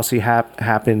Ronda Rousey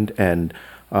happened and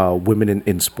women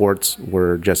in sports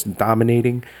were just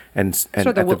dominating, and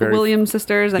so the Williams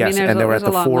sisters. Yes, and they were at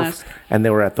the list. And they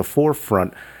were at the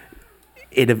forefront.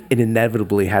 It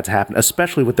inevitably had to happen,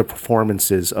 especially with the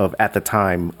performances of at the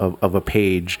time of a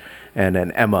Paige and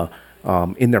an Emma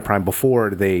in their prime before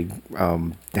they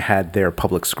had their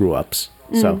public screw ups.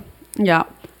 So yeah,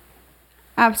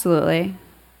 absolutely.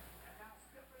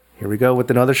 Here we go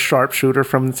with another sharpshooter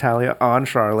from Natalya on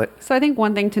Charlotte. So I think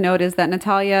one thing to note is that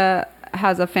Natalya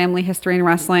has a family history in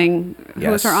wrestling. Yes.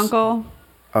 Who was her uncle?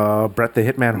 Bret the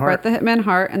Hitman Hart. Bret the Hitman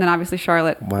Hart, and then obviously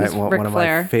Charlotte, who's Ric One of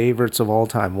Flair. my favorites of all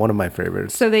time. One of my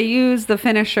favorites. So they use the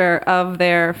finisher of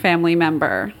their family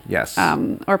member. Yes.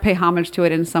 Or pay homage to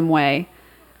it in some way.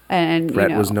 And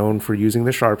Bret was known for using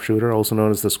the sharpshooter, also known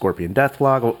as the Scorpion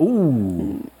Deathlock.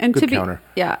 Ooh, and good counter.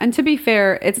 And to be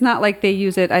fair, it's not like they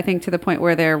use it, I think, to the point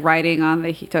where they're riding on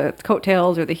the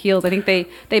coattails or the heels. I think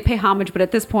they pay homage, but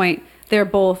at this point, they're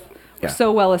both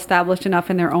so well established enough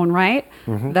in their own right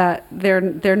that they're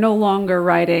no longer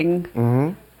riding.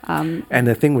 And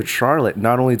the thing with Charlotte,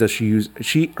 not only does she use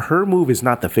her move is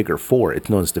not the figure 4, it's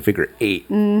known as the figure 8.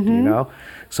 You know,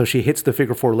 so she hits the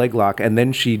figure 4 leg lock, and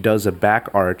then she does a back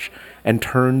arch and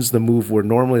turns the move where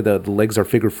normally the legs are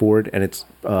figure forward and it's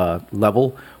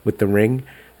level with the ring,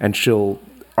 and she'll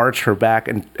arch her back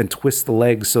and twist the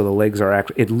legs so the legs are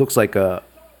actually. It looks like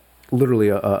literally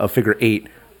a figure 8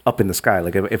 up in the sky,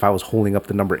 like if I was holding up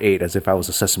the number 8 as if I was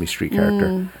a Sesame Street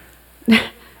character.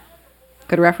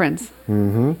 Good reference.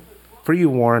 For you,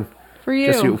 Warren. For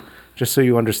you. Just so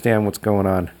you understand what's going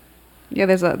on. Yeah,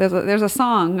 there's a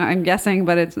song, I'm guessing,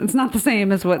 but it's not the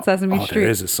same as what Sesame Street. There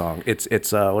is a song. It's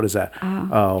what is that?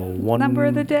 One Number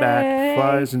of the day. bat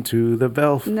flies into the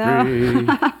belfry.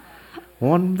 No.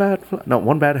 One bat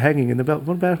hanging in the belt.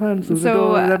 One bat flies through the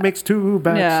door. That makes 2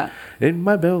 bats in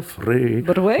my belfry.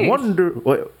 But wait.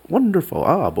 Wonderful.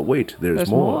 But wait, there's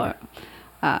more.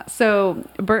 So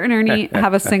Bert and Ernie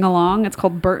have a sing-along. It's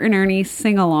called Bert and Ernie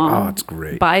Sing-Along. Oh, it's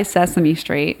great. By Sesame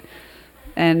Street.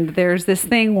 And there's this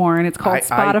thing, Warren, it's called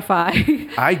Spotify.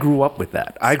 I grew up with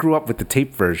that. I grew up with the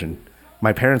tape version.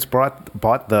 My parents bought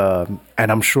the,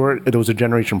 and I'm sure there was a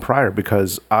generation prior,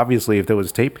 because obviously if there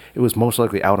was tape, it was most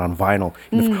likely out on vinyl.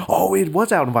 It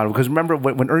was out on vinyl, because remember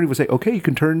when Ernie would say, okay, you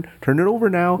can turn it over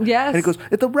now. Yes. And he goes,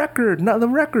 it's the record, not the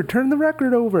record, turn the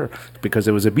record over. Because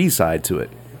there was a B-side to it.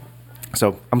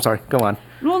 So I'm sorry, go on.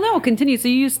 Well, no, continue. So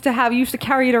you used to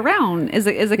carry it around as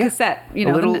a cassette. You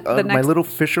know, my little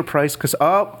Fisher Price. Because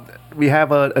we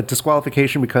have a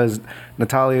disqualification because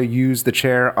Natalia used the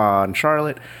chair on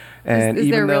Charlotte. And is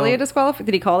there really a disqualification?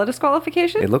 Did he call it a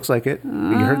disqualification? It looks like it.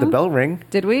 You heard the bell ring.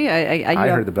 Did we? I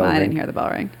heard the bell ring. I didn't hear the bell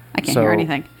ring. I can't hear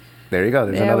anything. There you go.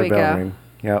 There's another bell ring.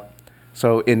 Yep.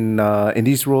 So in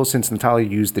these rules, since Natalia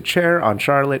used the chair on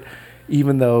Charlotte,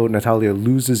 even though Natalia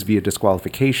loses via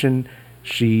disqualification,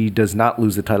 she does not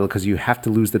lose the title, because you have to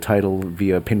lose the title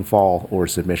via pinfall or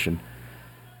submission.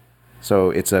 So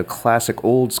it's a classic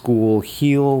old school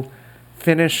heel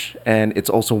finish, and it's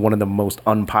also one of the most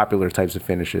unpopular types of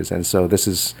finishes. And so this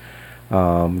is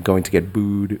going to get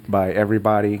booed by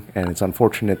everybody, and it's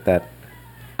unfortunate that...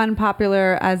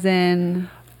 Unpopular as in...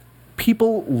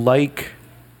 People like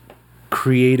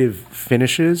creative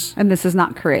finishes. And this is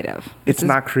not creative. It's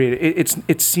not creative.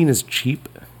 It's seen as cheap.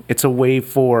 It's a way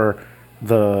for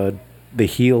the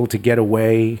heel to get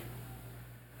away.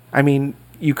 I mean,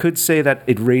 you could say that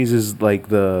it raises like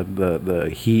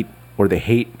the heat or the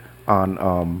hate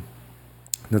on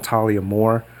Natalia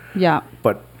more. Yeah.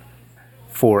 But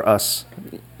for us,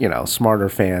 smarter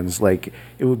fans, like,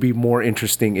 it would be more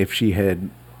interesting if she had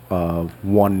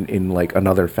won in like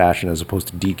another fashion as opposed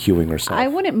to DQing herself. I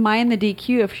wouldn't mind the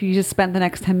DQ if she just spent the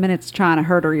next 10 minutes trying to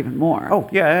hurt her even more. Oh,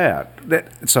 yeah.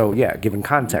 Given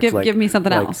context. Give me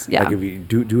something else. Yeah. Like if you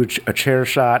do a chair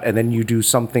shot and then you do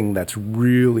something that's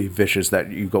really vicious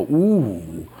that you go,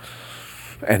 ooh,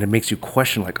 and it makes you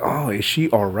question, like, oh, is she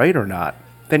all right or not?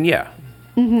 Then, yeah.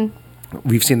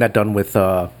 We've seen that done with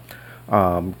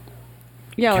Kevin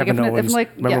Owens.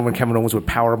 Remember when Kevin Owens would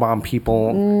powerbomb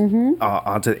people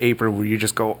onto the apron, where you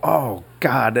just go, "Oh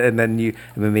God!" And then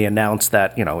they announce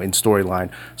that in storyline,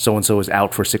 so and so is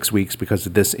out for 6 weeks because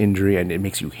of this injury, and it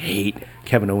makes you hate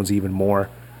Kevin Owens even more.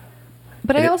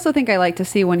 But I also think I like to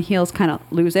see when heels kind of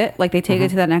lose it, like they take it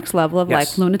to the next level of like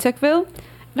Lunaticville.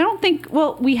 And I don't think.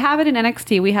 Well, we have it in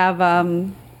NXT. We have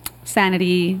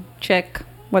Sanity chick.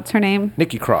 What's her name?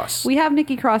 Nikki Cross. We have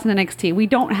Nikki Cross in NXT. We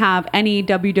don't have any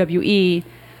WWE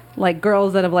like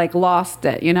girls that have like lost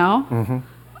it.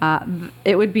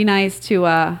 It would be nice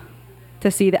to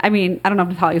see that. I mean, I don't know if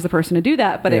Natalia's the person to do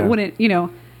that, but it wouldn't.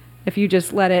 If you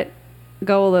just let it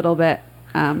go a little bit.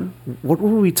 What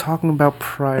were we talking about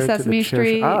prior Sesame to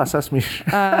the chair? Sesame Street.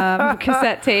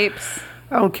 Cassette tapes.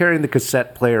 I would carry the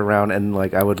cassette player around, and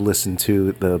like I would listen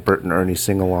to the Bert and Ernie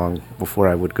sing along before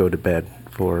I would go to bed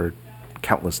for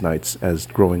countless nights as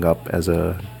growing up as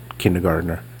a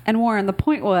kindergartner. And Warren, the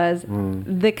point was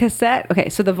the cassette. Okay,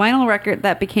 so the vinyl record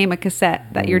that became a cassette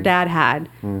that your dad had,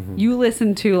 you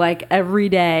listened to like every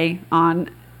day on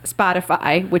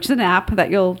Spotify, which is an app that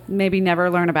you'll maybe never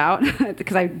learn about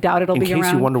because I doubt it'll In be case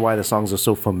around. you wonder why the songs are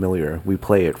so familiar, we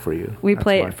play it for you. We That's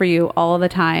play why. it for you all the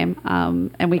time,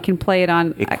 and we can play it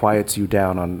on. It quiets you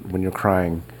down on when you're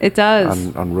crying It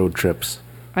does. on road trips.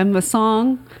 And the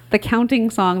song, the counting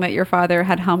song that your father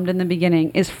had hummed in the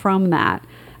beginning, is from that.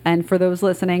 And for those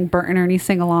listening, Bert and Ernie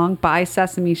Sing Along by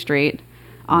Sesame Street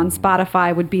on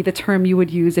Spotify would be the term you would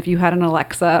use if you had an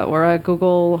Alexa or a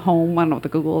Google Home. I don't know what the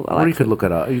Google Alexa. Or you could look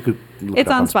it up. You could. Look It's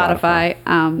it up on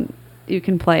Spotify. You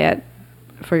can play it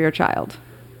for your child.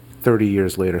 30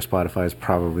 years later, Spotify is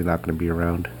probably not going to be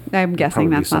around. I'm guessing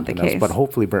Probably that's not the something else, case. but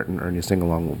hopefully Bert and Ernie Sing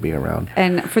Along will be around.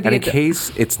 And for the in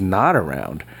case it's not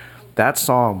around, that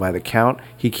song by The Count,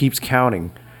 he keeps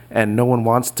counting, and no one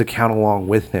wants to count along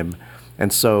with him.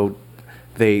 And so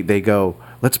they go,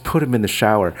 let's put him in the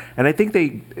shower. And I think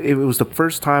it was the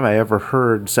first time I ever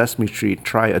heard Sesame Street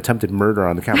try attempted murder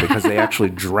on The Count because they actually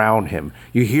drown him.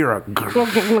 You hear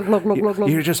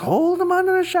you're just hold him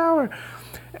under the shower.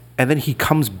 And then he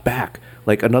comes back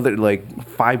like another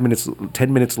 5 minutes,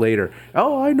 10 minutes later.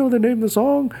 Oh, I know the name of the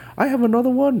song. I have another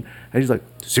one. And he's like,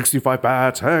 65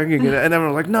 bats hanging. And then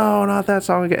we're like, no, not that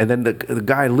song again. And then the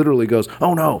guy literally goes,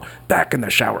 oh no, back in the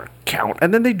shower, count.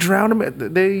 And then they drown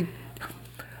him.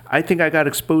 I think I got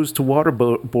exposed to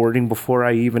waterboarding before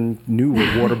I even knew what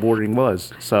waterboarding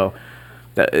was. So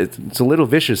it's a little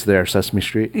vicious there, Sesame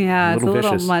Street. Yeah, it's a little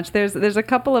vicious. much. There's a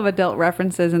couple of adult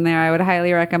references in there. I would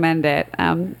highly recommend it.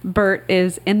 Bert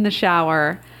is in the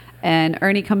shower, and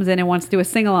Ernie comes in and wants to do a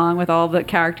sing-along with all the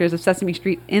characters of Sesame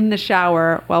Street in the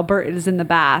shower while Bert is in the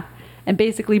bath. And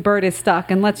basically Bert is stuck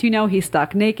and lets you know he's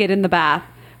stuck naked in the bath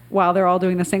while they're all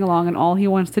doing the sing-along, and all he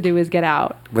wants to do is get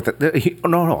out.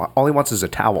 No, all he wants is a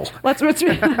towel.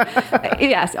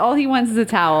 Yes, all he wants is a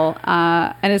towel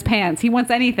and his pants. He wants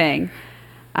anything.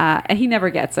 And he never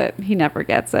gets it.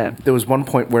 There was one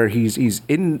point where he's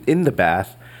in the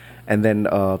bath, and then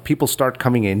people start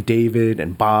coming in, David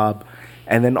and Bob,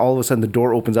 and then all of a sudden the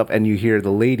door opens up and you hear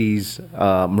the ladies,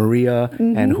 Maria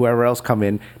and whoever else come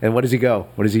in. And what does he go?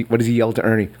 What does he yell to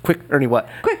Ernie? Quick, Ernie, what?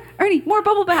 Quick, Ernie, more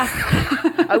bubble bath.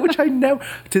 Which I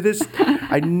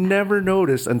never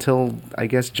noticed until I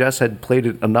guess Jess had played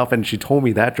it enough and she told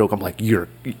me that joke. I'm like, you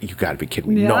got to be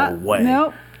kidding me! Yeah, No way!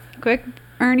 Nope. Quick,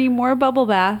 Ernie, more bubble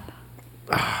bath.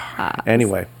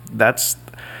 Anyway, that's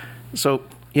so.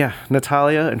 Yeah,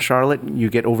 Natalia and Charlotte, you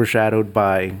get overshadowed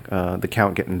by the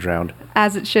Count getting drowned.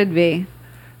 As it should be.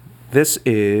 It's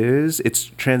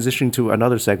transitioning to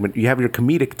another segment. You have your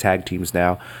comedic tag teams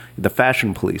now, the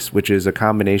Fashion Police, which is a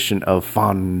combination of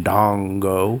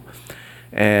Fandango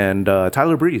and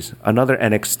Tyler Breeze, another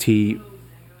NXT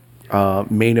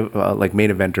main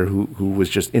eventer who was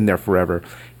just in there forever.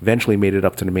 Eventually made it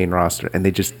up to the main roster, and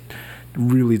they just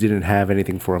really didn't have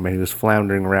anything for him, and he was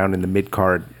floundering around in the mid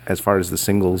card as far as the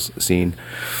singles scene.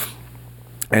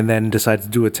 And then decided to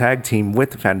do a tag team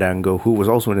with Fandango, who was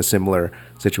also in a similar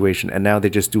situation. And now they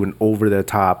just do an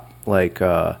over-the-top, did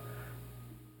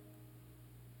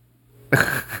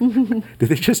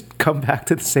they just come back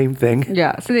to the same thing?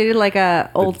 Yeah, so they did like a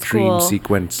old dream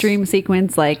school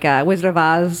sequence, like Wizard of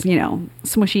Oz,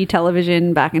 smushy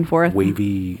television back and forth.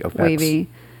 Wavy effects. Wavy.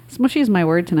 Smushy is my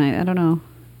word tonight. I don't know.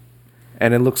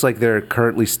 And it looks like they're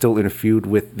currently still in a feud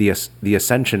with the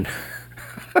Ascension.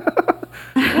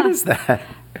 What is that?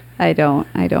 I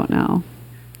don't know.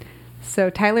 So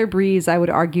Tyler Breeze, I would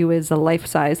argue, is a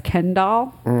life-size Ken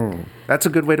doll. That's a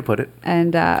good way to put it.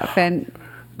 And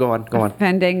Go on.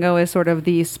 Fandango is sort of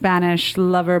the Spanish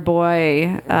lover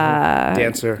boy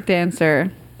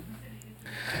dancer.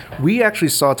 We actually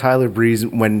saw Tyler Breeze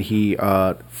when he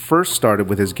first started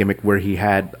with his gimmick where he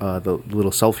had the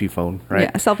little selfie phone, right?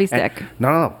 Yeah, a selfie stick.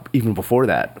 No. Even before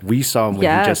that, we saw him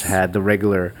when he just had the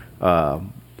regular...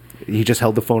 he just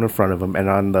held the phone in front of him, and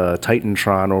on the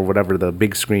Titantron or whatever, the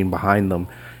big screen behind them,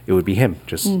 it would be him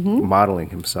just modeling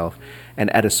himself.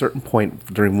 And at a certain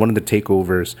point during one of the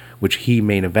takeovers, which he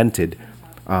main evented,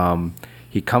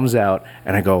 he comes out,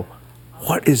 and I go,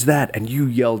 "What is that?" And you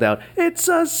yelled out, "It's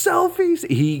a selfie!"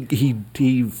 He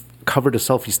covered a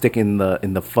selfie stick in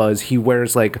the fuzz. He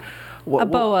wears like a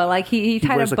boa, like he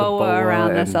tied a boa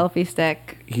around the selfie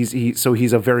stick. He's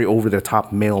a very over the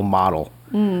top male model.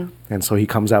 And so he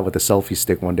comes out with a selfie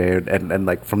stick one day, and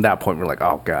like from that point we're like,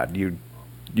 oh god, you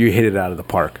hit it out of the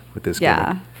park with this gimmick.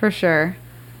 Yeah, for sure.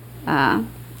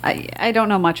 I don't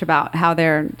know much about how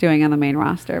they're doing on the main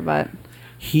roster, but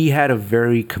he had a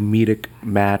very comedic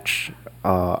match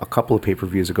a couple of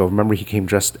pay-per-views ago. Remember, he came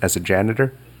dressed as a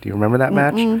janitor. Do you remember that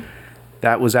match?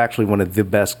 That was actually one of the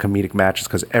best comedic matches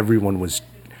because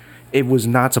it was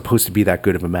not supposed to be that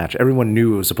good of a match. Everyone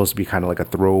knew it was supposed to be kind of like a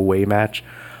throwaway match.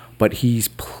 but he's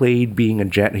played being a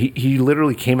gent. He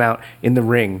literally came out in the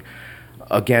ring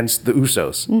against the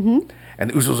Usos, and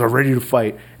the Usos are ready to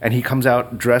fight, and he comes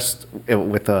out dressed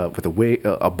with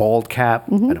a bald cap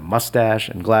and a mustache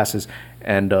and glasses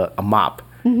and a mop,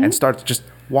 and starts just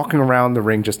walking around the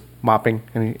ring, just mopping,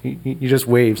 and he just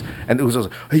waves, and the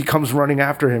Usos, he comes running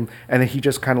after him, and then he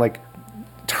just kind of like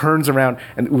turns around,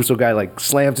 and the Uso guy like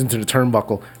slams into the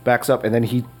turnbuckle, backs up, and then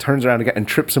he turns around again and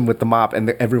trips him with the mop, and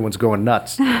everyone's going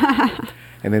nuts.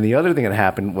 And then the other thing that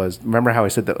happened was, remember how I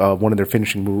said that one of their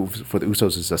finishing moves for the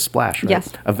Usos is a splash, right?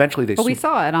 Yes. Eventually they we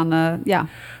saw it on the, yeah.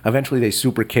 Eventually they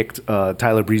super kicked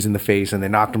Tyler Breeze in the face, and they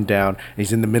knocked him down, and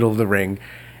he's in the middle of the ring.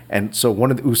 And so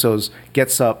one of the Usos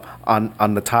gets up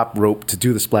on the top rope to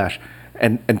do the splash,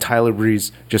 and Tyler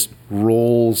Breeze just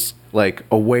rolls like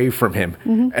away from him,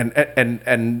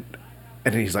 and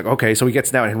he's like, okay, so he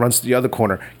gets down and runs to the other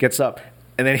corner, gets up,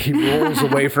 and then he rolls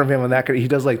away from him, and he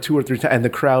does like 2 or 3 times, and the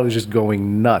crowd is just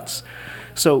going nuts.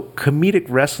 So comedic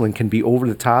wrestling can be over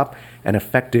the top and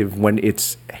effective when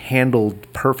it's handled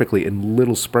perfectly in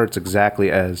little spurts,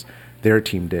 exactly as their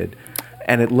team did.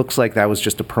 And it looks like that was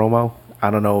just a promo.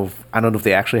 I don't know if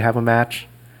they actually have a match.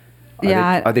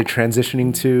 Are they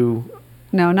transitioning to?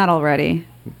 No, not already.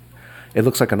 It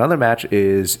looks like another match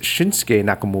is Shinsuke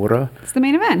Nakamura. It's the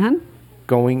main event, huh?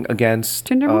 Going against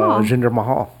Jinder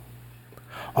Mahal.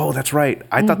 Oh, that's right.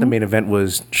 I thought the main event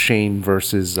was Shane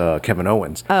versus Kevin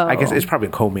Owens. Oh. I guess it's probably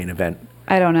a co-main event.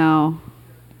 I don't know.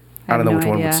 I don't know which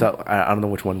one would sell. I don't know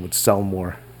which one would sell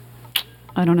more.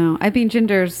 I don't know. I think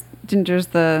Jinder's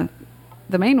the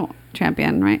main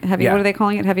champion, right? What are they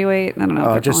calling it? Heavyweight? I don't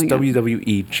know. Just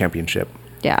WWE Championship.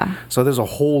 Yeah. So there's a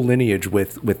whole lineage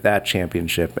with that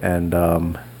championship,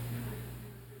 and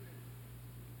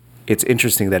it's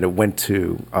interesting that it went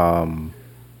to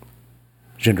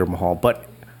Jinder Mahal. But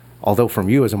although from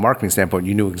you as a marketing standpoint,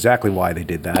 you knew exactly why they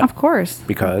did that. Of course.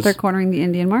 Because they're cornering the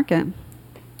Indian market.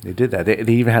 They did that.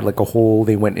 They even had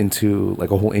they went into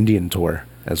like a whole Indian tour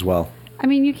as well. I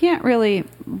mean, you can't really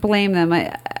blame them.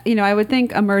 I would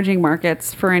think emerging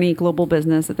markets for any global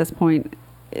business at this point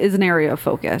is an area of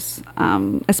focus,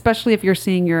 especially if you're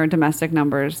seeing your domestic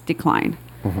numbers decline.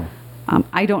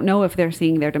 I don't know if they're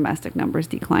seeing their domestic numbers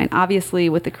decline. Obviously,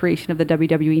 with the creation of the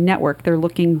WWE Network, they're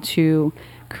looking to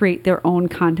create their own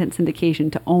content syndication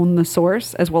to own the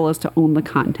source as well as to own the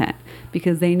content,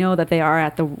 because they know that they are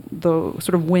at the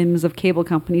sort of whims of cable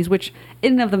companies, which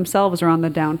in and of themselves are on the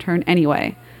downturn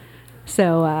anyway.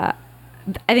 So I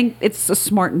think it's a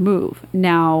smart move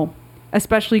now,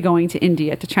 especially going to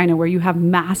India, to China, where you have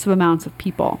massive amounts of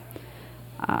people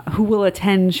who will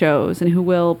attend shows and who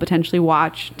will potentially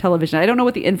watch television. I don't know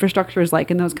what the infrastructure is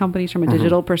like in those companies from a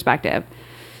digital perspective,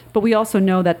 but we also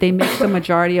know that they make the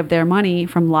majority of their money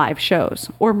from live shows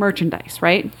or merchandise,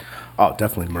 right? Oh,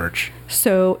 definitely merch.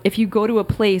 So if you go to a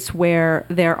place where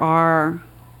there are,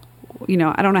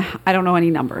 I don't know any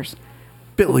numbers.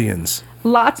 Billions.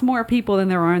 Lots more people than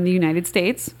there are in the United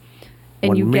States.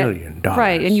 And $1 million.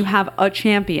 Right, and you have a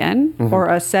champion or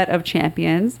a set of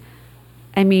champions.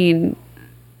 I mean,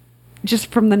 just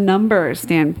from the numbers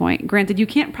standpoint, granted, you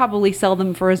can't probably sell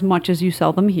them for as much as you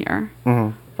sell them here,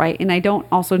 right? And I don't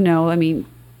also know, I mean,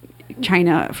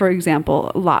 China, for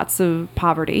example, lots of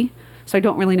poverty. So I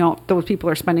don't really know if those people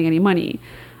are spending any money.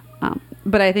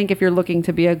 But I think if you're looking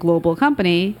to be a global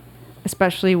company,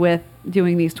 especially with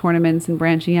doing these tournaments and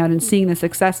branching out and seeing the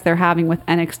success they're having with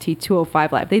NXT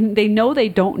 205 Live, they know they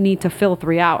don't need to fill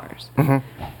 3 hours.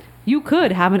 You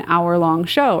could have an hour-long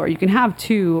show, or you can have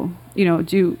two,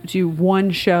 do one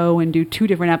show and do 2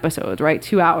 different episodes, right?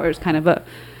 2 hours, kind of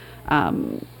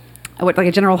like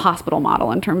a General Hospital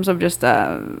model in terms of just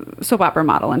a soap opera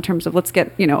model in terms of let's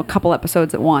get, a couple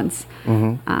episodes at once.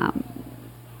 I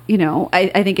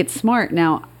think it's smart.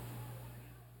 Now,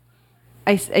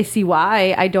 I see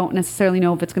why. I don't necessarily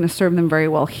know if it's going to serve them very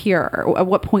well here. Or at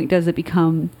what point does it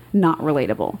become not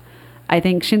relatable? I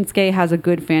think Shinsuke has a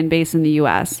good fan base in the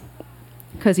U.S.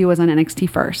 because he was on NXT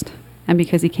first and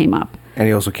because he came up. And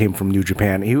he also came from New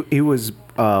Japan. He was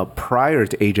prior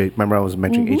to AJ. Remember I was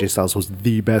mentioning AJ Styles was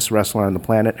the best wrestler on the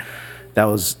planet. That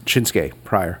was Shinsuke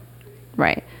prior.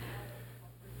 Right.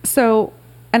 So,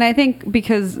 and I think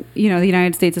because, the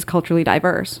United States is culturally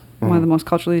diverse, one of the most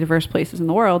culturally diverse places in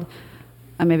the world,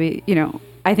 maybe,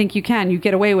 I think you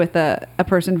get away with a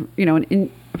person,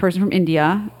 a person from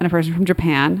India and a person from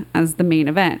Japan as the main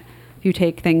event. You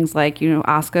take things like,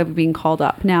 Asuka being called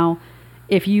up. Now,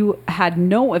 if you had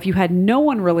no one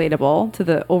relatable to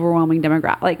the overwhelming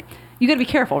demographic, like, you got to be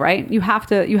careful, right? You have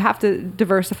to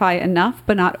diversify enough,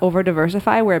 but not over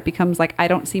diversify where it becomes like, I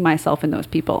don't see myself in those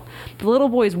people. The little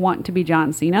boys want to be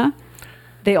John Cena.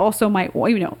 they also might,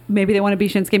 maybe they want to be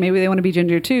Shinsuke, maybe they want to be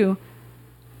Ginger too.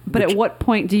 But at what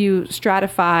point do you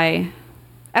stratify?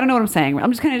 I don't know what I'm saying.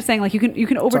 I'm just kind of saying, like, you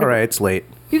can over. It's all right. It's late.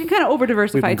 You can kind of over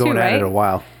diversify We've been going too, right? at it a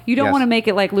while. You don't Yes. want to make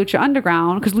it like Lucha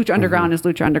Underground, because Lucha Underground is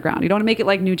Lucha Underground. You don't want to make it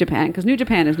like New Japan, because New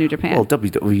Japan is New Japan. Well,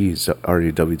 WWE is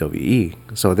already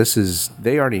WWE, so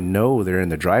they already know they're in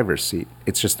the driver's seat.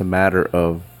 It's just a matter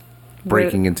of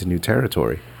breaking into new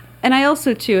territory. And I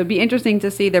also, too, it'd be interesting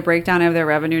to see the breakdown of their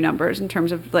revenue numbers in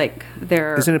terms of, like,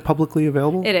 their... Isn't it publicly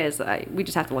available? It is. We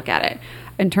just have to look at it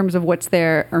in terms of what's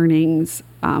their earnings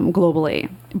globally.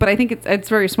 But I think it's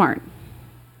very smart.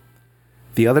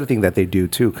 The other thing that they do,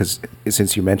 too, because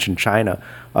since you mentioned China,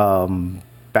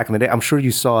 back in the day, I'm sure you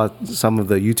saw some of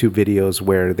the YouTube videos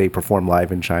where they perform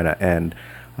live in China, and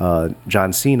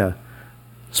John Cena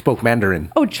spoke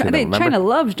Mandarin. Oh, to them, China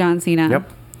loves John Cena.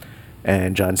 Yep.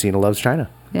 And John Cena loves China.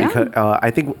 Yeah. Because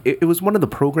I think it was one of the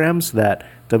programs that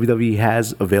WWE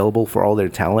has available for all their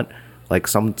talent, like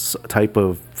some type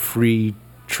of free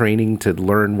training to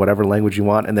learn whatever language you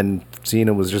want. And then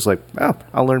Cena was just like, oh,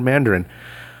 I'll learn Mandarin.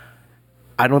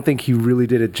 I don't think he really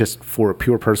did it just for a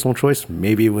pure personal choice.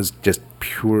 Maybe it was just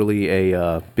purely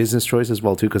a business choice as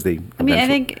well, too, because I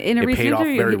think in a recent paid off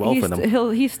very well for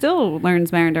them. He still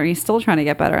learns Mandarin. He's still trying to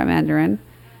get better at Mandarin.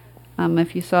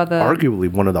 If you saw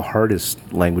arguably one of the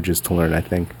hardest languages to learn, I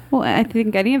think. Well, I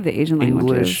think any of the Asian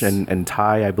languages. English and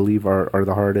Thai, I believe, are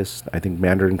the hardest. I think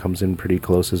Mandarin comes in pretty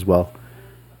close as well.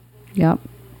 Yep.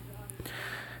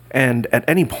 And at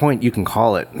any point you can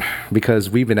call it, because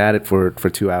we've been at it for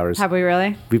 2 hours. Have we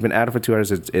really? We've been at it for 2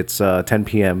 hours. It's 10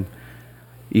 p.m.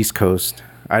 East Coast.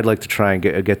 I'd like to try and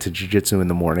get to jiu-jitsu in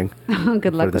the morning.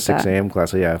 Good luck for the with 6 a.m. class.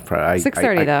 So yeah,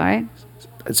 6:30 though, right?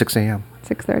 At 6 a.m.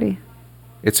 6:30.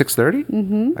 It's 6:30?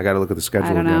 Mm-hmm. I got to look at the schedule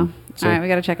I don't know. again. All right, we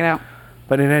got to check it out.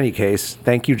 But in any case,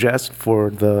 thank you, Jess,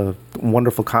 for the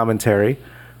wonderful commentary.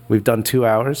 We've done 2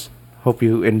 hours. Hope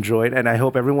you enjoyed, and I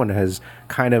hope everyone has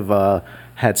kind of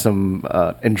had some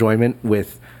enjoyment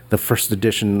with the first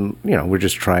edition. We're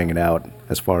just trying it out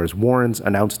as far as Warren's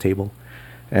announce table,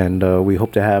 and we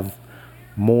hope to have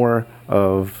more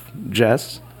of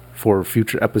Jess for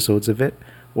future episodes of it,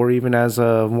 or even as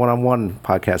a one-on-one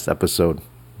podcast episode.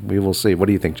 We will see. What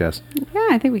do you think, Jess? Yeah,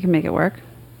 I think we can make it work.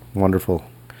 Wonderful.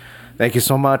 Thank you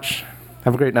so much.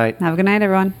 Have a great night. Have a good night,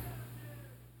 everyone.